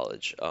Boston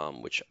College,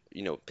 which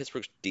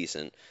Pittsburgh's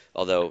decent.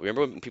 Although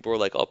remember when people were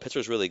like, "Oh,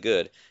 Pittsburgh's really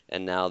good,"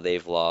 and now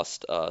they've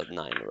lost 9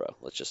 in a row.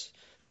 Let's just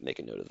make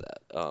a note of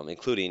that,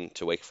 including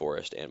to Wake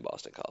Forest and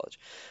Boston College.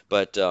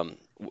 But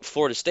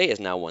Florida State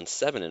has now won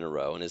 7 in a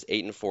row and is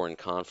 8-4 in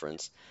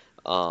conference.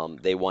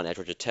 They won at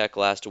Georgia Tech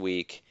last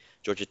week.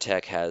 Georgia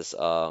Tech has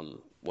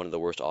one of the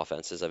worst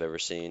offenses I've ever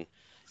seen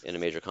in a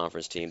major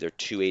conference team. They're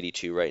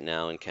 282 right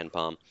now in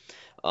KenPom.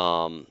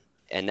 Um,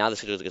 and now the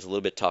schedule gets a little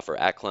bit tougher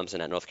at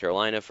Clemson, at North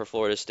Carolina for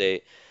Florida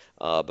State,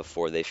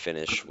 before they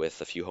finish with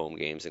a few home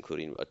games,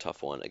 including a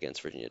tough one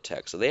against Virginia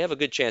Tech. So they have a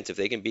good chance if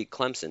they can beat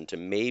Clemson to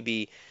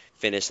maybe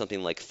finish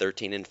something like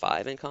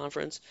 13-5 in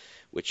conference,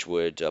 which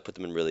would put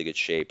them in really good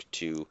shape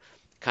to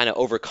kind of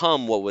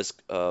overcome what was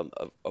a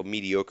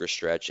mediocre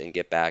stretch and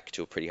get back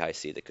to a pretty high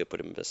seed that could put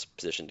them in this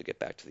position to get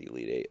back to the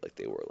Elite Eight like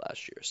they were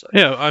last year. So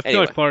Yeah, I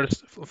feel like anyway,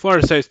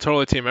 Florida State's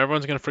totally a team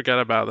everyone's going to forget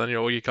about. Then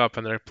you'll wake up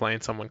and they're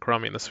playing someone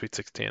crummy in the Sweet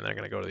 16. They're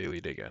going to go to the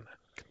Elite Eight again.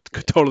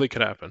 Totally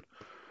could happen.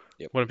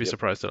 yep, Wouldn't be yep.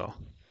 surprised at all.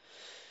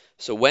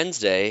 So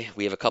Wednesday,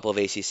 we have a couple of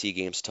ACC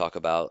games to talk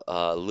about.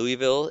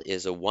 Louisville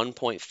is a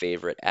 1-point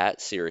favorite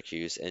at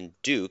Syracuse, and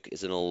Duke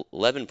is an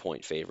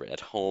 11-point favorite at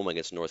home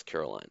against North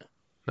Carolina.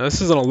 Now, this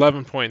is an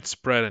 11-point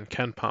spread in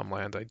KenPom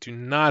land. I do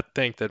not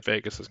think that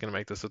Vegas is going to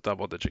make this a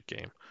double-digit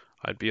game.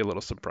 I'd be a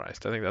little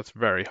surprised. I think that's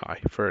very high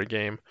for a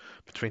game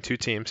between two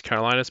teams.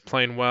 Carolina's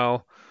playing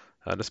well,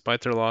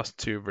 despite their loss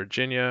to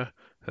Virginia.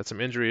 Had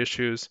some injury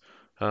issues.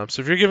 So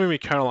if you're giving me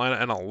Carolina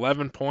and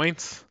 11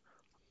 points,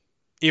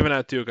 even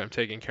at Duke, I'm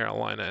taking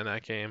Carolina in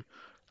that game.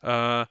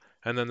 And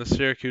then the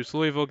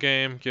Syracuse-Louisville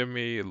game, give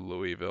me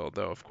Louisville,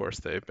 though, of course,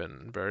 they've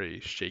been very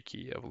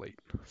shaky of late.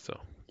 So,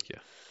 yeah.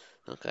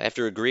 Okay,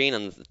 after agreeing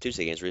on the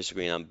Tuesday games, we're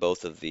disagreeing on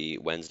both of the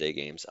Wednesday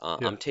games. Yeah.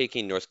 I'm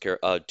taking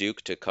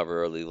Duke to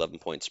cover the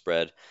 11-point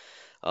spread.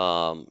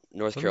 North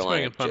Let me see if I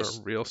Carolina can find a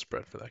just, real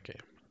spread for that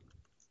game.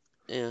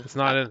 yeah, It's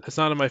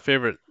not in my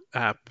favorite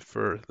app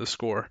for the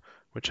score,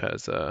 which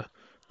has the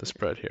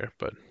spread here,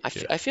 but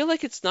yeah. I feel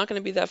like it's not going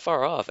to be that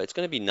far off. It's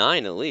going to be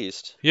 9 at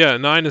least. Yeah,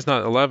 9 is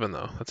not 11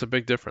 though. That's a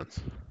big difference.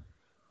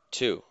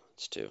 2.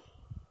 It's 2.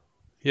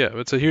 Yeah,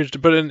 it's a huge.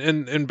 But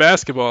in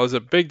basketball, there's a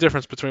big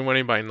difference between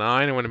winning by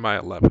 9 and winning by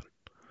 11.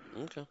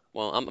 Okay.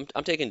 Well,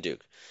 I'm taking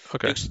Duke.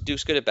 Okay.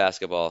 Duke's good at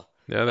basketball.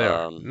 Yeah, they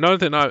are. Um, No,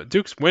 they're not.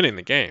 Duke's winning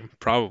the game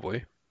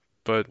probably,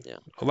 but yeah.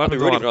 I'll 11 be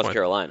is a rooting lot for of North points.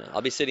 Carolina.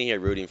 I'll be sitting here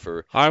rooting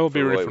for I will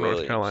be Roy rooting for North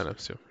Williams Carolina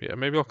too. Yeah,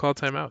 maybe I'll call a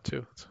timeout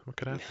too. That's what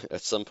could happen.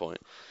 at some point.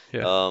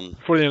 Yeah, Um,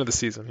 before the end of the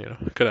season,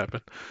 it could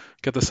happen.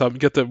 Get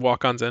the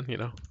walk-ons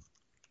in.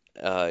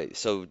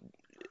 so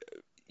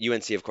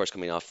UNC, of course,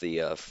 coming off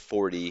the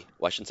 40,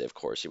 well, I shouldn't say of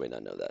course, you may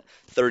not know that,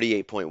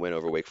 38-point win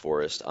over Wake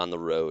Forest on the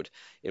road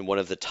in one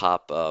of the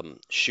top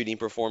shooting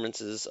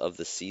performances of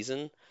the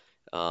season.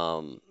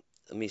 Let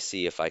me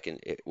see if I can,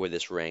 where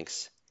this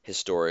ranks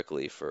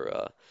historically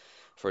for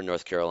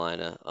North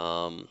Carolina.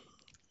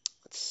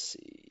 Let's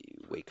see,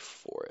 Wake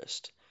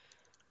Forest.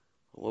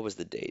 What was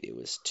the date? It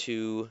was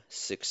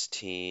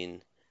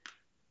 2/16/19.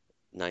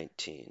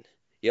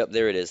 Yep,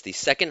 there it is. The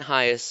second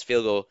highest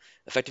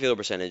effective field goal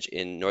percentage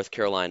in North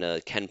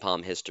Carolina Ken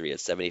Palm history at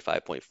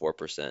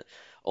 75.4%,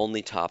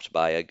 only topped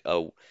by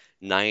a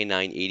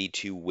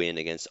 99-82 win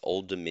against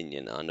Old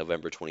Dominion on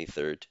November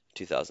 23rd,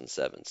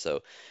 2007.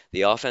 So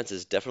the offense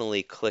is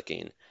definitely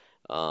clicking.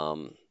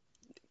 Um,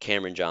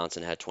 Cameron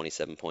Johnson had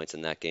 27 points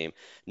in that game.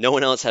 No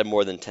one else had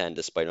more than 10,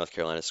 despite North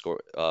Carolina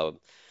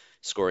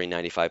scoring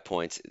 95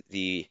 points.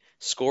 The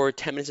score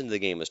 10 minutes into the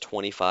game was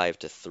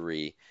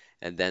 25-3,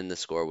 and then the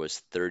score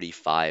was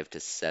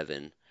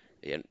 35-7.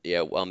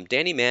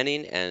 Danny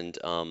Manning and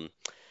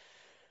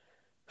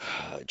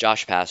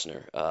Josh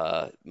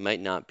Pastner might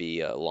not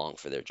be long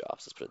for their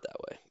jobs. Let's put it that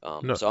way.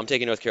 No, So I'm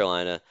taking North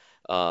Carolina.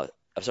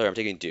 I'm sorry, I'm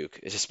taking Duke,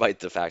 despite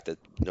the fact that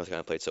North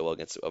Carolina played so well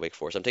against Wake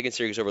Forest. I'm taking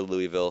Syracuse over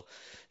Louisville.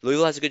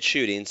 Louisville has a good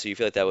shooting, so you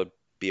feel like that would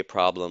be a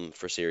problem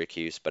for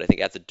Syracuse. But I think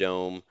at the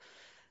Dome,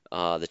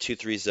 the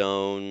 2-3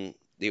 zone,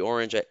 the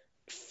orange, I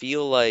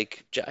feel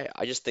like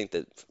I just think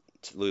that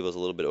Louisville's a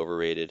little bit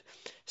overrated.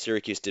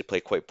 Syracuse did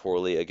play quite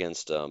poorly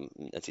against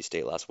NC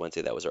State last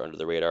Wednesday. That was our under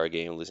the radar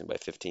game, losing by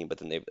 15. But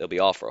then they'll be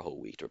off for a whole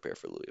week to prepare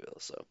for Louisville.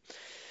 So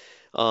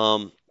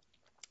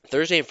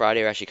Thursday and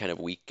Friday are actually kind of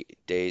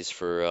weekdays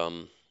for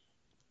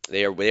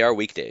they are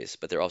weekdays,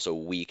 but they're also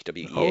week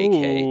WEAK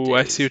oh,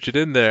 I see days what you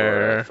did for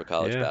there. for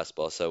college Yeah.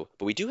 basketball. So,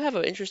 but we do have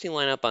an interesting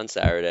lineup on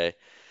Saturday.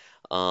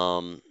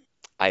 Um,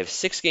 I have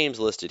 6 games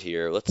listed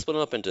here. Let's split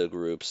them up into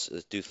groups.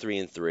 Let's do 3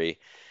 and 3.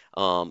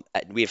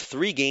 We have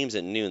 3 games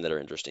at noon that are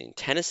interesting.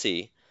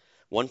 Tennessee,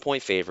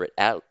 1-point favorite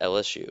at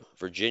LSU.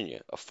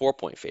 Virginia, a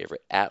 4-point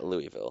favorite at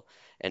Louisville.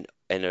 And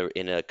in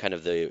a kind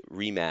of the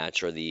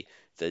rematch or the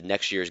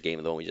next year's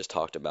game, the one we just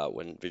talked about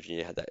when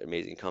Virginia had that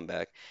amazing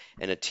comeback.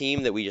 And a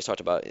team that we just talked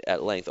about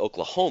at length,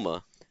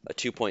 Oklahoma, a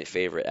 2-point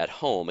favorite at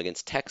home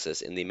against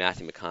Texas in the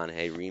Matthew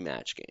McConaughey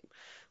rematch game.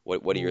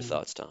 What are your Ooh.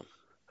 thoughts, Tom?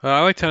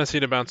 I like Tennessee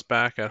to bounce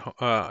back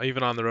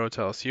even on the road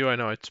to LSU. I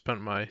know I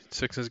spent my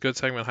Six is Good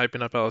segment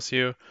hyping up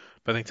LSU,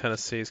 but I think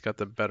Tennessee's got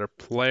the better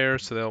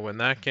players, so they'll win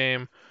that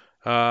game.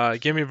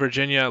 Give me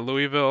Virginia at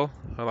Louisville.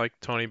 I like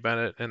Tony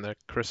Bennett and the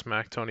Chris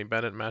Mack Tony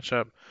Bennett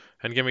matchup,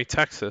 and give me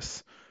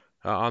Texas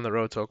on the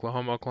road to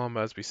Oklahoma.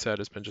 Oklahoma, as we said,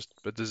 has been just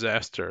a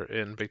disaster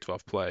in Big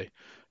 12 play.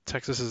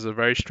 Texas is a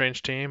very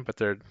strange team, but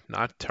they're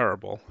not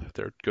terrible.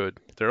 They're good.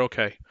 They're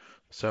okay.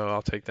 So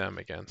I'll take them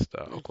against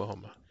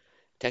Oklahoma.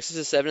 Texas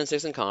is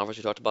 7-6 in conference.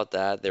 We talked about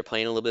that. They're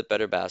playing a little bit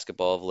better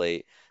basketball of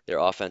late. Their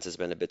offense has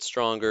been a bit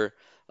stronger.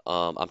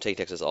 I'm taking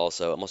Texas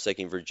also. I'm also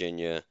taking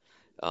Virginia.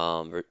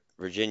 Duke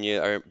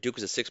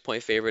was a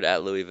 6-point favorite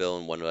at Louisville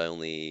and won by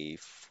only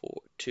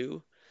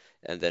 2.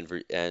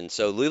 And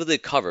so Louisville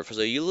did cover.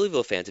 So you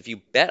Louisville fans, if you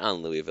bet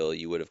on Louisville,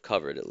 you would have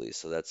covered at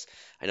least. So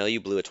I know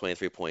you blew a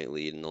 23-point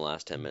lead in the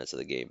last 10 minutes of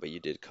the game, but you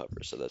did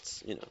cover. So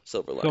that's,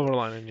 silver lining. Silver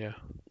lining, yeah.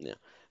 Yeah.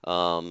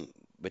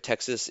 But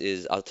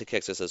I'll take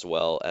Texas as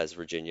well as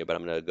Virginia, but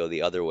I'm going to go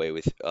the other way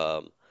with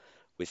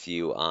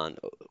you on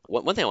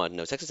one thing I want to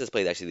know. Texas has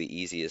played actually the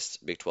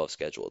easiest Big 12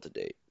 schedule to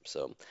date,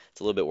 so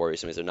it's a little bit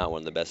worrisome because they're not one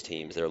of the best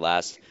teams. Their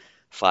last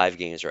 5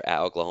 games are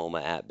at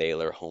Oklahoma, at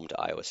Baylor, home to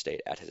Iowa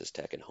State, at Texas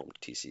Tech, and home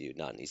to TCU.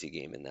 Not an easy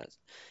game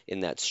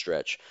in that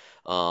stretch.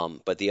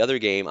 But the other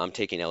game, I'm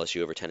taking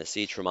LSU over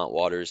Tennessee. Tremont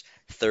Waters,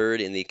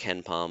 third in the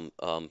Ken Palm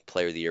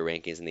Player of the Year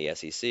rankings in the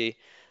SEC,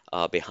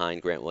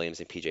 behind Grant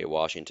Williams and PJ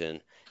Washington.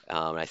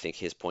 And I think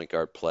his point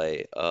guard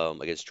play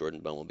against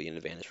Jordan Bone will be an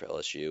advantage for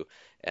LSU,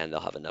 and they'll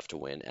have enough to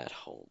win at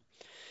home.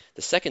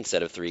 The second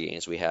set of 3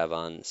 games we have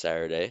on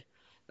Saturday,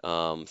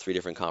 2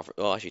 different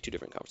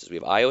conferences. We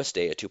have Iowa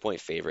State, a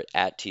 2-point favorite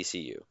at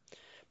TCU,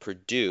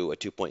 Purdue, a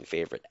 2-point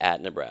favorite at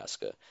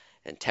Nebraska,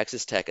 and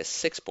Texas Tech, a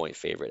 6-point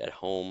favorite at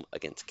home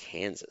against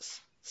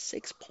Kansas.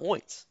 6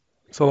 points.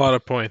 It's a lot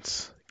of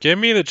points. Give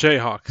me the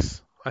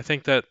Jayhawks. I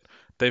think that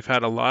they've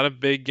had a lot of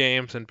big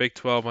games in Big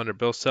 12 under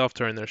Bill Self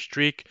during their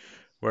streak,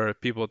 where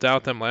people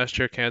doubt them. Last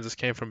year, Kansas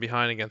came from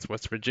behind against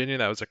West Virginia.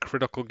 That was a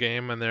critical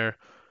game in their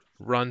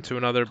run to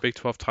another Big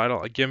 12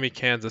 title. Give me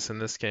Kansas in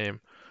this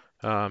game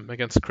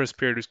against Chris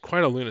Beard, who's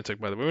quite a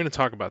lunatic, by the way. We're going to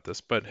talk about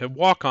this, but he'll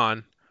walk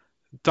on,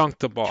 dunk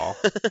the ball,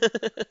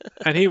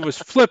 and he was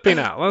flipping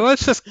out.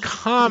 Let's just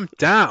calm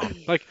down.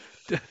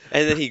 And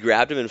then he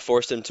grabbed him and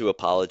forced him to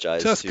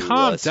apologize just to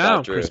calm Scott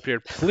down, Drew. Chris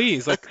Beard,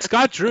 please.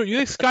 Scott Drew, you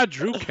think Scott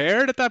Drew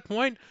cared at that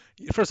point?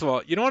 First of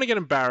all, you don't want to get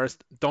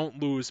embarrassed.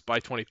 Don't lose by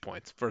 20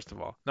 points, first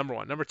of all. Number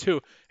one. Number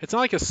two, it's not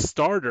like a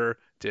starter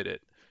did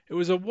it. It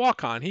was a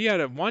walk-on. He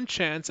had one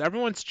chance.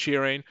 Everyone's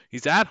cheering.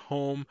 He's at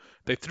home.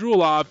 They threw a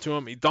lob to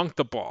him. He dunked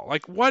the ball.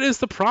 What is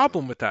the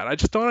problem with that? I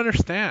just don't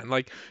understand.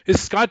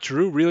 Is Scott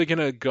Drew really going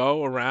to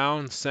go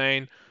around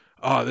saying,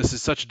 oh, this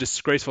is such a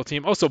disgraceful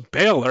team? Also,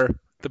 Baylor,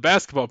 the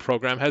basketball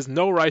program, has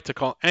no right to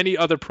call any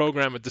other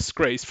program a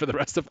disgrace for the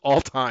rest of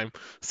all time.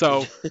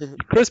 So,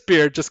 Chris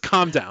Beard, just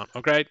calm down,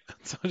 okay?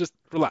 So just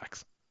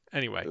relax.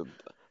 Anyway.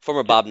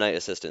 Former Bob Knight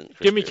assistant.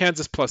 Give me Beard.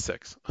 Kansas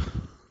 +6.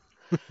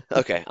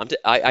 Okay,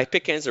 I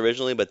picked Kansas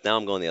originally, but now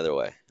I'm going the other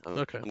way.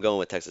 Okay, I'm going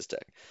with Texas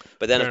Tech.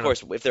 But then, fair of enough.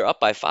 course, if they're up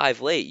by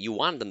 5 late, you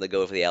want them to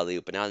go for the alley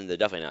oop, but now they're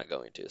definitely not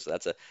going to. So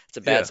it's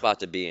a bad Yeah, spot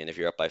to be in if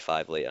you're up by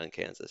 5 late on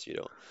Kansas. You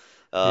don't.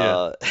 yeah,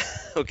 Uh,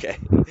 okay.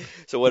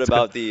 So what that's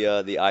good. about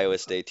the Iowa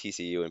State,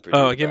 TCU, and Purdue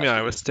Oh, give me Nebraska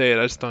Iowa game? State.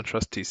 I just don't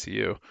trust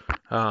TCU.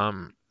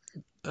 Um,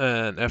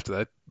 and after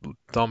that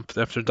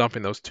after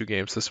dumping those two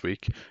games this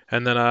week,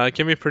 and then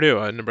give me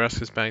Purdue.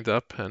 Nebraska's banged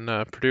up, and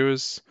Purdue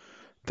is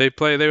they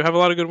have a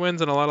lot of good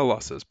wins and a lot of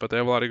losses, but they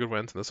have a lot of good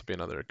wins, and this will be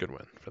another good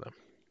win for them.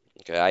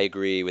 Okay, I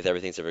agree with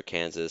everything except for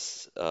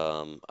Kansas.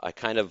 I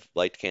kind of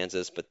liked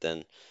Kansas, but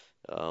then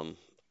um,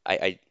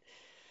 I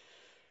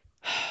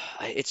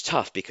it's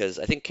tough because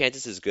I think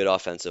Kansas is good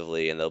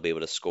offensively and they'll be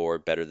able to score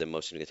better than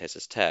most teams against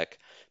Texas Tech.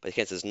 But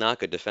Kansas is not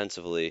good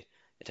defensively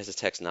and Texas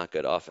Tech's not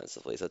good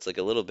offensively. So it's like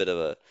a little bit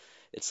of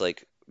it's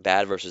like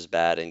bad versus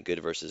bad and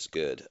good versus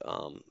good.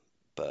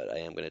 But I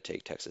am going to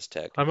take Texas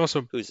Tech, I'm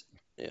also who's,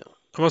 yeah.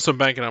 I'm also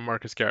banking on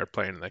Marcus Garrett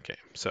playing in that game,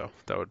 so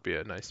that would be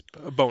a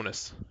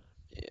bonus.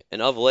 Yeah.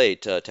 And of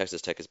late,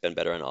 Texas Tech has been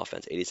better on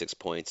offense. 86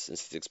 points in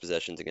 66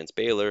 possessions against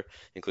Baylor,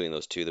 including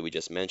those two that we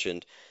just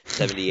mentioned.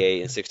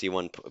 78 and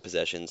 61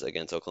 possessions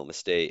against Oklahoma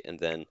State, and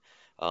then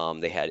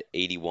they had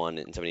 81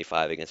 and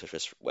 75 against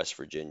West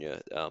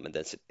Virginia, and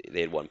then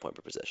they had 1 point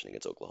per possession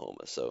against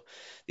Oklahoma. So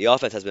the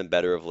offense has been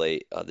better of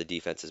late. The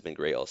defense has been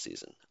great all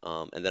season.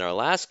 And then our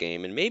last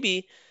game, and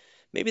maybe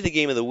the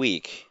game of the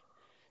week.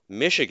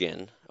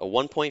 Michigan, a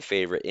 1 point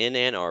favorite in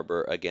Ann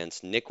Arbor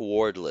against Nick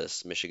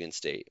Wardless Michigan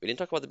State. We didn't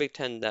talk about the Big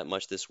Ten that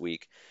much this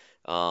week,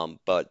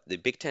 but the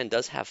Big Ten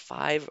does have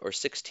 5 or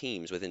 6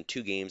 teams within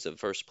 2 games of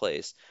first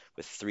place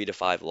with 3 to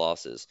 5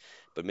 losses.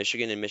 But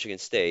Michigan and Michigan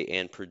State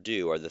and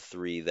Purdue are the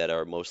three that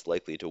are most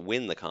likely to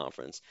win the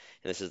conference.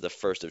 And this is the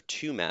first of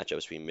 2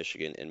 matchups between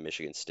Michigan and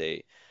Michigan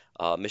State.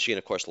 Michigan,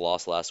 of course,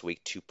 lost last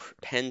week to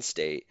Penn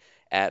State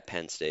at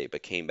Penn State,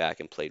 but came back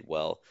and played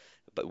well,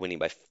 but winning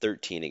by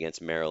 13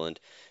 against Maryland.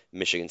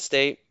 Michigan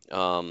State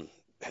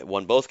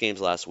won both games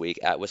last week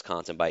at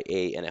Wisconsin by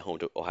 8 and at home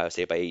to Ohio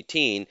State by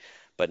 18,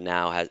 but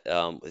now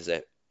is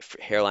a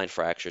hairline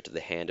fracture to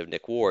the hand of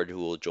Nick Ward, who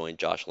will join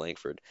Josh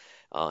Langford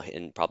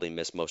and probably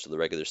miss most of the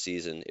regular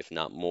season, if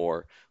not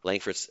more.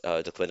 Langford's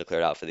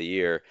declared out for the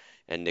year,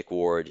 and Nick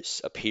Ward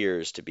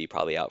appears to be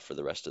probably out for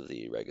the rest of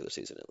the regular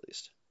season at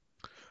least.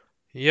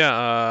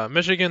 Yeah,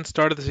 Michigan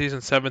started the season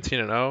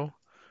 17-0,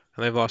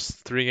 and they've lost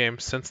 3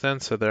 games since then,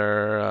 so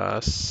they're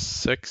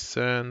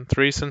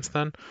 6-3 since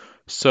then.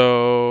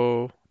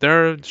 So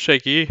they're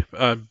shaky.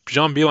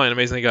 John Beeline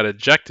amazingly got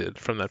ejected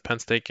from that Penn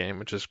State game,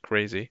 which is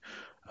crazy.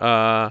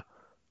 Uh,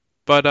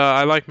 but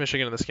I like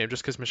Michigan in this game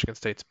just because Michigan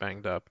State's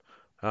banged up.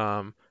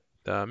 Um,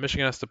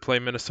 Michigan has to play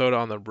Minnesota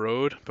on the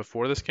road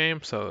before this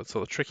game, so it's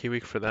a tricky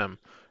week for them.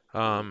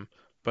 Um,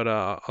 but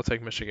I'll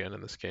take Michigan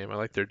in this game. I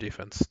like their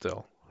defense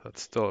still.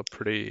 That's still a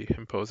pretty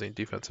imposing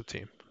defensive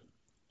team.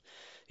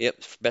 Yep,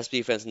 best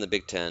defense in the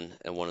Big Ten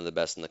and one of the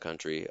best in the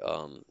country,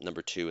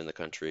 number 2 in the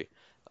country,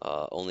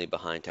 only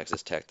behind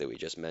Texas Tech that we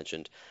just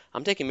mentioned.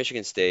 I'm taking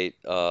Michigan State.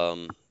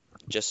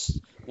 Just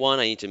one,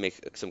 I need to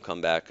make some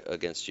comeback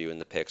against you in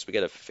the picks. We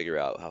got to figure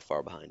out how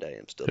far behind I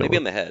am still. Yeah, Maybe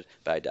I'm ahead,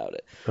 but I doubt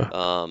it.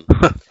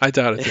 I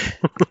doubt it too.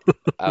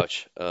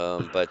 Ouch.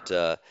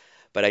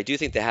 But I do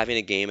think that having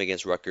a game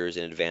against Rutgers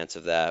in advance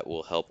of that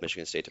will help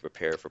Michigan State to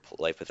prepare for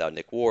life without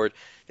Nick Ward.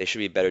 They should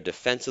be better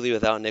defensively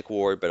without Nick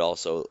Ward, but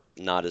also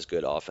not as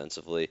good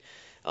offensively.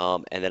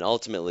 And then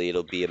ultimately,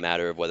 it'll be a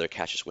matter of whether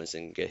Cassius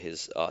Winston can get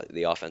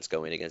the offense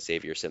going against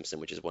Xavier Simpson,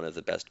 which is one of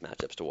the best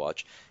matchups to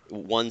watch.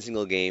 One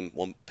single game,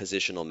 one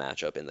positional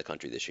matchup in the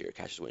country this year: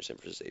 Cassius Winston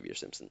versus Xavier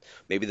Simpson.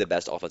 Maybe the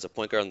best offensive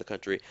point guard in the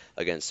country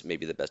against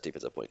maybe the best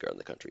defensive point guard in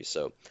the country.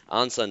 So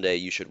on Sunday,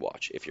 you should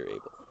watch if you're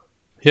able.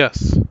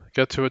 Yes,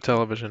 get to a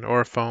television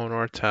or a phone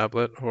or a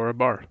tablet or a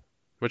bar,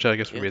 which I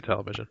guess would Yeah, be a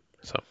television.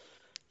 So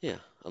yeah.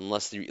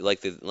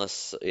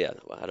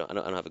 I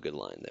don't have a good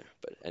line there,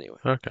 but anyway.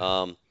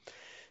 okay,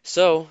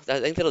 So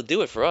I think that'll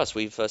do it for us.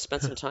 We've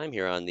spent some time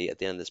here at the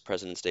end of this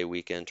President's Day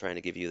weekend trying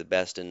to give you the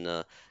best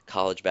in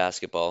college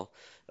basketball,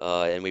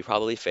 and we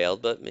probably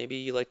failed, but maybe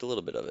you liked a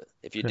little bit of it.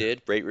 If you yeah.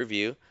 did, rate,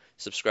 review,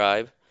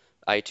 subscribe,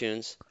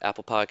 iTunes,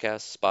 Apple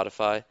Podcasts,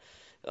 Spotify,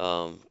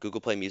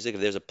 Google Play Music.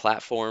 If there's a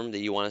platform that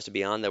you want us to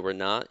be on that we're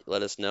not,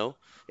 let us know.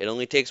 It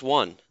only takes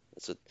one.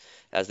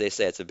 As they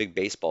say, it's a big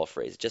baseball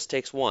phrase. It just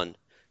takes one.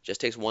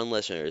 Just takes one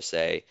listener to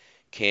say,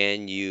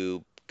 "Can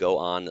you go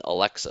on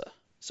Alexa?"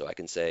 So I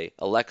can say,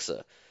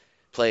 "Alexa,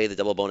 play the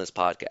Double Bonus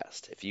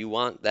podcast." If you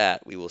want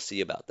that, we will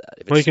see about that.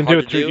 If Well, you it's can do hard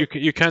it to through do,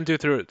 you can do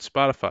it through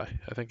Spotify.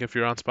 I think if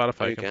you're on oh,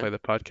 Spotify, you you can can. play the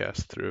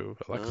podcast through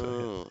Alexa.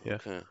 Oh, Yeah,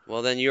 okay.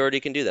 Well, then you already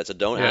can do that. So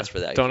don't yeah. ask for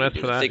that if Don't you ask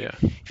can for do it. that. Yeah,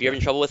 If you're yeah,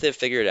 having trouble with it,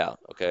 figure it out.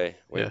 Okay,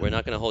 we're, yeah, we're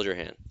not going to hold your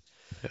hand.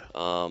 yeah.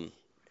 Um,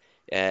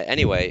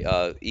 Anyway,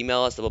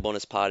 email us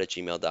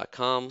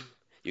doublebonuspod@gmail.com.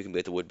 You can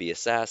be the would-be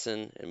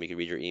assassin, and we can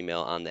read your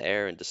email on the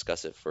air and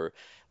discuss it for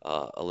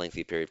a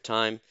lengthy period of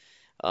time.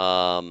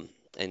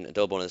 And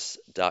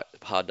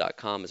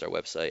doublebonuspod.com is our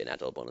website, and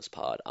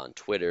 @doublebonuspod on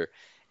Twitter.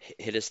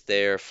 Hit us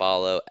there,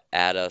 follow,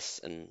 add us,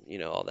 and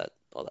all that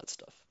all that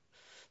stuff,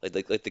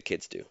 like the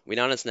kids do. We're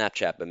not on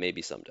Snapchat, but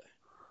maybe someday.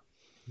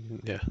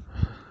 Yeah.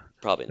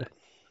 Probably not.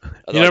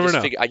 You never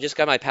know. I just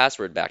got my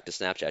password back to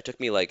Snapchat. It took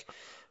me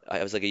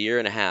I was like a year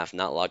and a half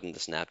not logged into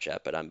Snapchat,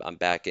 but I'm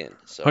back in.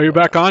 So. Oh, you're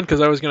back on? Because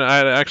I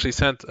had actually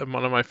sent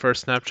one of my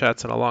first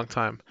Snapchats in a long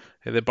time.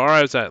 And the bar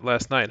I was at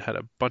last night had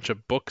a bunch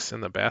of books in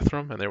the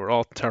bathroom, and they were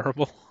all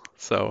terrible.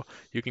 So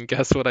you can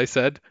guess what I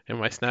said in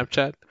my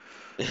Snapchat.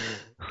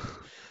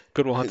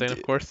 Good Will Hunting,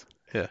 of course.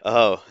 Yeah.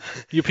 Oh.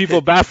 You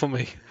people baffle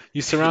me.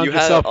 You surround You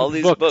yourself have all with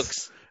these books,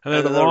 books, and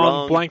they're the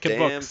wrong blanket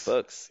damn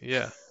books.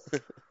 Yeah.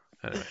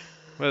 Anyway,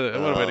 what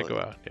a way to go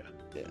out. Yeah.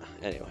 Yeah.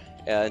 Anyway,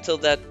 until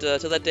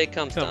that day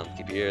comes, Tom,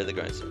 keep your ear to the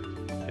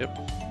grindstone. Yep.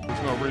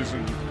 There's no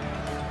reason.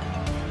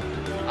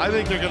 I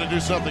think they're going to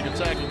do something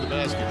attacking the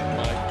basket,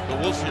 Mike, but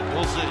we'll see.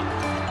 We'll see.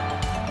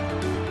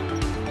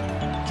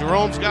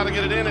 Jerome's got to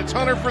get it in. It's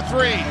Hunter for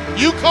three.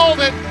 You called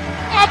it.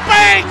 A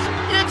bank!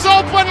 It's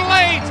open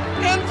late,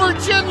 and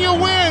Virginia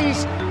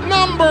wins.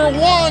 Number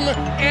one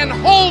and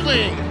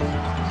holding.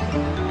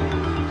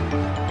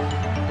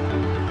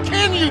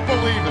 Can you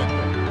believe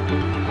it?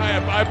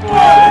 I believe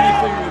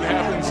anything that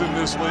happens in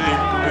this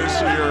league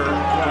this year.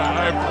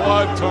 I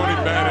applaud Tony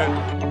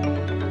Bennett.